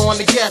 I put her on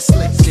the guest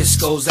list. This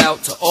goes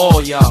out to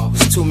all y'all.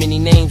 There's too many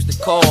names to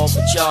call,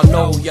 but y'all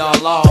know who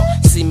y'all are.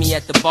 See me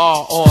at the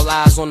bar, all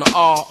eyes on the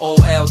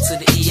R-O-L to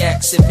the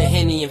EX, sipping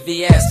Henny and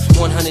VS,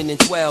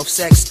 112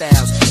 sex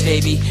styles.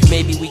 Baby,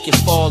 maybe we can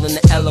fall in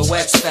the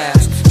LOX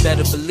files.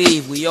 Better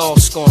believe we all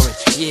scoring.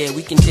 Yeah,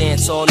 we can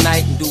dance all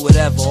night and do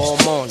whatever all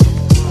morning.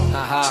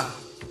 Haha.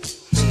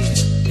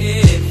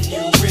 If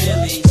you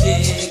really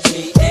dig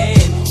me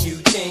and you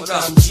think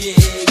I'm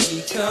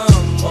jiggy,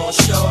 come on,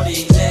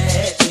 shorty,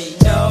 let me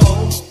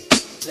know.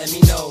 Let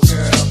me know,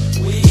 girl.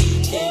 We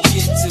can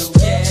get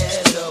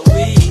together,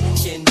 we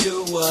can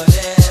do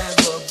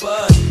whatever,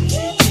 but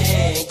you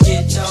can't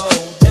get no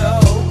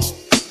dough.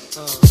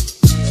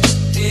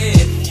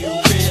 If you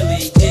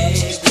really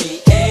dig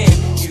me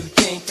and you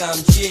think I'm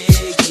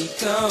jiggy,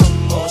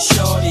 come on,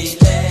 shorty,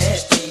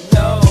 let me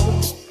know.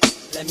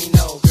 Let me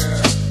know,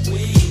 girl.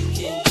 We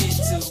can get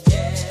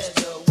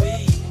together, we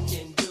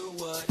can do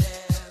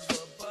whatever,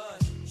 but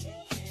you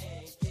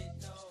can't get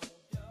no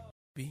dough.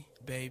 Baby,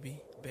 baby,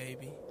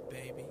 baby,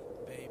 baby,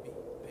 baby,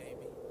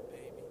 baby,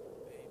 baby.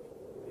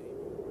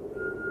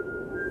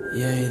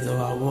 Yea,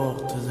 though I walk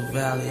through the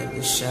valley of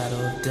the shadow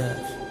of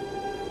death,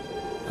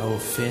 I will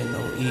fear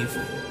no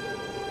evil,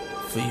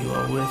 for you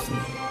are with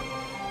me.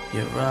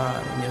 Your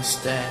rod and your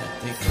staff,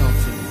 they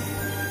comfort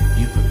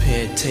me. You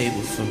prepare a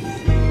table for me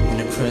in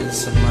the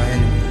presence of my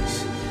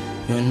enemies.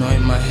 You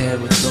anoint my head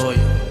with oil,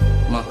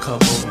 my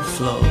cup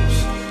overflows.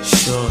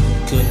 Surely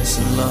goodness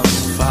and love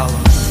will follow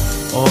me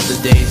all the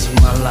days of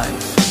my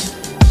life,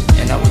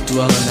 and I will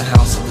dwell in the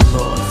house of the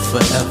Lord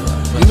forever.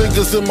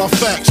 Niggas in my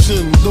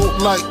faction don't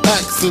like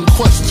asking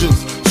questions.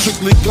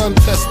 Strictly gun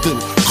testing,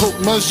 coke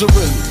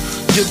measuring,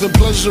 giving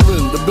pleasure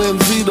in the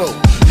Benzito,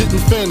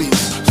 hitting fannies,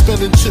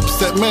 spending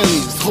chips at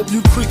Manny's. Hope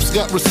you creeps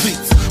got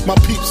receipts. My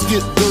peeps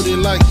get dirty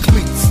like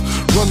cleats.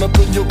 Run up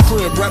in your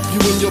crib, wrap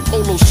you in your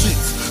polo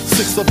sheets.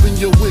 6 up in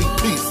your wig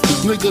piece,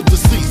 nigga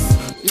deceased.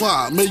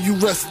 Why? May you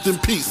rest in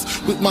peace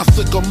with my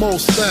sycamore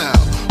style.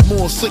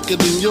 More sicker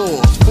than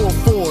yours.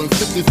 4-4 and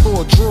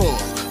 54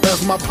 drawers.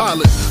 As my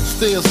pilot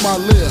stares my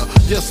leer.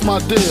 Yes, my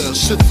dear,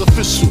 shit's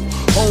official.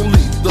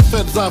 Only the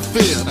feds I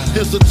fear.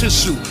 Here's a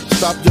tissue.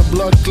 Stop your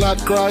blood clot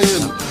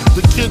crying.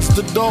 The kid's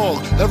the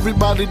dog.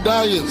 Everybody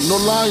dying. No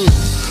lying.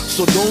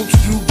 So don't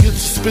you get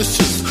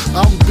suspicious.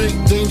 I'm big,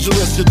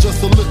 dangerous, you're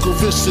just a little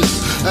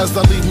vicious. As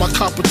I leave my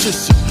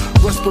competition,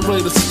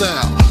 respirator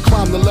style.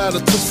 Climb the ladder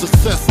to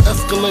success,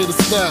 escalator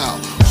style.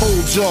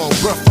 Hold y'all,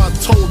 breath I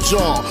told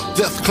y'all.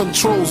 Death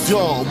controls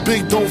y'all,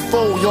 big don't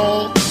fold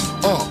y'all.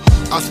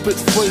 I spit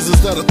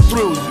phrases that'll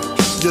thrill you.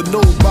 You're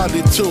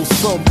nobody till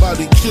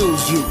somebody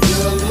kills you.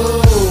 You're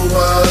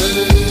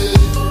nobody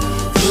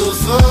till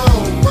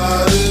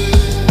somebody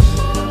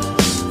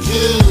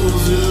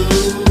kills you.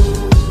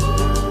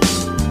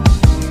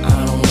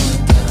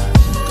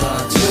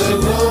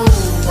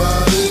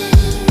 Nobody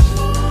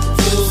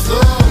till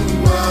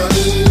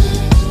somebody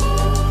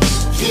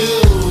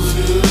kills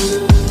you.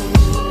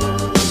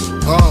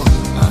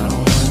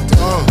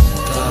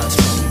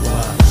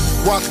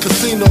 Watch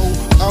Casino,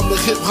 I'm the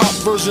hip-hop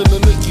version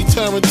of Nicky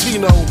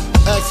Tarantino.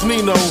 Ask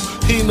Nino,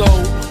 he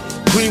know.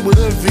 Green with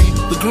envy,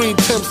 the green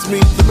tempts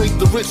me to make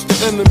the rich the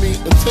enemy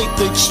and take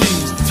their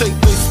cheese, take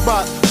their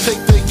spot,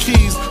 take their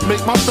keys, make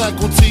my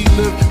faculty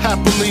live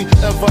happily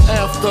ever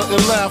after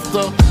in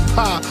laughter.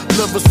 Ha,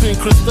 never seen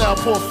Cristal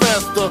pour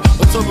faster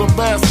until the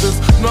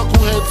bastards,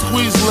 knucklehead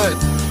squeeze lead.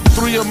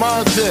 3 of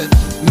mine dead,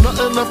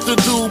 nothing left to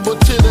do but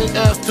tear they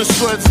ass to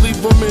shreds,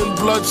 leave them in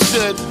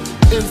bloodshed.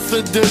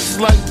 Incidents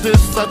like this,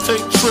 I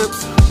take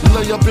trips.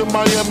 Lay up in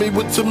Miami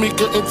with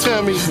Tamika and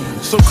Tammy.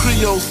 Some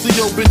Creole,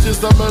 CO bitches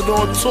I met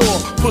on tour.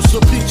 Push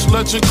a peach,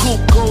 legend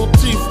coupe, gold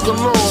teeth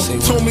galore.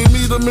 Told me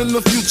meet them in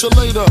the future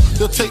later.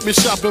 They'll take me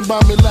shopping,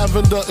 buy me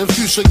lavender and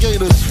fuchsia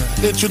gators.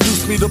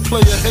 Introduce me to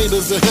player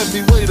haters and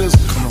heavy waiters.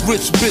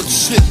 Rich bitch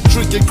shit,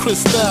 drinking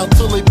Cristal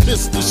till they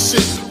piss the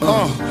shit.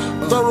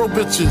 Thorough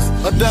bitches,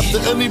 adapt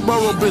to any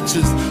borough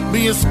bitches.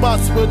 Be in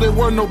spots where there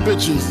were no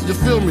bitches. You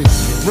feel me?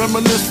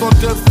 Reminisce on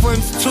dead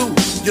friends too.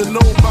 You're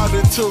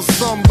nobody till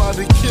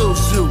somebody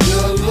kills you.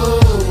 You're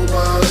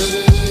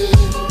nobody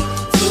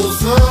till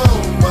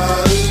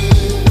somebody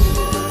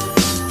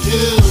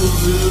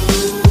kills you.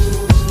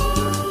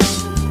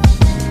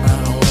 I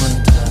don't want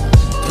that.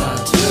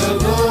 God, you're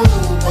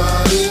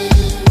nobody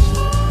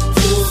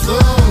till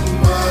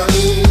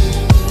somebody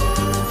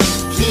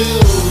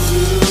kills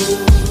you.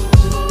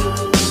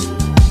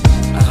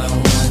 I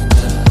don't want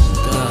that.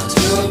 God,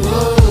 you're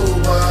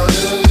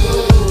nobody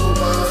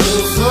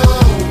till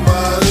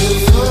somebody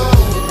kills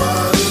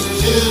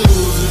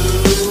you.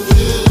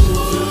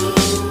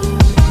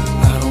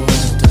 I don't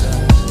want that.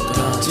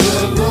 God,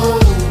 you're nobody.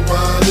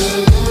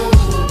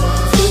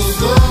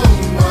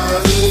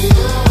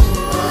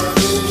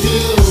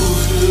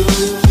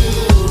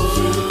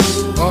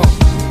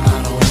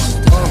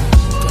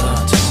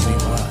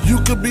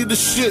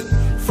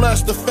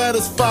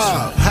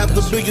 satisfied, have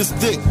the biggest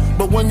dick,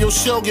 but when your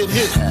shell get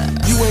hit,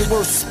 you ain't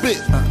worth spit,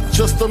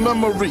 just a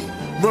memory.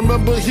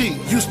 Remember he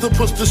used to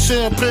push the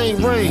champagne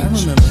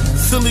range.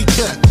 Silly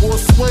cat wore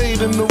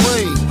suede in the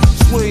rain.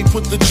 Suede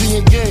put the G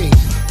in game.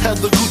 Had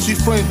the Gucci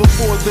frame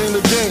before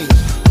Dana Dane.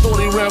 Thought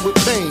he ran with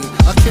pain,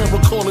 I can't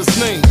recall his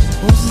name.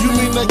 You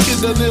mean that kid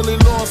that nearly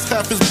lost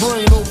half his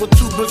brain over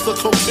 2 bricks of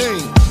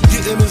cocaine?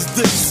 Getting his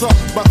dick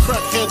sucked by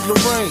crackhead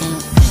Lorraine.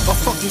 A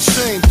fucking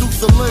shame,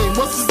 Dukes of Lane,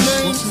 what's his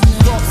name?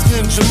 Dark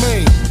skin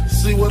Jermaine,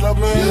 see what I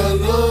mean?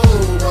 Hello,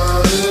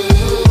 nobody,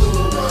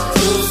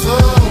 till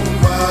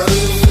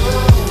somebody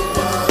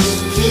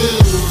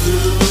kills you.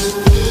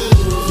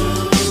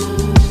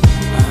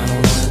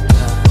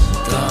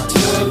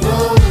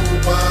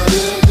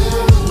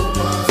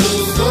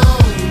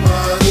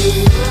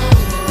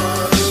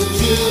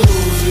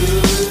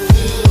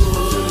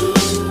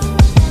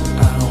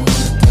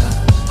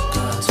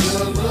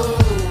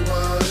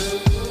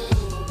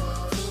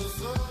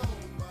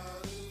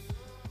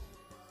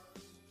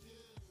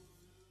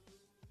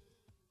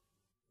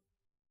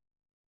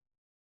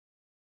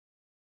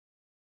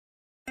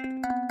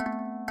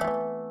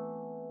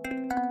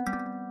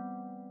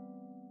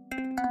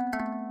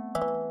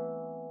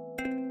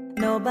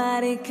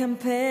 Nobody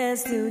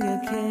compares to your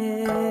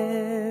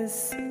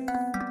kiss.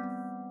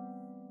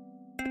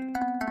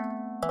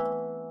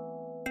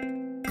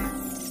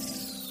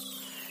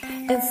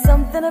 It's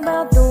something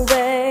about the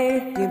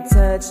way you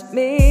touch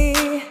me,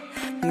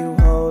 you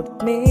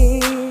hold me,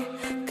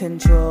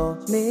 control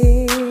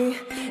me.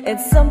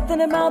 It's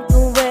something about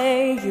the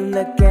way you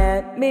look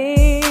at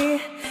me,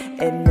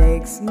 it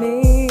makes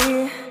me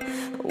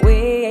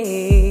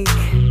weak.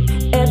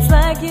 It's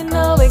like you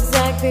know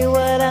exactly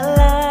what I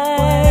like.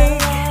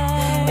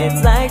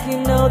 It's like you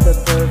know the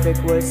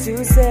perfect words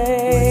to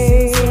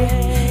say.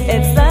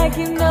 It's like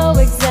you know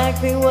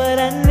exactly what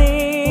I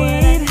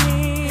need.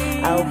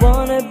 I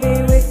wanna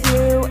be with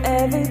you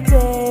every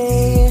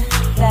day.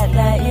 That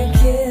night you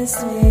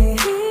kissed me,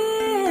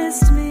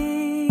 kissed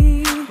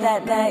me.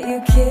 That night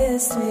you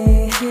kissed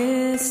me,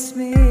 kissed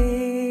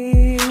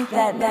me.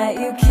 That night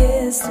you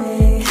kissed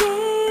me,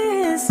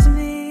 kissed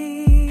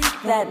me.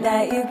 That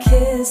night you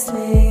kissed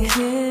me,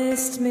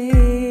 kissed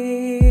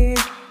me.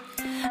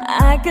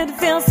 I could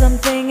feel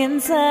something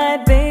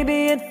inside,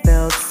 baby, it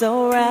felt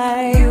so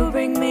right. You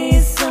bring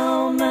me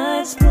so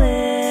much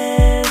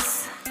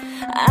bliss.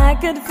 I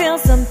could feel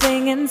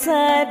something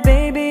inside,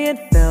 baby, it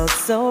felt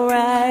so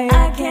right.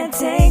 I can't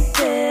take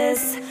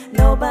this,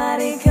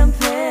 nobody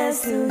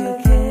compares to your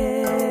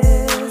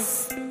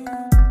kiss.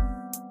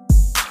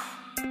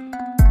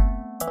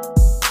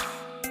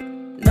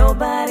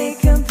 Nobody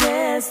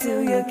compares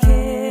to your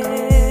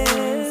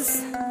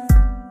kiss.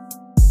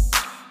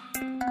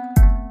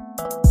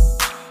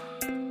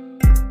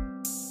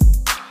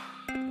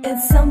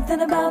 It's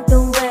something about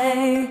the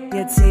way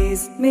you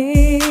tease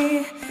me,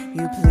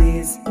 you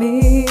please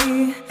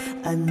me,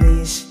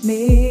 unleash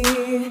me.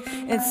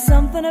 It's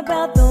something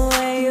about the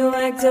way you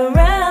act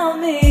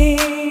around me,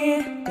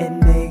 it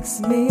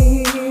makes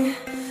me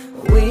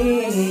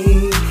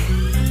weak.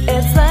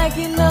 It's like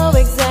you know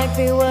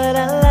exactly what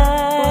I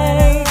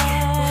like.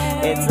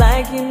 It's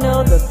like you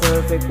know the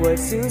perfect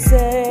words to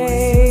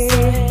say.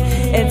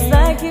 It's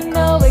like you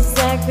know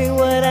exactly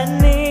what I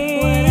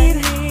need.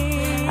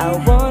 I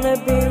wanna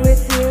be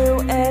with you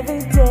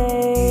every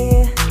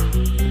day.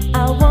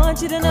 I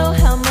want you to know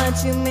how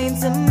much you mean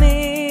to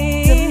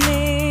me.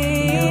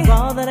 You're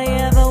all that I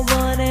ever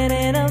wanted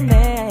in a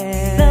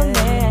man.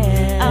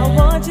 I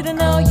want you to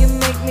know you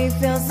make me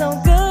feel so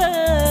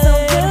good. So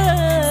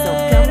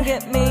come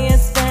get me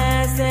as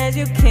fast as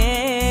you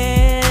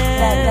can.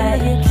 That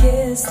night you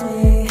kissed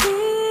me,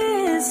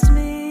 kissed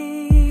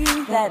me.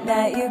 That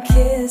night you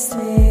kissed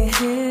me,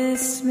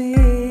 kissed me.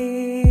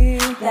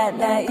 That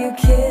night you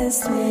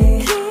kissed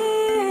me,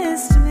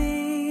 kissed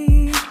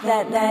me.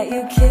 That night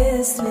you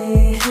kissed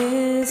me,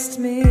 kissed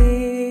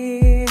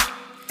me.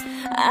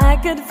 I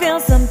could feel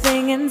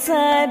something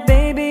inside,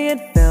 baby, it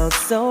felt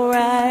so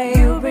right.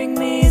 You bring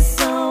me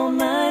so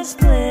much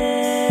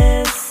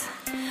bliss.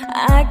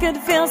 I could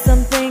feel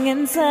something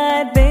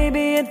inside,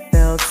 baby, it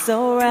felt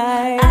so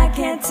right. I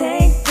can't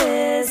take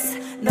this,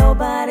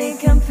 nobody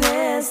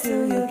compares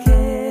to your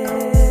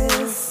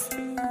kiss.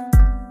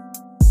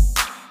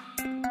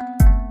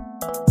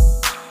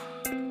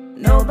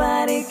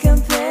 Nobody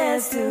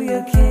compares to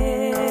your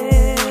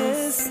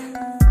kiss.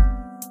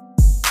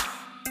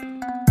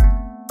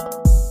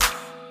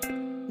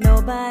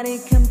 Nobody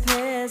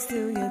compares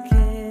to your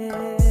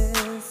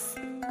kiss.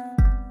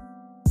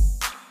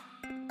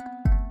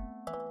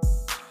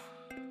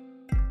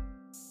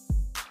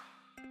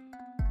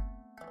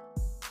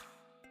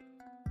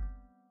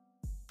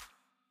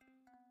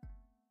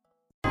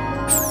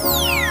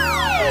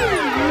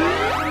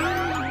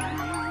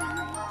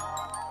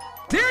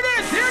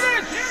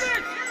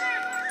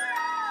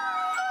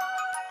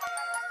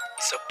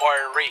 It's a boy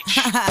Reach.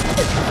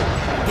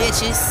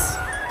 Bitches.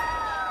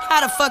 How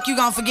the fuck you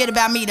gonna forget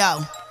about me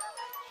though?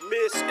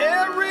 Miss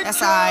Erica.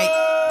 That's alright.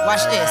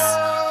 Watch this.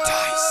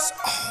 Dice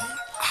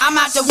on I'm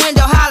out the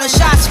window hollering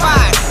shots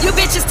fired. You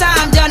bitches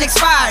time done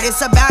expired. It's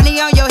a bounty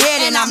on your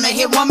head and I'm the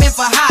hit woman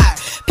for hire.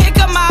 Pick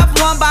them off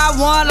one by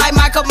one like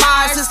Michael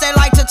Myers. Since they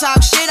like to talk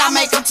shit, I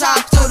make them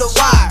talk through the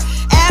wire.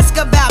 Ask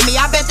about me,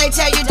 I bet they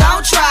tell you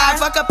don't try.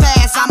 Fuck a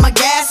pass, I'm a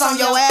gas on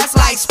your ass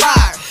like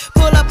Spire.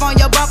 Pull up on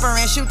your bumper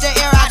and shoot the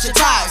air out your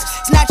tires.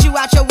 Snatch you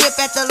out your whip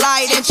at the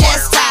light and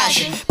chastise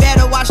you.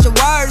 Better watch the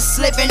words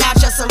slipping out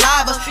your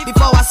saliva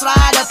before I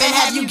slide up and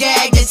have you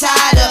gagged and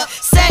tied up.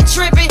 Set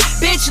tripping,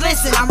 bitch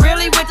listen, I'm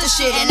really with the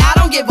shit. And I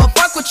don't give a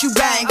fuck what you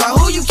bang or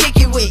who you kick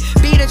it with.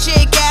 Beat a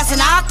chick ass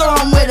and I throw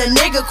him with a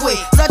nigga quick.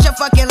 Such a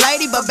fucking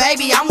lady, but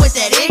baby, I'm with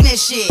that ignorant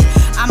shit.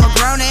 I'm a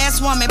grown ass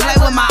woman, play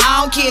with my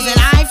own kids. And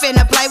I ain't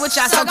finna play with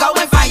y'all, so go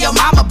and find your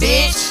mama,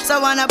 bitch. So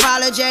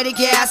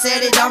unapologetic, yeah, I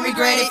said it, don't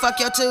regret it. Fuck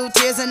your 2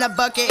 tears in the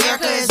bucket,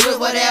 Erica is with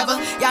whatever.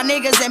 Y'all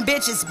niggas and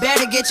bitches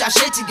better get y'all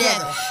shit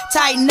together.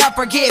 Tighten up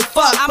or get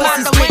fucked. I'm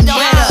out the window.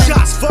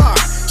 Shots fired.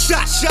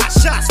 Shots fired.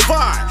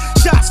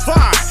 Shots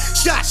fired.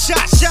 Shots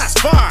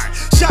fired.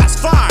 Shots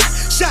fired.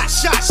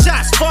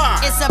 Shots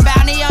fired. It's a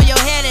bounty on your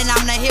head and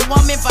I'm the hit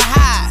woman for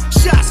hire.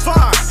 Shots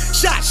fired.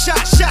 Shots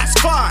fired. Shots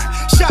fired.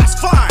 Shots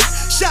fired.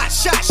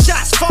 Shots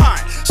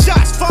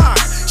fired.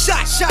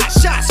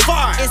 Shots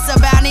fired. It's a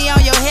bounty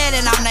on your head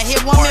and I'm the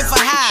hit woman for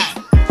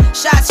hire.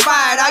 Shots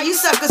fired, all you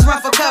suckers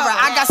run for cover.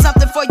 I got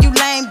something for you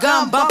lame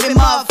gun bumping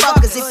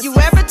motherfuckers. If you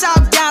ever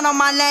talk down on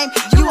my name,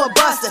 you a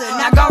buster.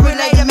 Now go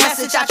relay the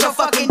message out your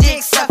fucking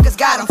dick suckers.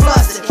 Got them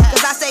flustered.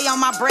 Cause I stay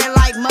on my bread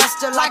like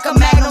mustard, like a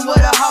magnum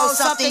with a hole.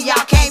 Something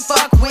y'all can't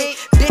fuck with.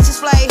 Bitches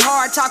play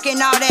hard, talking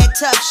all that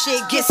tough shit.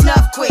 Get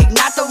snuffed quick,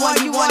 not the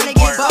one you wanna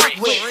get bucked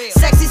with.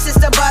 Sexy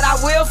sister, but I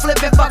will flip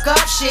and fuck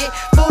up shit.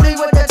 Booty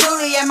with the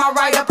tootie and my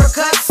right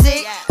uppercut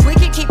sick. We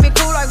can keep it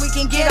cool like we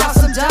can get on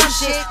some dumb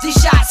shit. These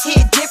shots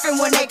hit different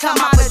when they come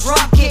out the drum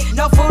kit.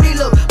 No foodie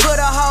loop, put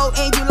a hole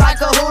in you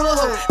like a hula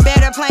hoop.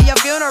 Better plan your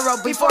funeral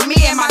before me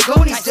and my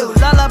goonies do.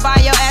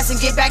 Lullaby your ass and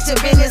get back to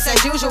business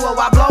as usual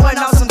while blowing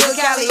on some good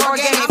Cali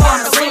organic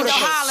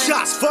pharmaceuticals.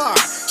 Shots fired.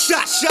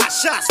 Shots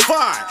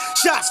fired.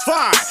 Shots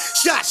fired.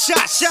 Shots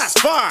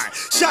fired.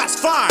 Shots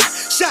fired.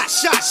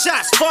 Shots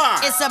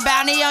fired. It's a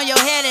bounty on your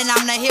head and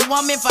I'm the hit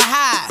woman for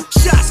hire.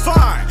 Shots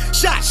fired.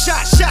 Shots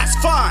fired.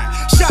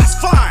 Shots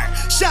fired.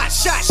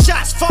 Shots fired.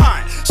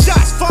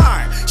 Shots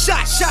fired.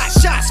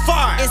 Shots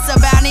fired. It's a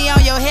bounty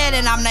on your head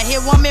and I'm the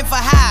hit woman for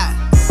hire.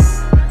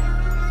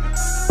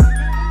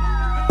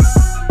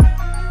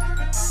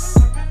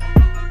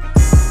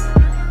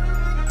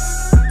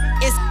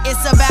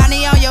 It's a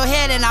bounty on your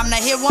head and I'm the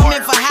hit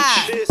woman for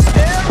hire.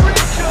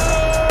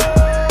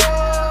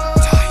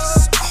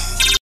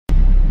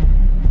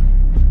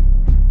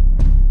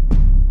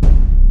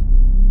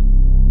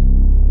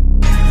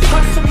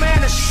 Hustle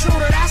man, a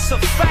shooter, that's a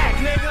fact,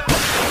 nigga.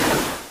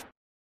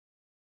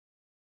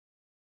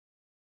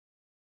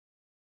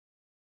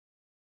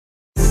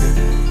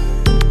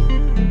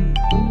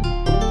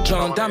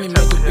 John Dummy make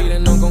a beat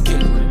and I'm gon'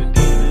 kill it.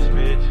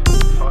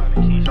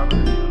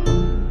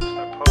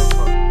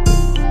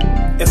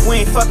 If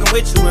we ain't fucking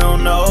with you, we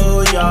don't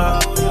know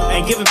y'all.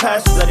 Ain't giving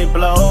passes, let it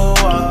blow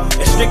up.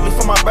 It's strictly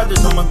for my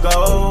brothers, I'ma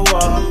go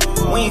up.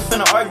 We ain't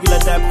finna argue,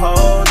 let that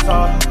pole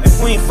talk. If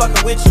we ain't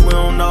fucking with you, we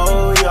don't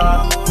know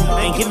y'all.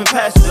 Ain't giving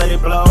passes, let it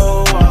blow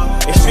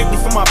up. It's strictly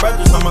for my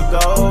brothers, I'ma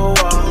go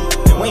up.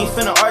 We ain't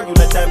finna argue,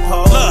 let that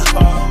pole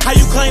talk. How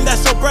you claim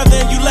that's your brother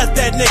and you left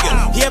that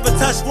nigga? He ever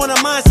touched one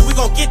of mine, so we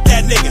gon' get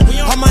that nigga.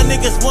 All my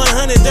niggas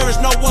 100, there is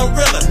no one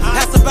realer.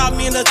 Ask about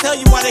me and they'll tell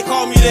you why they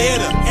call me the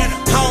hitter.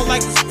 I don't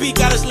like to speak,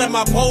 I just let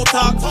my pole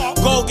talk.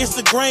 Go against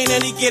the grain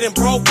and he getting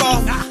broke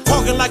off.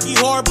 Talking like he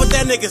hard, but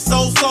that nigga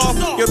so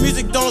soft. Your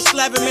music don't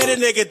slap and made a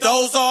nigga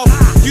doze off.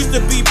 Used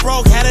to be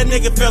broke, had a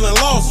nigga feeling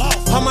lost.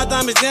 All my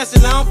diamonds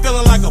dancing, now I'm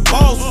feeling like a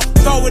boss.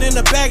 Throw it in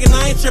the bag and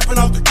I ain't tripping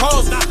off the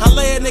coast. I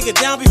lay a nigga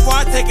down before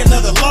I take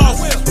another loss.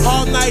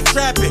 All night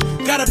trapping,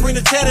 gotta bring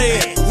the cheddar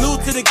in. New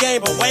to the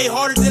game, but way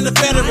harder than the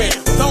veteran.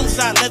 Dome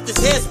shot, left his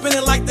head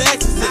spinning like the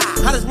exorcist.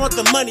 I just want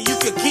the money, you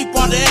can keep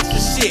all the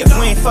extra shit. If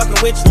we ain't fucking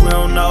with you, we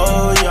don't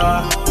know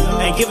y'all.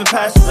 Ain't giving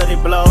passes, let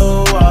it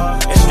blow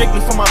up. It's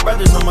strictly for my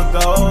brothers, I'ma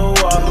go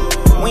up.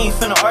 We ain't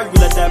finna argue,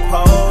 let that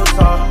pole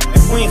talk.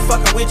 If we ain't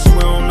fucking with you,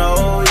 we don't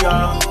know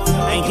y'all.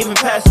 Ain't giving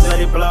passes, let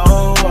it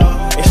blow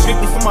up. It's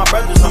strictly for my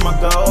brothers, I'ma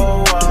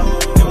go up.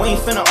 And we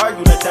ain't finna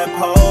argue, let that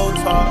pole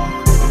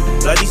talk.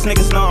 Like these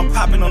niggas know I'm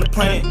popping on the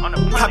planet.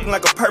 Popping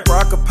like a purple,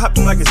 I could pop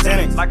him like a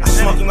Xanax. I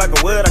smoke him like a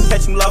wood, I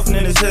catch him loafing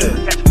in his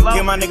hood.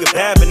 Give my nigga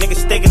bad, but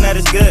niggas thinking that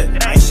it's good.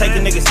 I ain't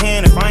shaking niggas'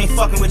 hand if I ain't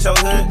fucking with your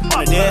hood.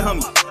 I'm a dead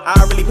homie,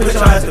 I really put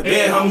your ass to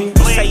bed, homie.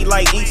 You say you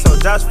like eat, so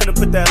Josh finna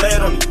put that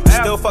lead on me.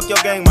 Still fuck your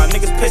gang, my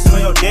niggas pissing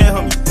on your dead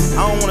homie.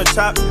 I don't wanna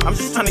chop, I'm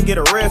just trying to get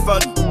a red for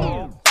you.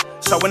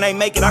 So when they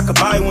make it, I could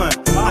buy one.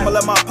 I'ma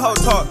let my pole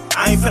talk,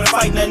 I ain't finna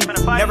fight nothing.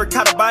 Never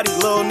caught a body,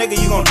 little nigga,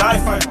 you gon' die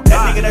from.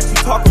 That nigga that you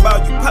talk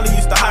about, you probably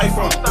used to hide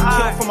from.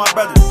 Killed for my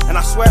brother, and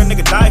I swear a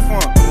nigga died for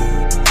him.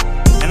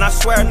 And And I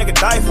swear a nigga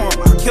die for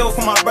him. I kill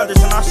for my brothers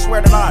and I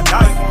swear that I'll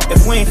die for him.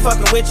 If we ain't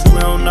fucking with you,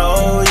 we don't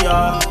know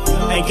ya.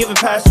 Ain't giving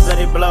passes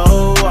that it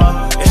blow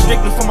up. It's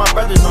strictly for my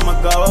brothers, I'ma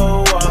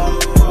go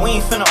up.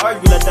 We ain't finna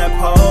argue, let that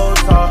pole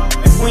talk.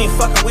 If we ain't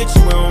fucking with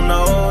you, we don't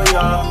know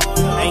ya.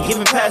 Ain't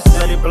giving passes,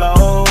 let it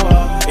blow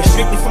up. It's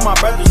strictly for my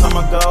brothers,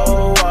 I'ma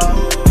go up.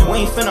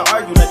 We ain't finna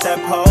argue, let that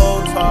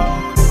pole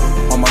talk.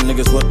 All my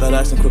niggas with that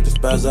action quick to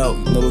spaz out.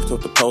 You know we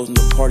took the pose in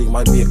the party,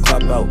 might be a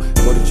clap out.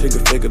 Go to trigger,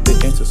 figure,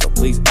 big interest, so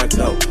please act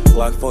out.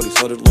 Glock 40,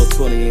 so the little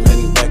 20 ain't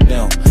made me back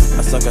down.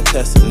 I suck at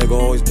testing, nigga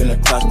always been a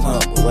class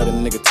clown. But let a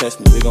nigga test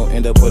me, we gon'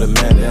 end up with a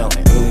man down.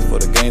 Ain't really for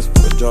the games, for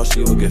the draw,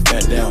 she will get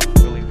fat down.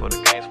 Really for the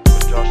games, for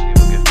the draw, she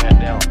will get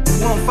fat down. We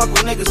don't fuck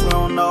with niggas, we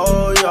don't know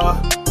y'all.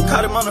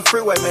 Caught him on the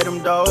freeway, made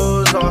him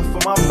doze off. For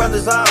my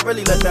brothers, I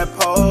really let that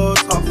pole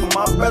talk. For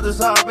my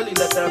brothers, I really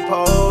let that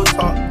pole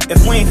talk.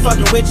 If we ain't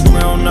fucking with you, we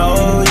don't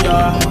know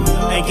y'all.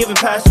 Ain't giving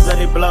passes, let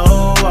it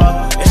blow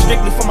up. It's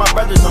strictly for my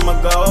brothers, I'ma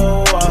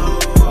go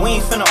up. We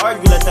ain't finna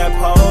argue, let that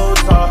pole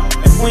talk.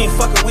 If we ain't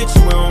fucking with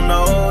you, we don't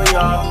know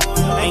y'all.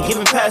 Ain't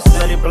giving passes,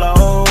 let it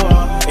blow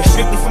up. It's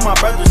strictly for my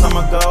brothers,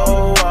 I'ma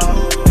go up.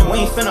 And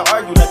we ain't finna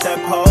argue, let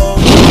that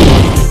pole talk.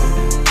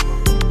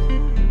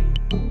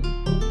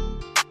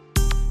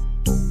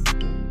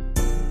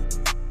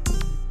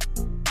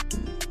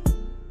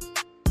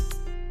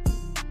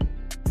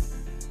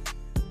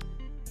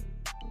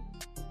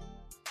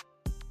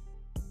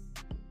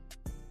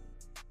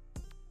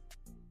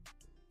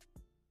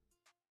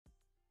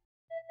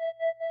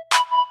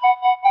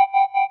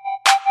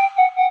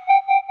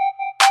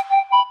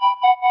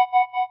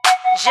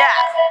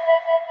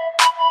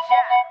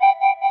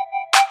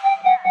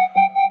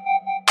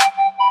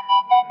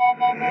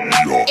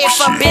 If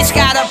a bitch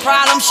got a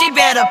problem, she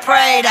better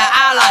pray to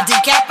Allah.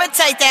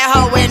 Decapitate that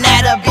hoe and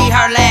that'll be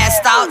her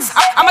last thoughts.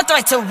 I'm a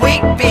threat to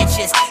weak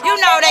bitches. You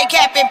know they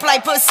cap and play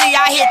pussy.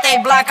 I hit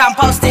they block, I'm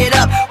posted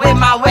up with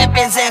my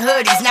weapons and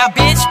hoodies. Now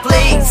bitch,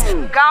 please,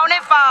 go on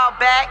and fall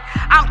back.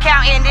 I'm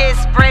counting this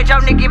bread. Yo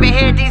nigga giving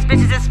head, these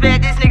bitches is fed,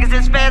 these niggas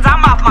is feds.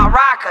 I'm off my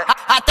rocker.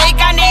 I think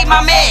I need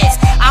my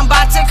meds. I'm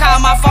about to call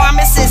my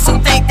pharmacist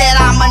who think that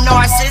I'm a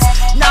narcissist.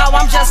 No,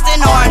 I'm just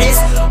an artist.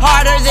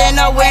 Harder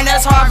than a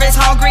winter's harvest.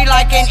 Hungry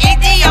like an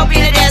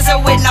Ethiopian desert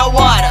with no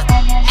water.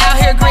 Out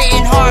here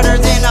gritting harder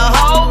than a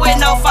hoe with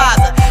no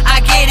father.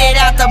 I get it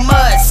out the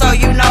mud, so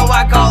you know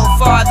I go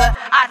farther.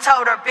 I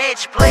told her,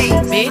 bitch, please.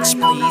 Bitch,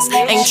 please.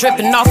 Ain't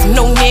tripping off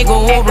no nigga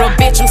or a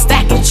bitch, I'm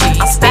stacking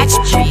cheese. Bitch,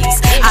 please.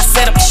 I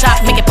set up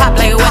shop, make it pop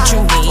like what you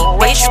need.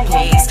 Bitch,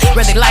 please.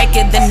 Whether like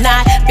it or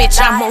not,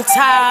 bitch, I'm on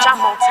top.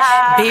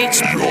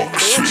 Bitch,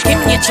 please. Give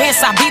me a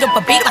chance, I beat up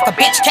a beat like a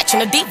bitch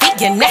catching a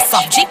DV, and that's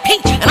off GP.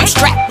 And I'm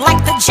strapped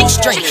like the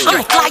G-string. I'm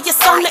the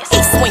flyest on the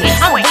East Wing.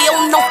 I'm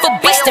well known for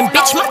beastin',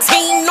 bitch. My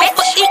team known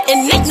for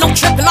eating. Ain't no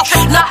tripping off.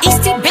 No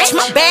Eastie, bitch.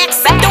 My bag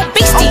sack, no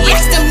beastie.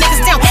 Ask them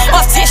niggas down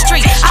off 10th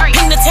Street. I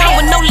pin the town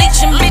with no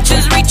leeching,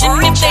 bitches reaching.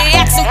 If they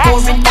asking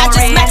for it, I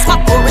just max my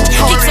porridge.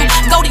 Keep some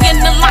Goldie in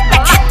the lock,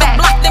 back hit the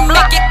block, then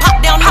make it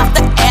pop down off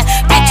the ass.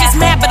 Bitches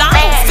mad, but I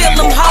don't feel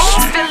them hoes.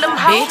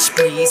 Bitch,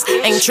 please.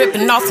 Ain't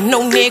tripping off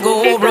no nigga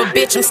or a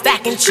bitch, I'm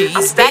stacking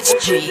cheese. Bitch,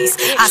 please.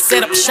 I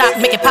set up shop,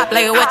 make it pop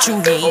like what you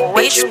need.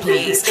 Bitch,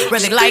 please.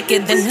 Whether like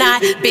it or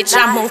not, bitch,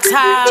 I'm on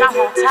top.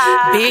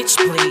 Bitch,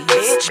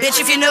 please. Bitch,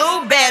 if you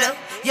knew better,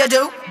 you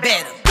do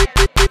better.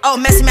 Oh,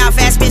 messy mouth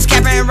ass bitch,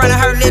 capping and running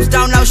her lips,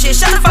 don't know shit.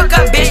 Shut the fuck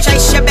up, bitch.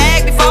 Chase your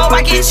bag before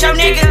I get your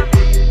nigga.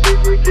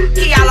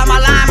 He all on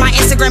my line, my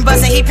Instagram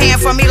bustin'. He paying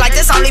for me like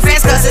this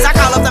OnlyFans cusses. I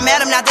call up the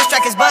madam, now this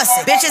track is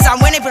bustin'. Bitches, I'm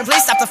winning, but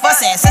please stop the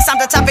fussin'. Since I'm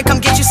the topic, come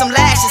get you some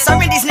lashes.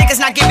 Serving these niggas,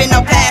 not giving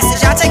no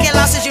passes. Y'all taking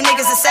losses, you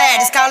niggas are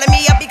sad. It's calling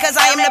me up because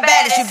I am the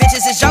baddest. You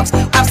bitches is jokes,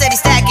 I'm steady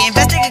stacking.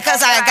 Investing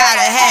cause I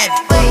gotta have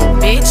it.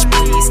 Bitch,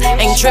 please.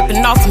 Ain't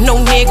tripping off no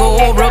nigga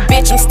or a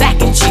bitch, I'm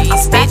stacking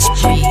cheese. Bitch,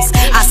 please.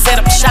 I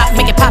set up shop,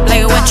 make it pop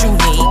like what you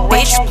need.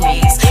 Bitch,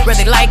 please.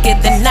 Whether like it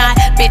or not,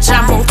 bitch,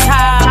 I'm on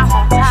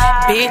top.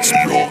 Bitch,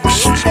 please.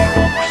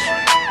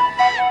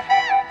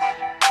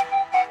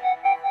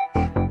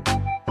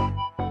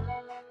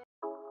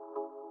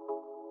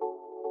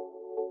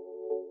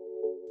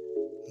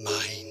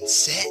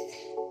 Mindset.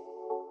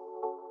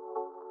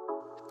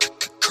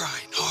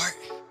 Crying heart.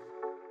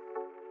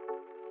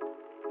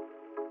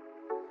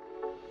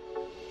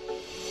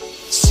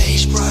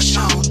 Sagebrush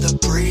on the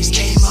breeze.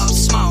 Came up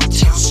small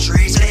town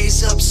streets.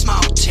 Blaze up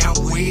small town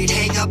weed.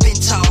 Hang up in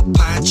tall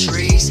pine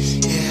trees.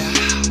 Yeah.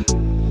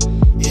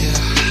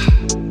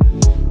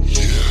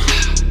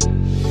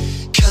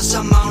 Cause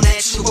I'm on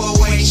that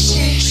 208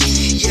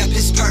 shit. Yep,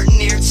 it's pert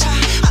near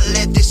time. I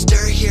let this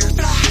dirt here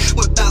fly.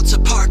 We're about to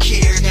park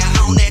here.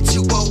 Now on that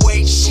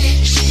 208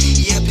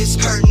 shit. Yep, it's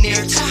pert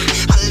near time.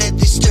 I let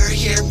this dirt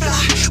here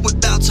fly. We're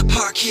about to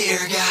park here.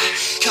 Got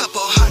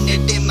couple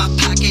hundred in my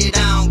pocket.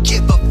 I don't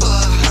give a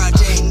fuck.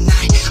 Friday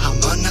night, I'm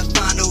gonna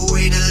find a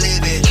way to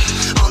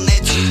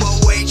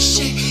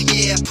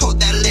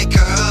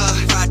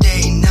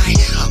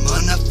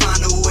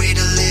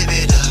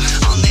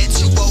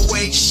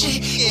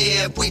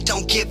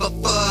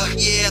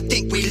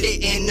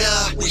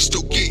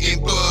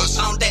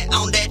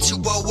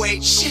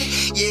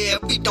Yeah,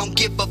 we don't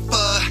give a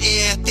fuck.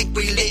 Yeah, think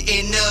we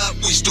littin' up.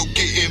 We still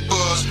getting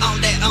buzzed.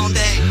 On that.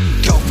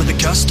 Go for the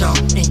gusto.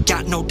 Ain't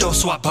got no dough,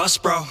 so I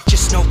bust, bro.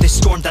 Just know this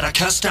storm that I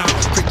cussed on.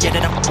 Forget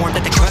it, I'm born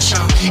that they crush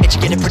on. And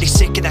you getting pretty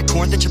sick of that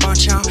corn that you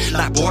munch on.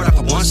 Like water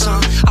for one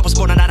song. I was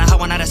born out of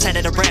hoe and out of side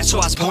of the rat, so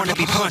I was born to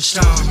be punched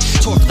on.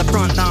 Tore for the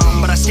front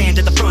line, but I stand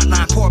at the front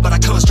line. Poor, but I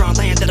come strong.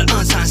 Land to the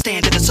unsigned.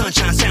 Stand in the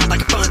sunshine. Sound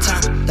like a fun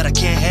time that I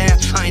can't have.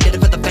 I ain't did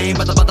it for the fame,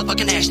 but the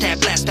motherfucking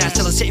hashtag. Blast fast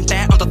till I'm sitting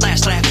fat on the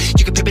last lap.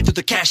 You can pip it through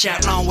the cash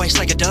out. Long waist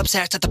like a dub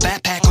sack at the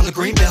backpack on the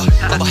green belt.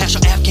 Bubble hash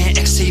on Afghan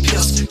XC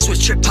pills.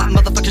 Switch trip pop,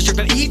 motherfuckers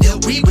dripping evil.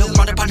 We will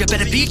run up on you,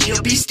 better be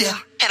chill, be still.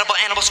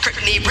 Animal script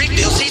need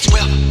refills, each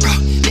will. Bro,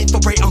 lit for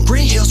break on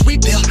green hills, we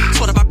build.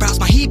 Sweat of my brows,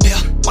 my heat bill.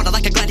 Wanna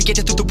like a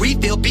gladiator through the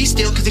refill, be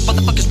still. Cause these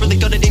motherfuckers really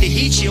gonna need a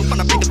heat shield.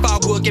 Wanna bring the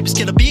firewood, give a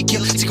skill a beat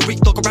kill. Sick of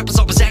weak local rappers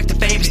always acting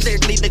famous.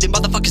 Lyrically letting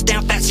motherfuckers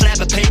down, fat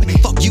slab of pavement.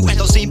 Fuck you and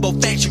those emo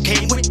facts you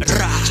came with.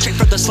 Rah, straight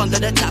from the slum to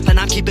the top, and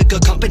I'm keeping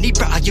good company,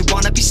 bro. You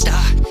wanna be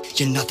star,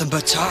 you're nothing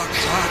but talk.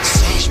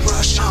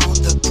 Sagebrush on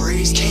the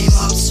breeze, came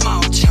up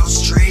small town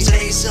streets,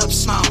 lays up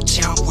small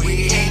town.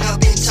 We hang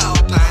up in tall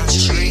pine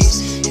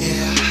trees.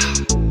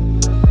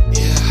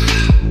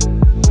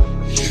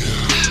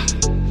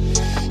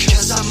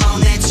 Cause I'm on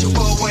that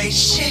 208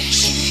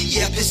 shit.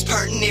 Yep, it's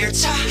pertinent near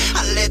time.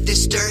 I let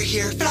this dirt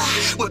here fly.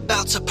 We're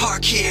about to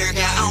park here.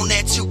 Got on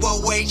that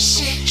 208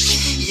 shit.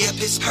 Yep,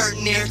 it's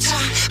pertinent near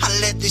time. I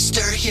let this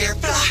dirt here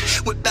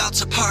fly. We're about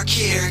to park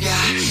here.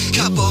 Got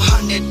couple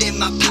hundred in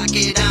my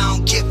pocket. I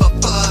don't give a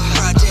fuck.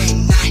 Friday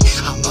night,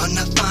 I'm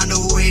gonna find a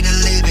way to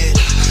live it.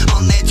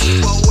 On that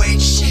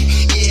 208 shit.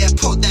 Yeah,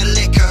 pour that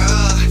liquor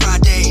up.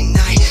 Friday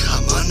night,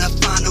 I'm gonna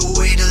find a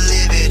way to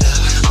live it.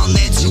 On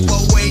that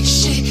 208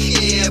 shit.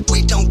 Yeah,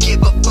 we don't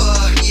give a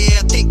fuck. Yeah,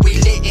 I think we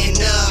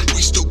littin' up.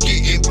 We still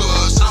getting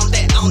buzzed. On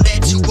that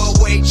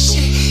 208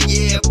 shit.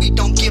 Yeah, we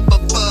don't give a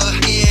fuck.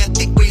 Yeah, I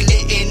think we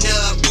littin'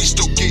 up. We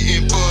still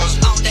getting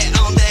buzzed. On that.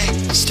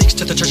 Sticks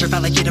to the treasure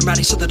valley, getting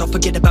ready so they don't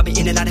forget about me.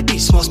 In and out of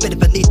beats, small spinning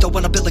beneath.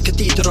 When I build a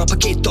cathedral,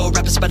 Paquito.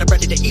 Rappers better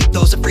ready to eat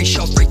those. A free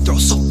show, free throw,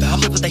 so bad. I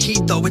live with the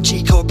heat though. A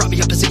G code brought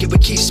me up as a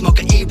with key smoke.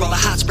 An E-roll, a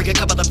hot spring, a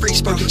couple of free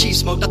smoke, and cheese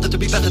smoke. Nothing to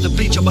be better than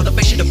bleach. Your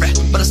motivation to rap,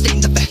 but I stay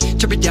in the back.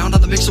 Turn it down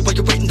on the mixer while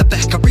you're waiting the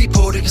back. I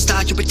report it,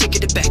 style, you be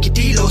taking it back. Your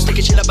D-Lo's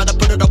taking shit, I better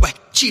put it away.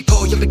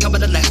 Cheapo, you'll be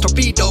coming to last.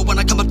 Torpedo, when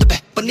I come up the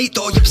back.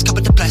 Bonito, you're just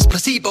coming to blast.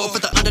 Placebo for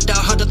the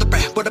underdog, under the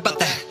rap. What about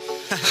that?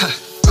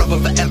 Rubber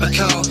forever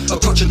cold.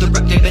 Approaching the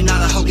rap game and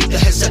not a hoe, leave the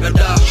heads ever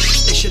dog.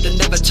 They should've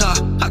never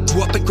taught. I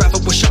grew up in gravel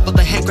with shovel,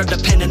 the hand grabbed a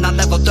pen and I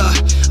leveled up.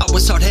 I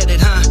was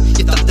hard-headed, huh?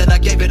 You thought that I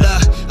gave it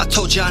up. I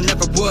told you I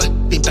never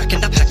would. Be back in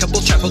that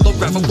packable travel, or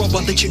gravel road,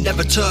 one that you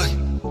never took.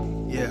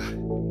 Yeah,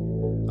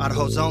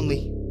 Idaho's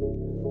only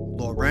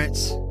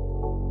Lawrence.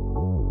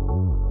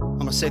 I'm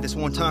gonna say this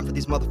one time for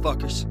these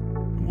motherfuckers.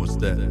 What's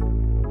that?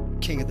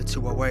 King of the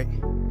 208.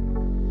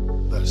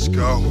 Let's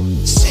go.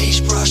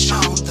 Sagebrush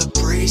on the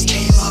breeze,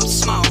 came up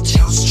small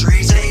town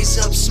streets, lays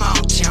up small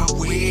town.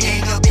 We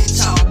hang up in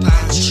tall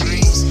pine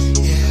trees.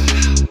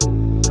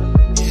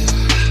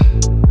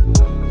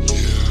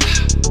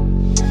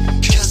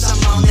 Cause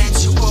I'm on that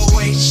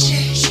 208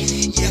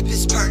 shit. Yep,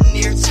 it's pertinent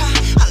near time.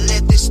 I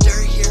let this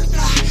dirt here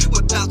fly.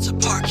 We're about to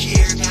park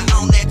here. Got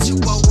on that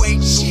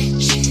 208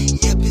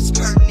 shit. Yep, it's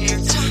pertinent near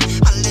time.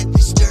 I let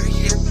this dirt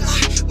here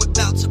fly. We're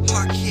about to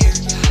park here.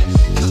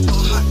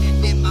 Couple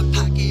hundred in my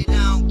pocket. I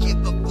don't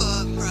give a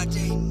fuck.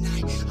 Friday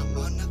night, I'm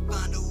gonna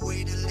find a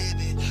way to live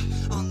it.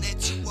 On that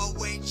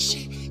 208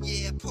 shit.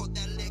 Yeah, pour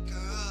that liquor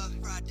up.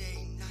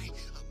 Friday night,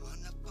 I'm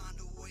gonna find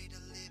a way to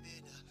live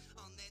it.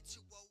 On that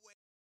 208.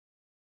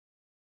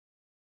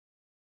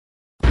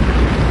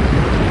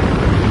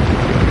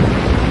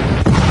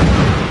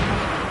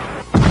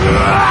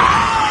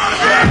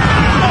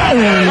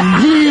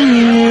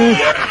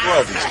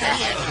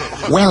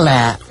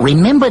 Well,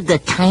 remember the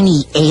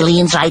tiny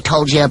aliens I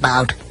told you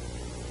about?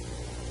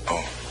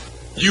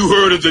 You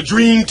heard of the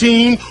Dream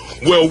Team?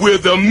 Well, we're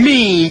the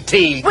Mean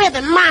Team. We're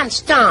the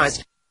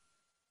Monsters.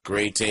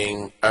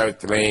 Greeting,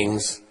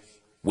 Earthlings.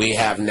 We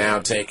have now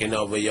taken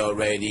over your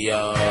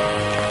radio.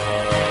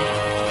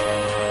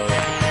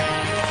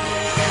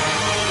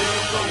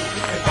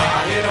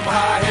 Hit 'em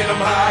high, hit 'em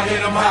high,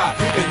 hit 'em high.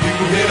 And you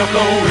hit 'em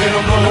low, hit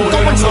 'em low, hit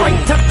 'em Going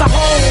straight to the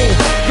hole.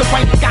 You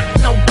ain't got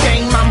no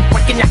game. I'm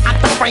breaking you out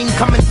the frame,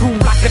 coming through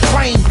like a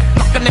train.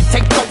 Not gonna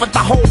take over the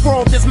whole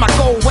world is my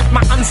goal. With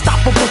my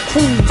unstoppable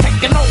crew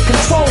taking all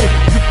control.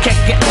 You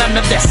can't get none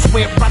of this.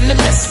 We're running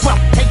this. Well,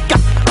 take a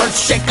earth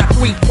shaker,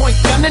 3-point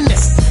gun in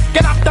this.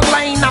 Get out the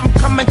lane, I'm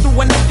coming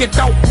through, and if you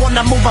don't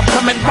wanna move, I'm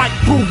coming right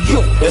through you.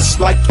 It's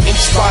like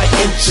inch by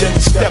inch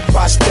and step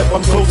by step.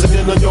 I'm closing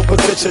in on your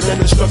position, and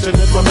destruction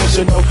is my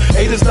mission. No,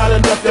 8 is not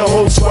enough, the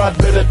whole squad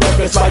better death.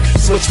 It's like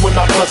switch when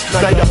I bust,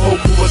 now your whole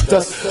crew is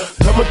dust.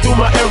 Coming through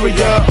my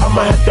area,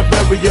 I'ma have to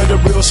bury you. The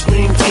real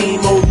screen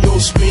team on your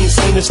screen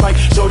scene. It's like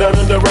showdown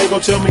in the ring. Go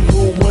tell me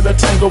who wanna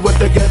tangle with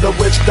the ghetto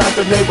witch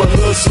doctor,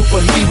 neighborhood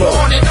superhero.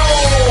 On and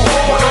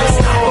on,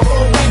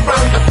 unstoppable, we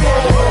run the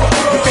floor.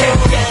 You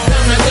can't get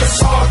none of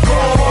this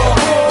hardcore.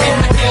 In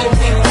the game,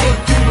 we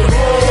take you to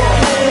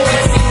war.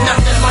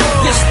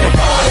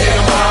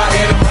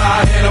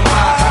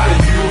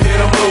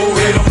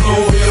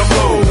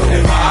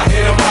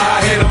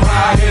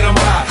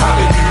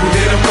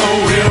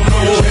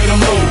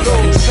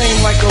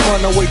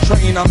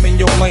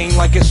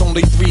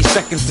 only 3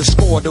 seconds to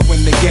score to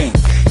win the game.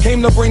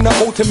 Came to bring the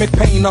ultimate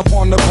pain up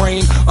on the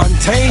brain,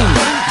 untamed.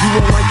 You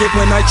won't like it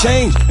when I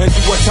change and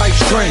do a type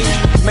strange.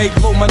 Make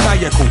low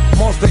maniacal,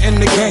 monster in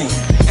the game.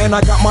 And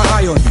I got my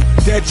eye on you,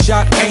 dead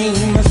shot aim.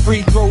 As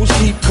free throws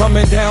keep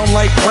coming down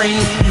like rain.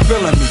 You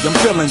feeling me, I'm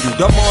feeling you,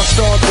 the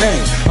monster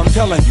game. I'm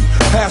telling you,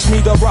 pass me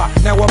the rock,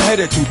 now I'm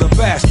headed to the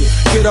basket.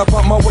 Get up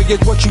on my way is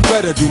what you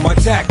better do. My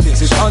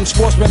tactics is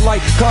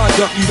unsportsmanlike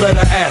conduct, you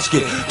better ask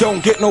it.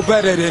 Don't get no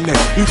better than this.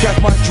 You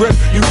catch my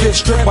drift, you get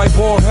stripped by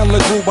ball handler,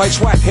 drew by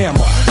swat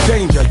hammer.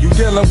 Danger, you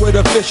dealing with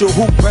official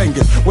hoop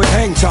bangers with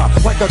hang top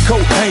like a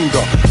coat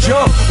hanger.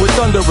 Jump with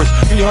thunderous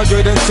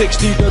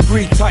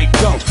 360-degree tight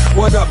dunks.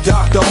 What up,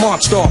 Dr.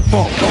 Monster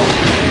Funk?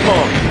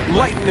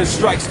 Lightning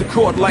strikes, the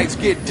court lights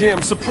get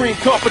dim. Supreme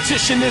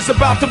competition is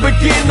about to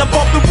begin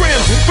above the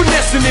rim.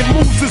 Finessing it,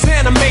 moves is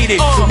animated.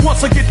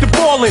 Once I get the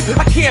ball in,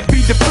 I can't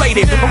be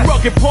deflated. A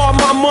rugged part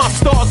of my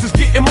monsters is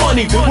getting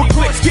money. With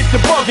clicks get the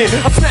bugging,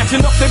 I'm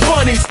snatching up their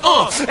bunnies.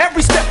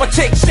 Every step I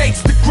take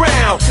shakes the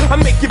ground. I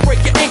make you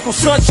break your ankle,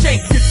 son,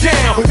 shake you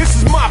down. This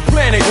is my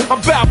planet, I'm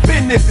about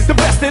business. The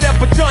best that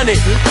ever done it.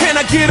 Can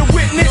I get a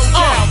witness?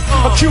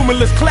 A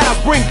cumulus cloud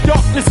bring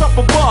darkness up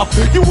above.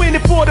 You in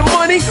it for the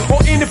money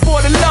or in it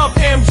for the love,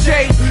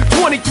 MJ?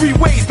 23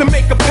 ways to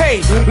make a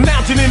pay.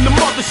 Lounging in the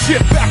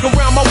mothership back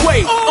around my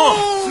way.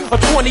 A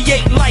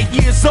 28 light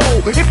years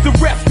old. If the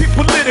refs get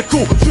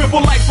political,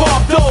 dribble like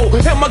Bob Dole.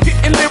 Am I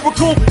getting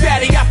lyrical?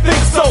 Daddy, I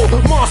think so.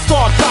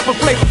 Monster, drop a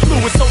flavor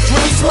fluid, so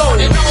drink slow.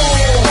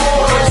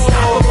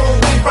 Unstoppable,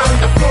 we run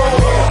the floor.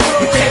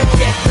 You can't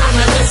get none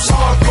of this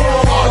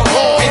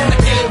hardcore. In the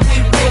game,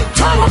 we big.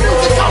 Turn the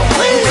music up,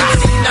 please. I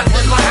see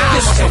nothing like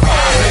this. Hit 'em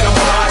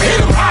high,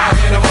 hit 'em high,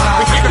 hit 'em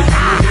high, hit 'em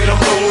high, hit 'em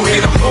low,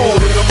 hit 'em low,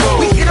 hit 'em low.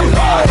 We hit 'em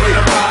high, hit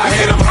 'em high,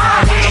 hit 'em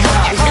high, hit 'em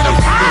high, hit 'em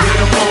high, hit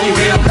 'em low,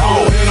 hit 'em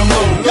low, hit 'em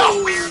low. Yo,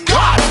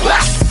 God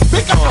bless.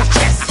 Pick up your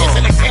chest is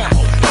an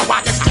example. How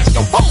I can stress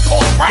your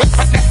vocal cords.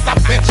 Finesse,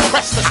 I've been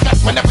stressed to stress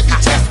whenever you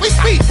test. We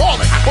speed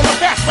balling on a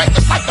fast rate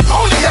just like the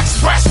Pony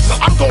Express.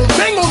 I'm gon'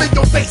 bang on in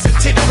your face and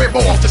tip rib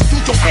off. Just do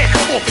your hands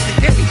off if you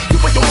get me. You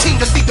and your team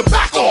just need to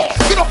back off.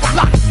 Get off the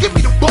block, give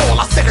me the ball.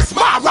 I said it's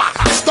my rock.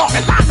 It's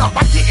starting lineup.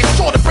 I'm getting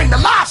sure to bring the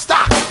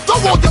livestock. Throw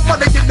all your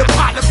money in the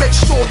pot to make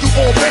sure you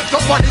all bet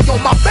your money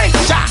on my bank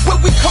shot. When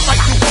we come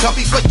like you, tell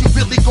me what you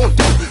really gon'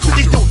 do. We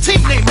need no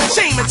team name and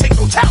shame and take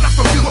no talent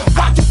from you.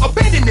 Why you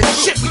abandon this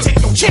shit? We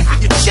take no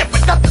championship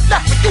and nothing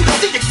left for you to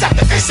see except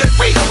the instant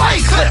replay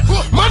clip.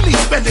 Money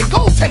spending,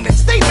 goaltending,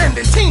 stay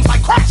bending teams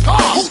like crash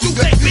cars. Who you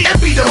think me and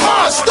be the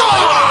monster?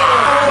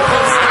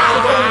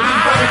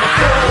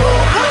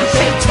 You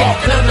can't talk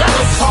none of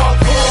this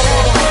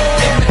hardcore.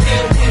 In the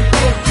end, we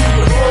go through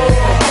the roar.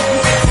 You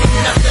ain't seen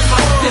nothing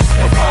like this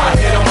before.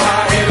 Hit 'em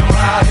high, hit 'em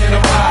high, hit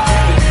 'em high.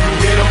 You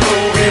hit 'em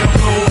low, hit 'em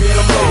low, hit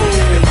 'em low.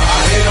 Hit 'em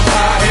high, hit 'em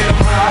high, hit 'em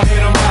high,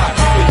 hit 'em high.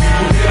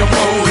 You hit 'em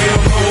low, hit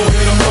 'em low,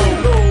 hit 'em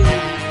low.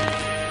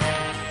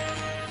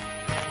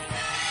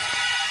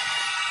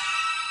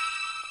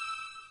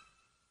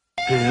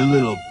 Hey,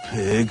 little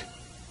pig.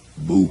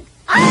 Boo.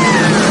 I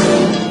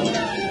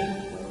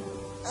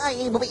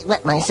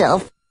wet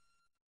myself.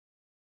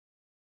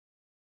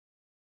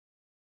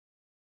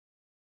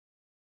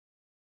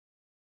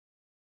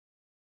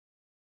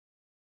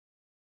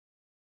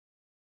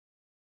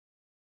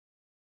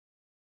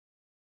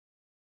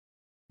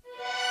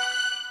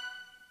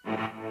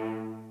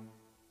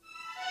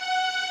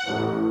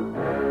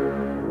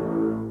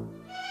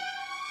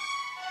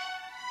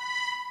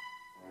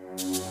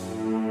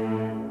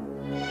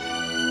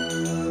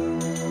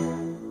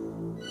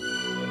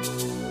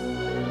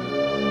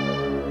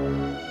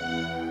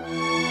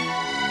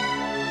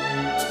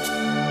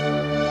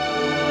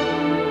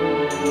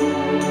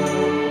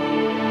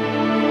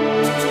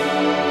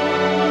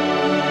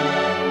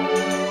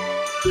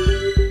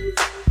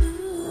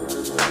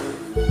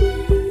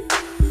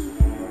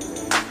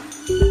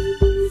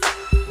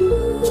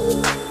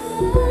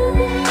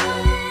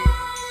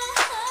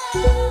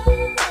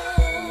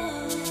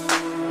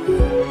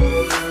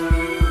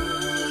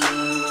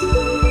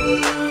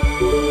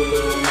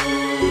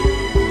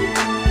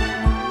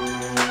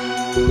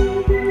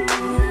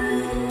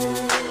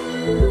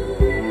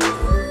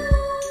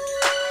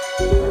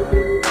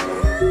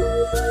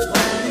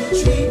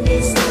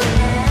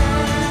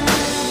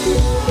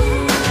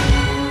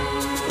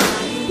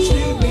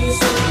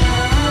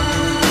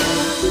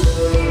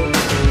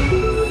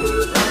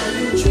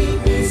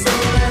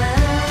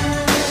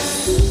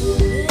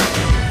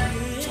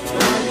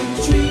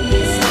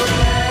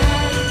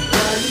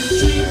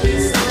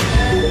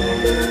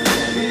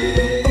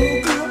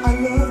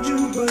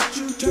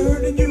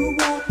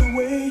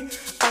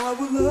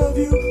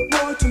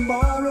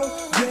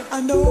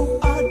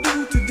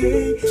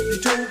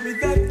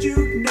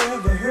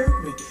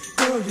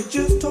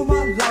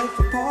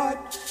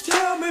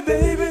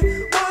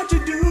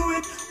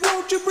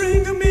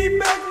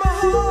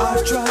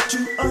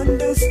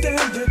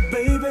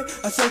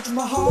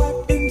 My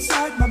heart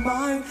inside my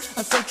mind,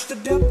 I searched the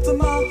depths of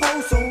my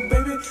whole soul,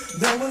 baby.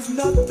 There was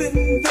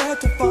nothing there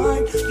to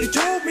find. You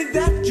told me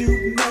that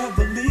you'd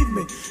never leave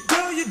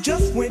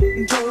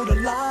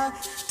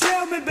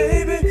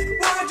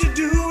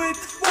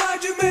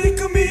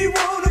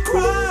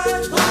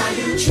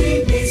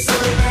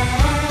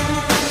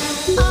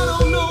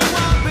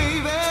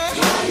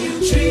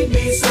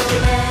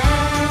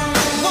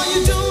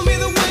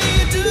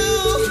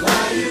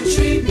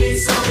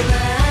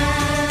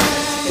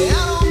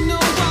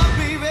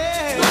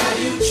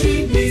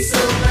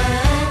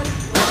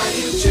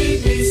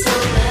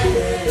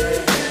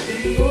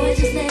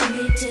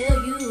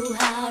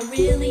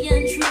really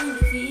and truly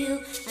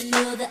feel. I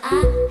know that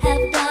I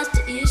have dodged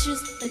the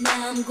issues, but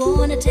now I'm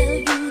gonna tell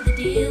you the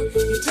deal.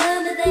 You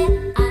tell me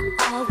that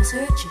I always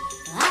hurt you,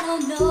 but I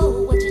don't know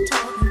what you're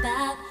talking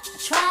about. I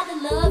tried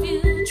to love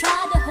you,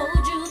 tried to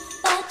hold you,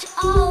 but you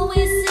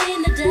always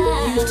seem to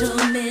die. You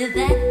told me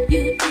that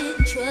you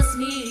didn't trust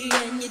me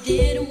and you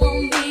didn't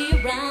want me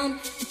around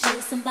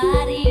until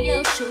somebody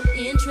else showed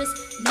interest.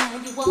 Now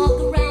you walk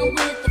around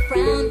with a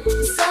frown.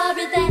 I'm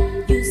sorry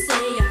that you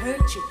say I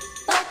hurt you,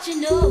 but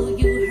you know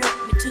you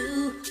hurt me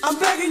too. I'm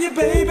begging you,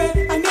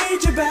 baby, I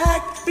need you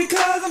back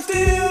because I'm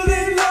still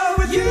in love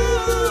with you.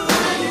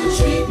 Why you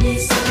treat me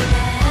so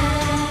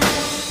bad?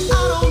 I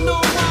don't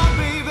know why,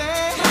 baby.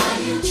 Why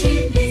you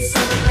treat me so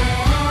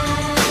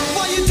bad?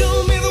 Why you do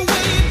me the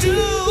way you do?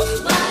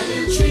 Why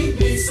you treat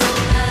me so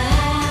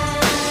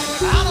bad?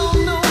 I don't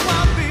know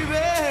why,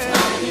 baby.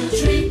 Why you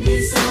treat me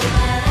so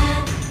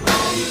bad? Why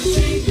you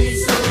treat me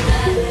so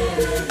bad?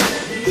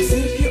 As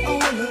if you're all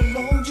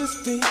alone, just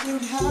thinking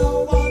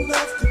how I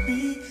love to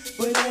be.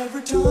 But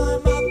every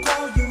time I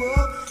call you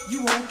up, you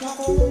won't talk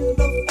on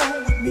the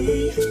phone with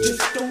me.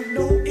 Just don't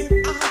know if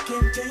I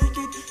can take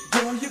it.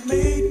 Girl, you've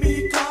made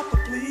me cop a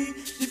plea.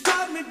 You've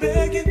got me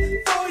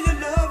begging for your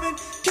loving.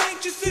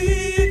 Can't you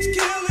see it's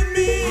killing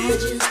me? I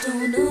just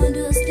don't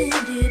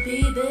understand it,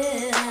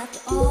 baby. After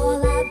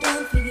all I've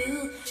done for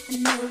you, I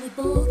know we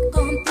both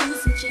gone through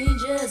some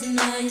changes. And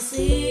now you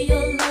say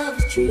your love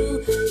is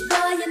true.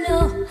 Boy, you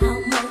know how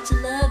much I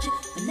loved you,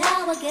 but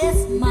now I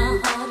guess my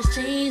heart has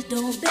changed.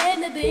 Don't beg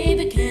me,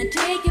 baby, can't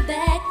take you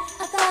back.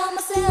 I found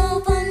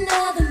myself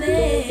another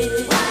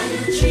man. Why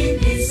you treat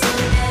me so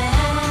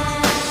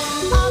bad?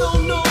 I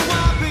don't know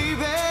why,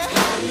 baby.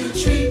 Why you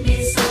treat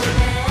me so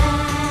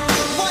bad?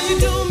 Why you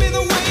do me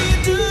the way you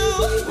do?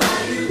 Why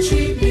you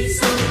treat me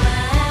so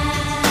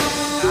bad?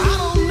 I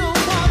don't know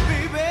why,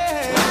 baby.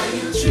 Why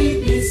you treat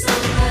me so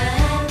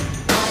bad?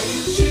 Why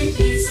you treat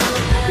me so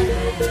bad?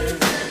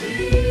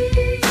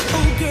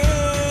 Oh,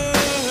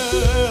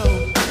 girl,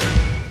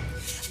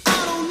 I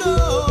don't know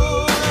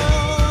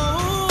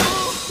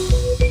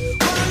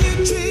why you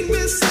treat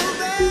me so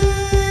bad.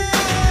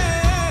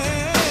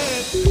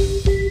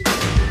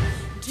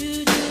 To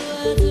do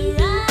what's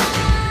right.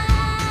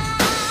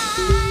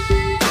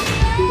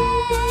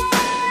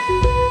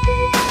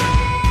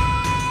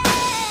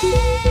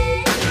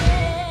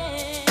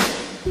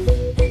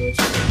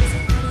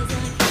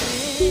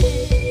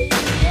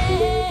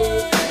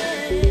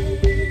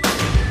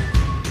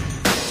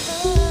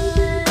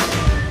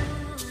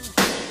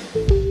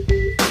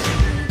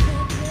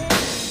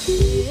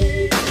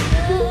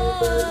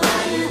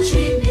 Why you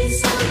treat me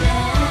so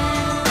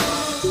bad?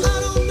 I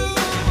don't know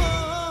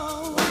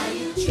Why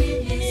you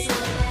treat me so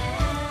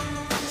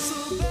bad?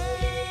 so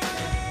bad.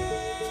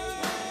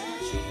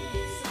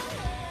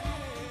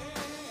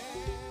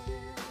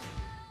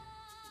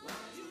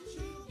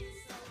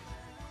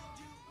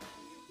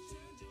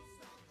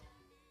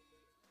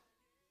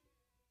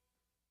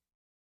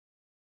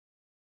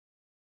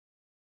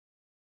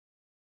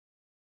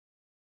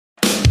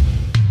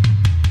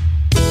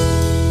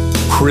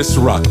 Chris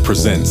Rock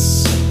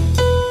presents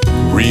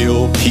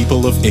Real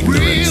People of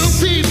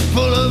Ignorance.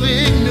 People of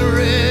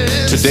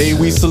ignorance. Today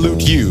we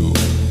salute you,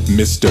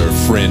 Mr.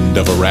 Friend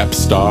of a Rap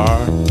Star.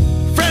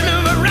 Friend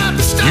of a rap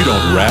star. You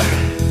don't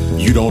rap,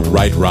 you don't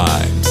write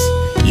rhymes.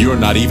 You're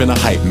not even a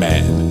hype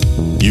man.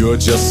 You're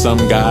just some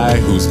guy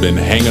who's been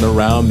hanging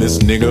around this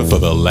nigga for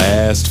the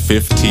last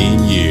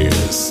 15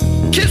 years.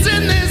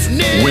 Kissing this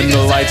nigga. When the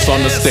lights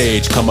on the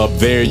stage come up,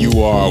 there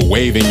you are,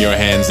 waving your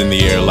hands in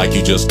the air like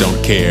you just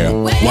don't care.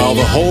 While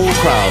the whole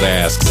crowd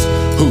asks,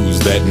 who's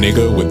that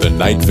nigga with the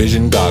night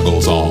vision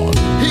goggles on?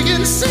 He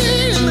can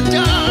see in the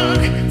dark.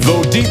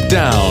 Though deep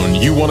down,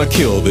 you wanna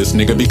kill this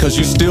nigga because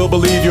you still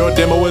believe your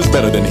demo is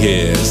better than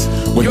his.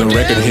 When the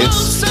record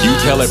hits, you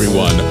tell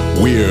everyone,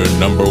 we're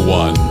number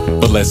one.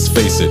 But let's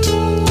face it,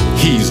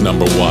 he's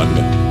number one,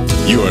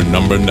 you're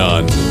number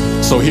none.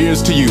 So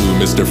here's to you,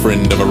 Mr.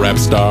 Friend of a Rap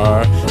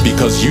Star,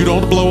 because you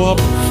don't blow up,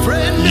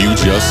 you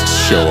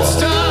just show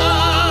up.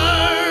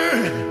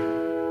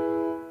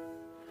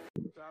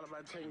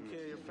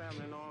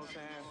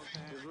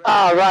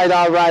 All right.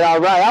 I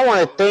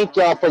want to thank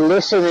y'all for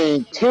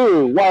listening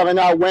to Wild and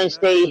Out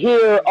Wednesday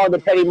here on the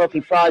Petty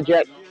Murphy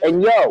Project.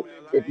 And yo,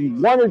 if you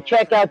want to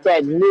check out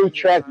that new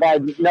track by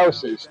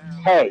Gnosis,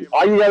 hey,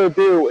 all you gotta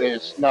do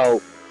is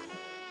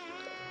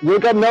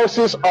look up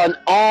Gnosis on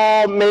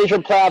all major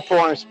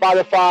platforms: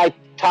 Spotify,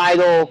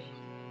 Tidal,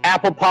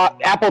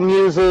 Apple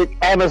Music,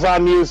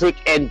 Amazon Music,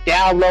 and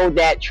download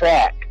that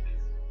track.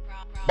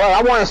 But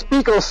I want to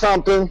speak on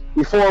something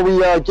before we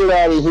get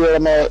out of here.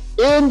 I'm gonna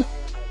end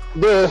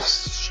this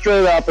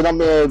straight up, and I'm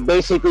gonna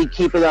basically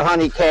keep it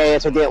 100K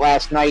as I did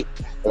last night.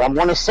 But I'm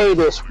gonna say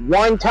this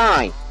one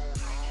time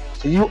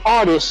to you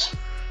artists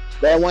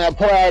that want to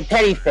play at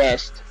Petty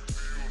Fest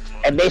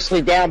and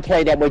basically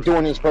downplay that we're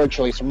doing this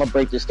virtually. So I'm gonna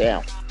break this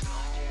down.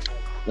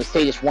 Let's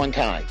say this one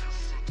time.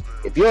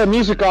 If you're a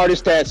music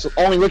artist that's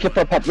only looking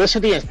for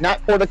publicity and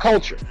not for the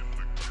culture,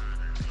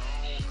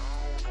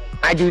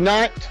 I do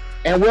not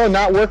and will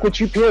not work with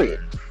you, period.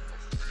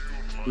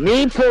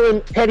 Me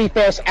pulling Petty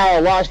Fest out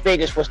of Las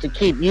Vegas was to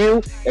keep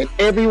you and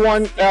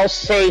everyone else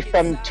safe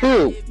from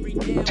two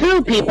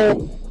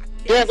people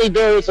deadly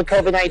variants of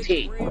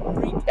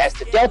COVID-19. That's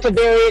the Delta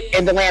variant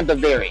and the Lambda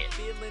variant.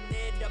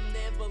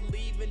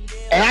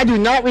 And I do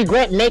not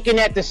regret making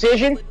that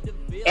decision,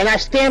 and I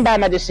stand by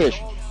my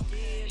decision.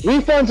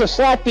 Refunds of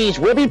slot fees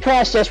will be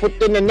processed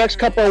within the next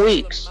couple of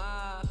weeks.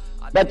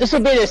 But this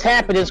event has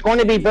happened. It's going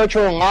to be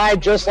virtual and live,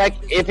 just like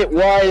if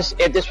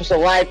this was a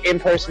live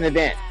in-person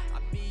event.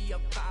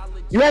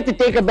 You have to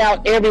think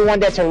about everyone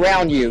that's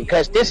around you,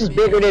 because this is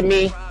bigger than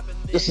me.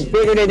 This is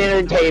bigger than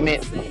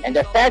entertainment. And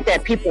the fact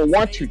that people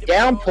want to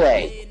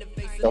downplay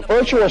the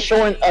virtual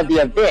showing of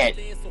the event,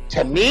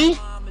 to me,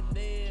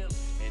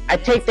 I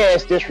take that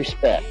as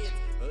disrespect.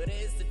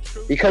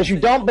 Because you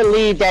don't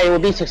believe that it will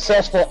be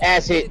successful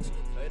as it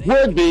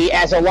would be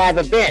as a live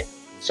event.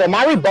 So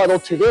my rebuttal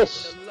to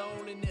this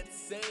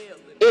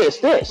is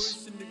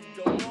this.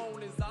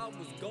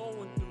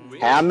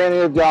 How many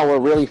of y'all were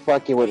really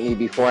fucking with me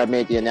before I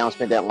made the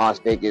announcement that Las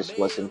Vegas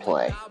was in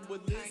play?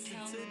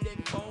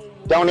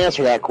 Don't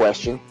answer that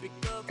question,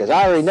 because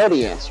I already know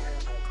the answer.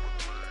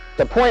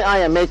 The point I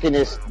am making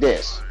is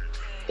this.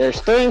 There's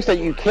things that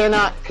you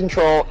cannot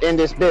control in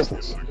this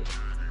business.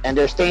 And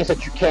there's things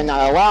that you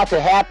cannot allow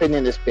to happen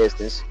in this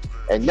business.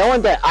 And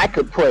knowing that I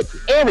could put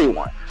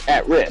everyone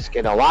at risk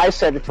in a live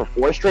setting for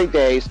 4 straight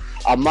days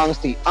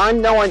amongst the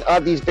unknowing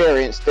of these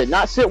variants did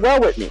not sit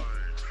well with me.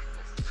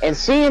 And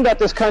seeing that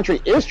this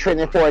country is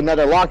trending for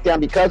another lockdown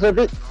because of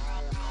it,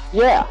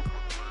 yeah,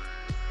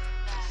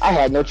 I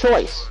had no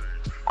choice.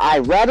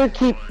 I'd rather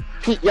keep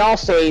y'all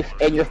safe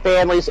and your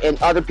families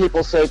and other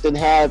people safe than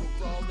have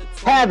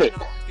it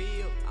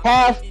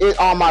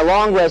on my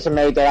long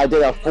resume that I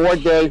did a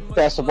 4-day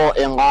festival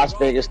in Las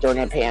Vegas during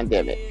a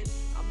pandemic.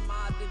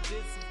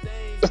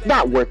 It's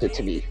not worth it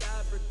to me,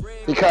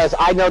 because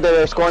I know that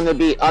there's going to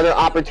be other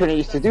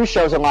opportunities to do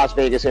shows in Las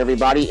Vegas,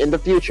 everybody, in the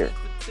future.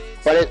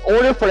 But in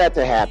order for that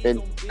to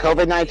happen,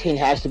 COVID-19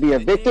 has to be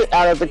evicted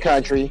out of the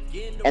country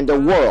and the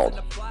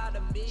world.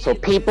 So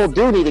people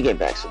do need to get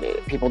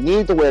vaccinated. People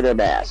need to wear their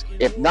mask.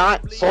 If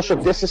not, social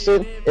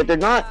distancing. If they're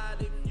not,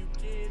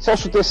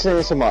 social distancing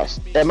is a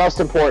must. And most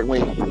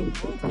importantly,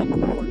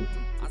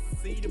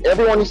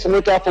 everyone needs to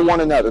look out for one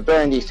another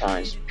during these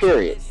times,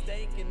 period.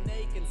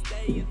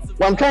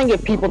 What I'm trying to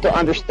get people to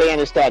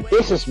understand is that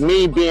this is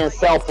me being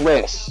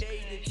selfless.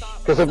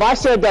 Because if I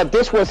said that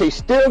this was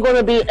still going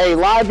to be a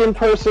live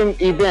in-person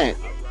event,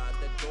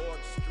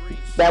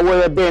 that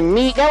would have been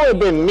me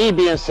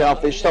being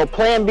selfish. So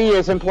plan B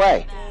is in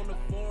play.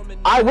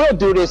 I will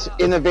do this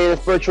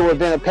innovative virtual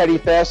event of Petty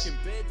Fest,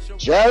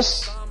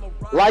 just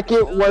like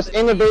it was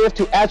innovative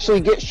to actually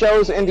get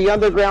shows in the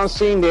underground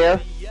scene there,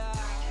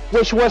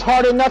 which was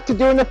hard enough to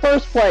do in the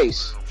first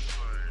place.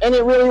 And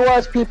it really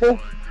was, people.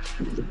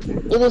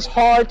 It is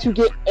hard to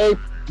get a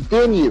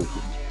venue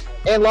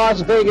in Las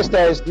Vegas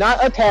that is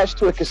not attached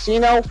to a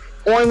casino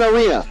or an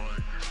arena.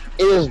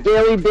 It is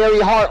very,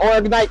 very hard, or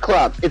a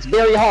nightclub. It's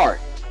very hard.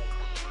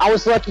 I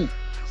was lucky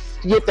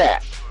to get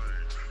that.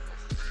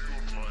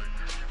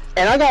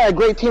 And I got a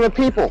great team of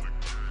people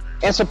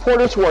and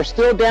supporters who are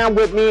still down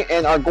with me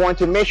and are going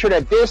to make sure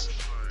that this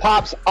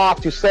pops off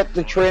to set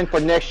the trend for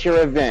next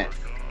year's event.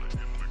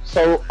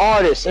 So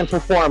artists and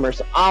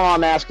performers, all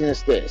I'm asking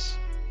is this.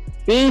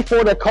 Be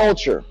for the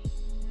culture,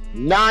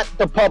 not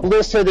the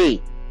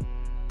publicity.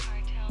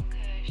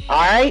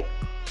 Alright?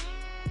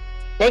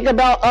 Think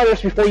about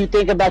others before you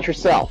think about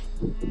yourself.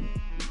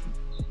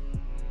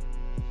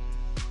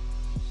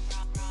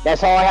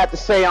 That's all I have to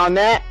say on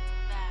that.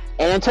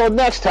 And until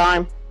next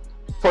time,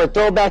 for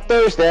Throwback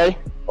Thursday,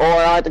 or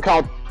I like to call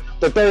it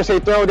the Thursday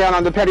Throwdown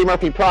on the Petty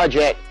Murphy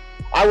Project,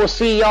 I will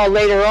see y'all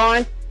later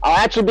on. I'll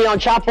actually be on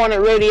Chop On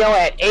It Radio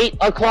at 8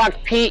 o'clock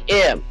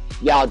p.m.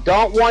 Y'all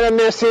don't want to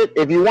miss it.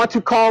 If you want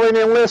to call in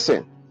and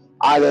listen,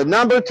 the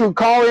number to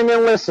call in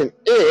and listen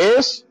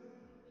is...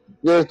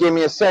 Just give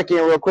me a second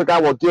real quick.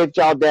 I will give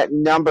y'all that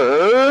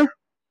number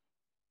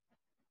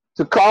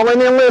to call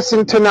in and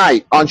listen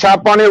tonight on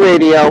Chop On It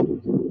Radio.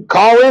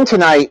 Call in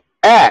tonight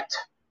at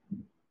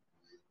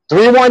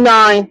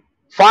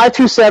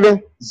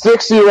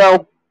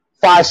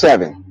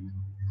 319-527-6057.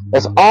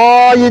 That's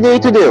all you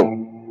need to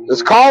do.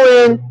 Just call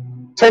in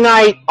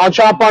tonight on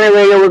Chop On It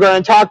Radio. We're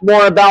going to talk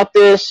more about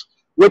this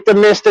with the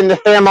Mist and the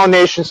Famo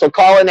Nation. So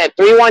call in at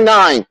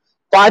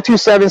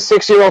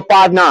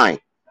 319-527-6059.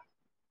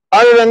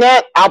 Other than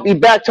that, I'll be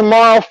back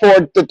tomorrow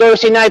for the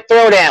Thursday Night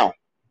Throwdown.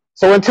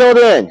 So until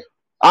then,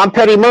 I'm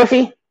Petty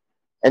Murphy,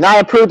 and I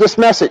approve this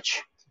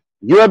message.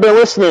 You have been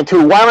listening to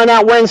Wildin'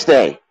 Out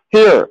Wednesday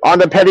here on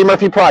the Petty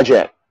Murphy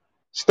Project.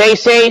 Stay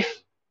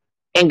safe,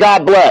 and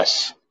God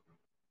bless.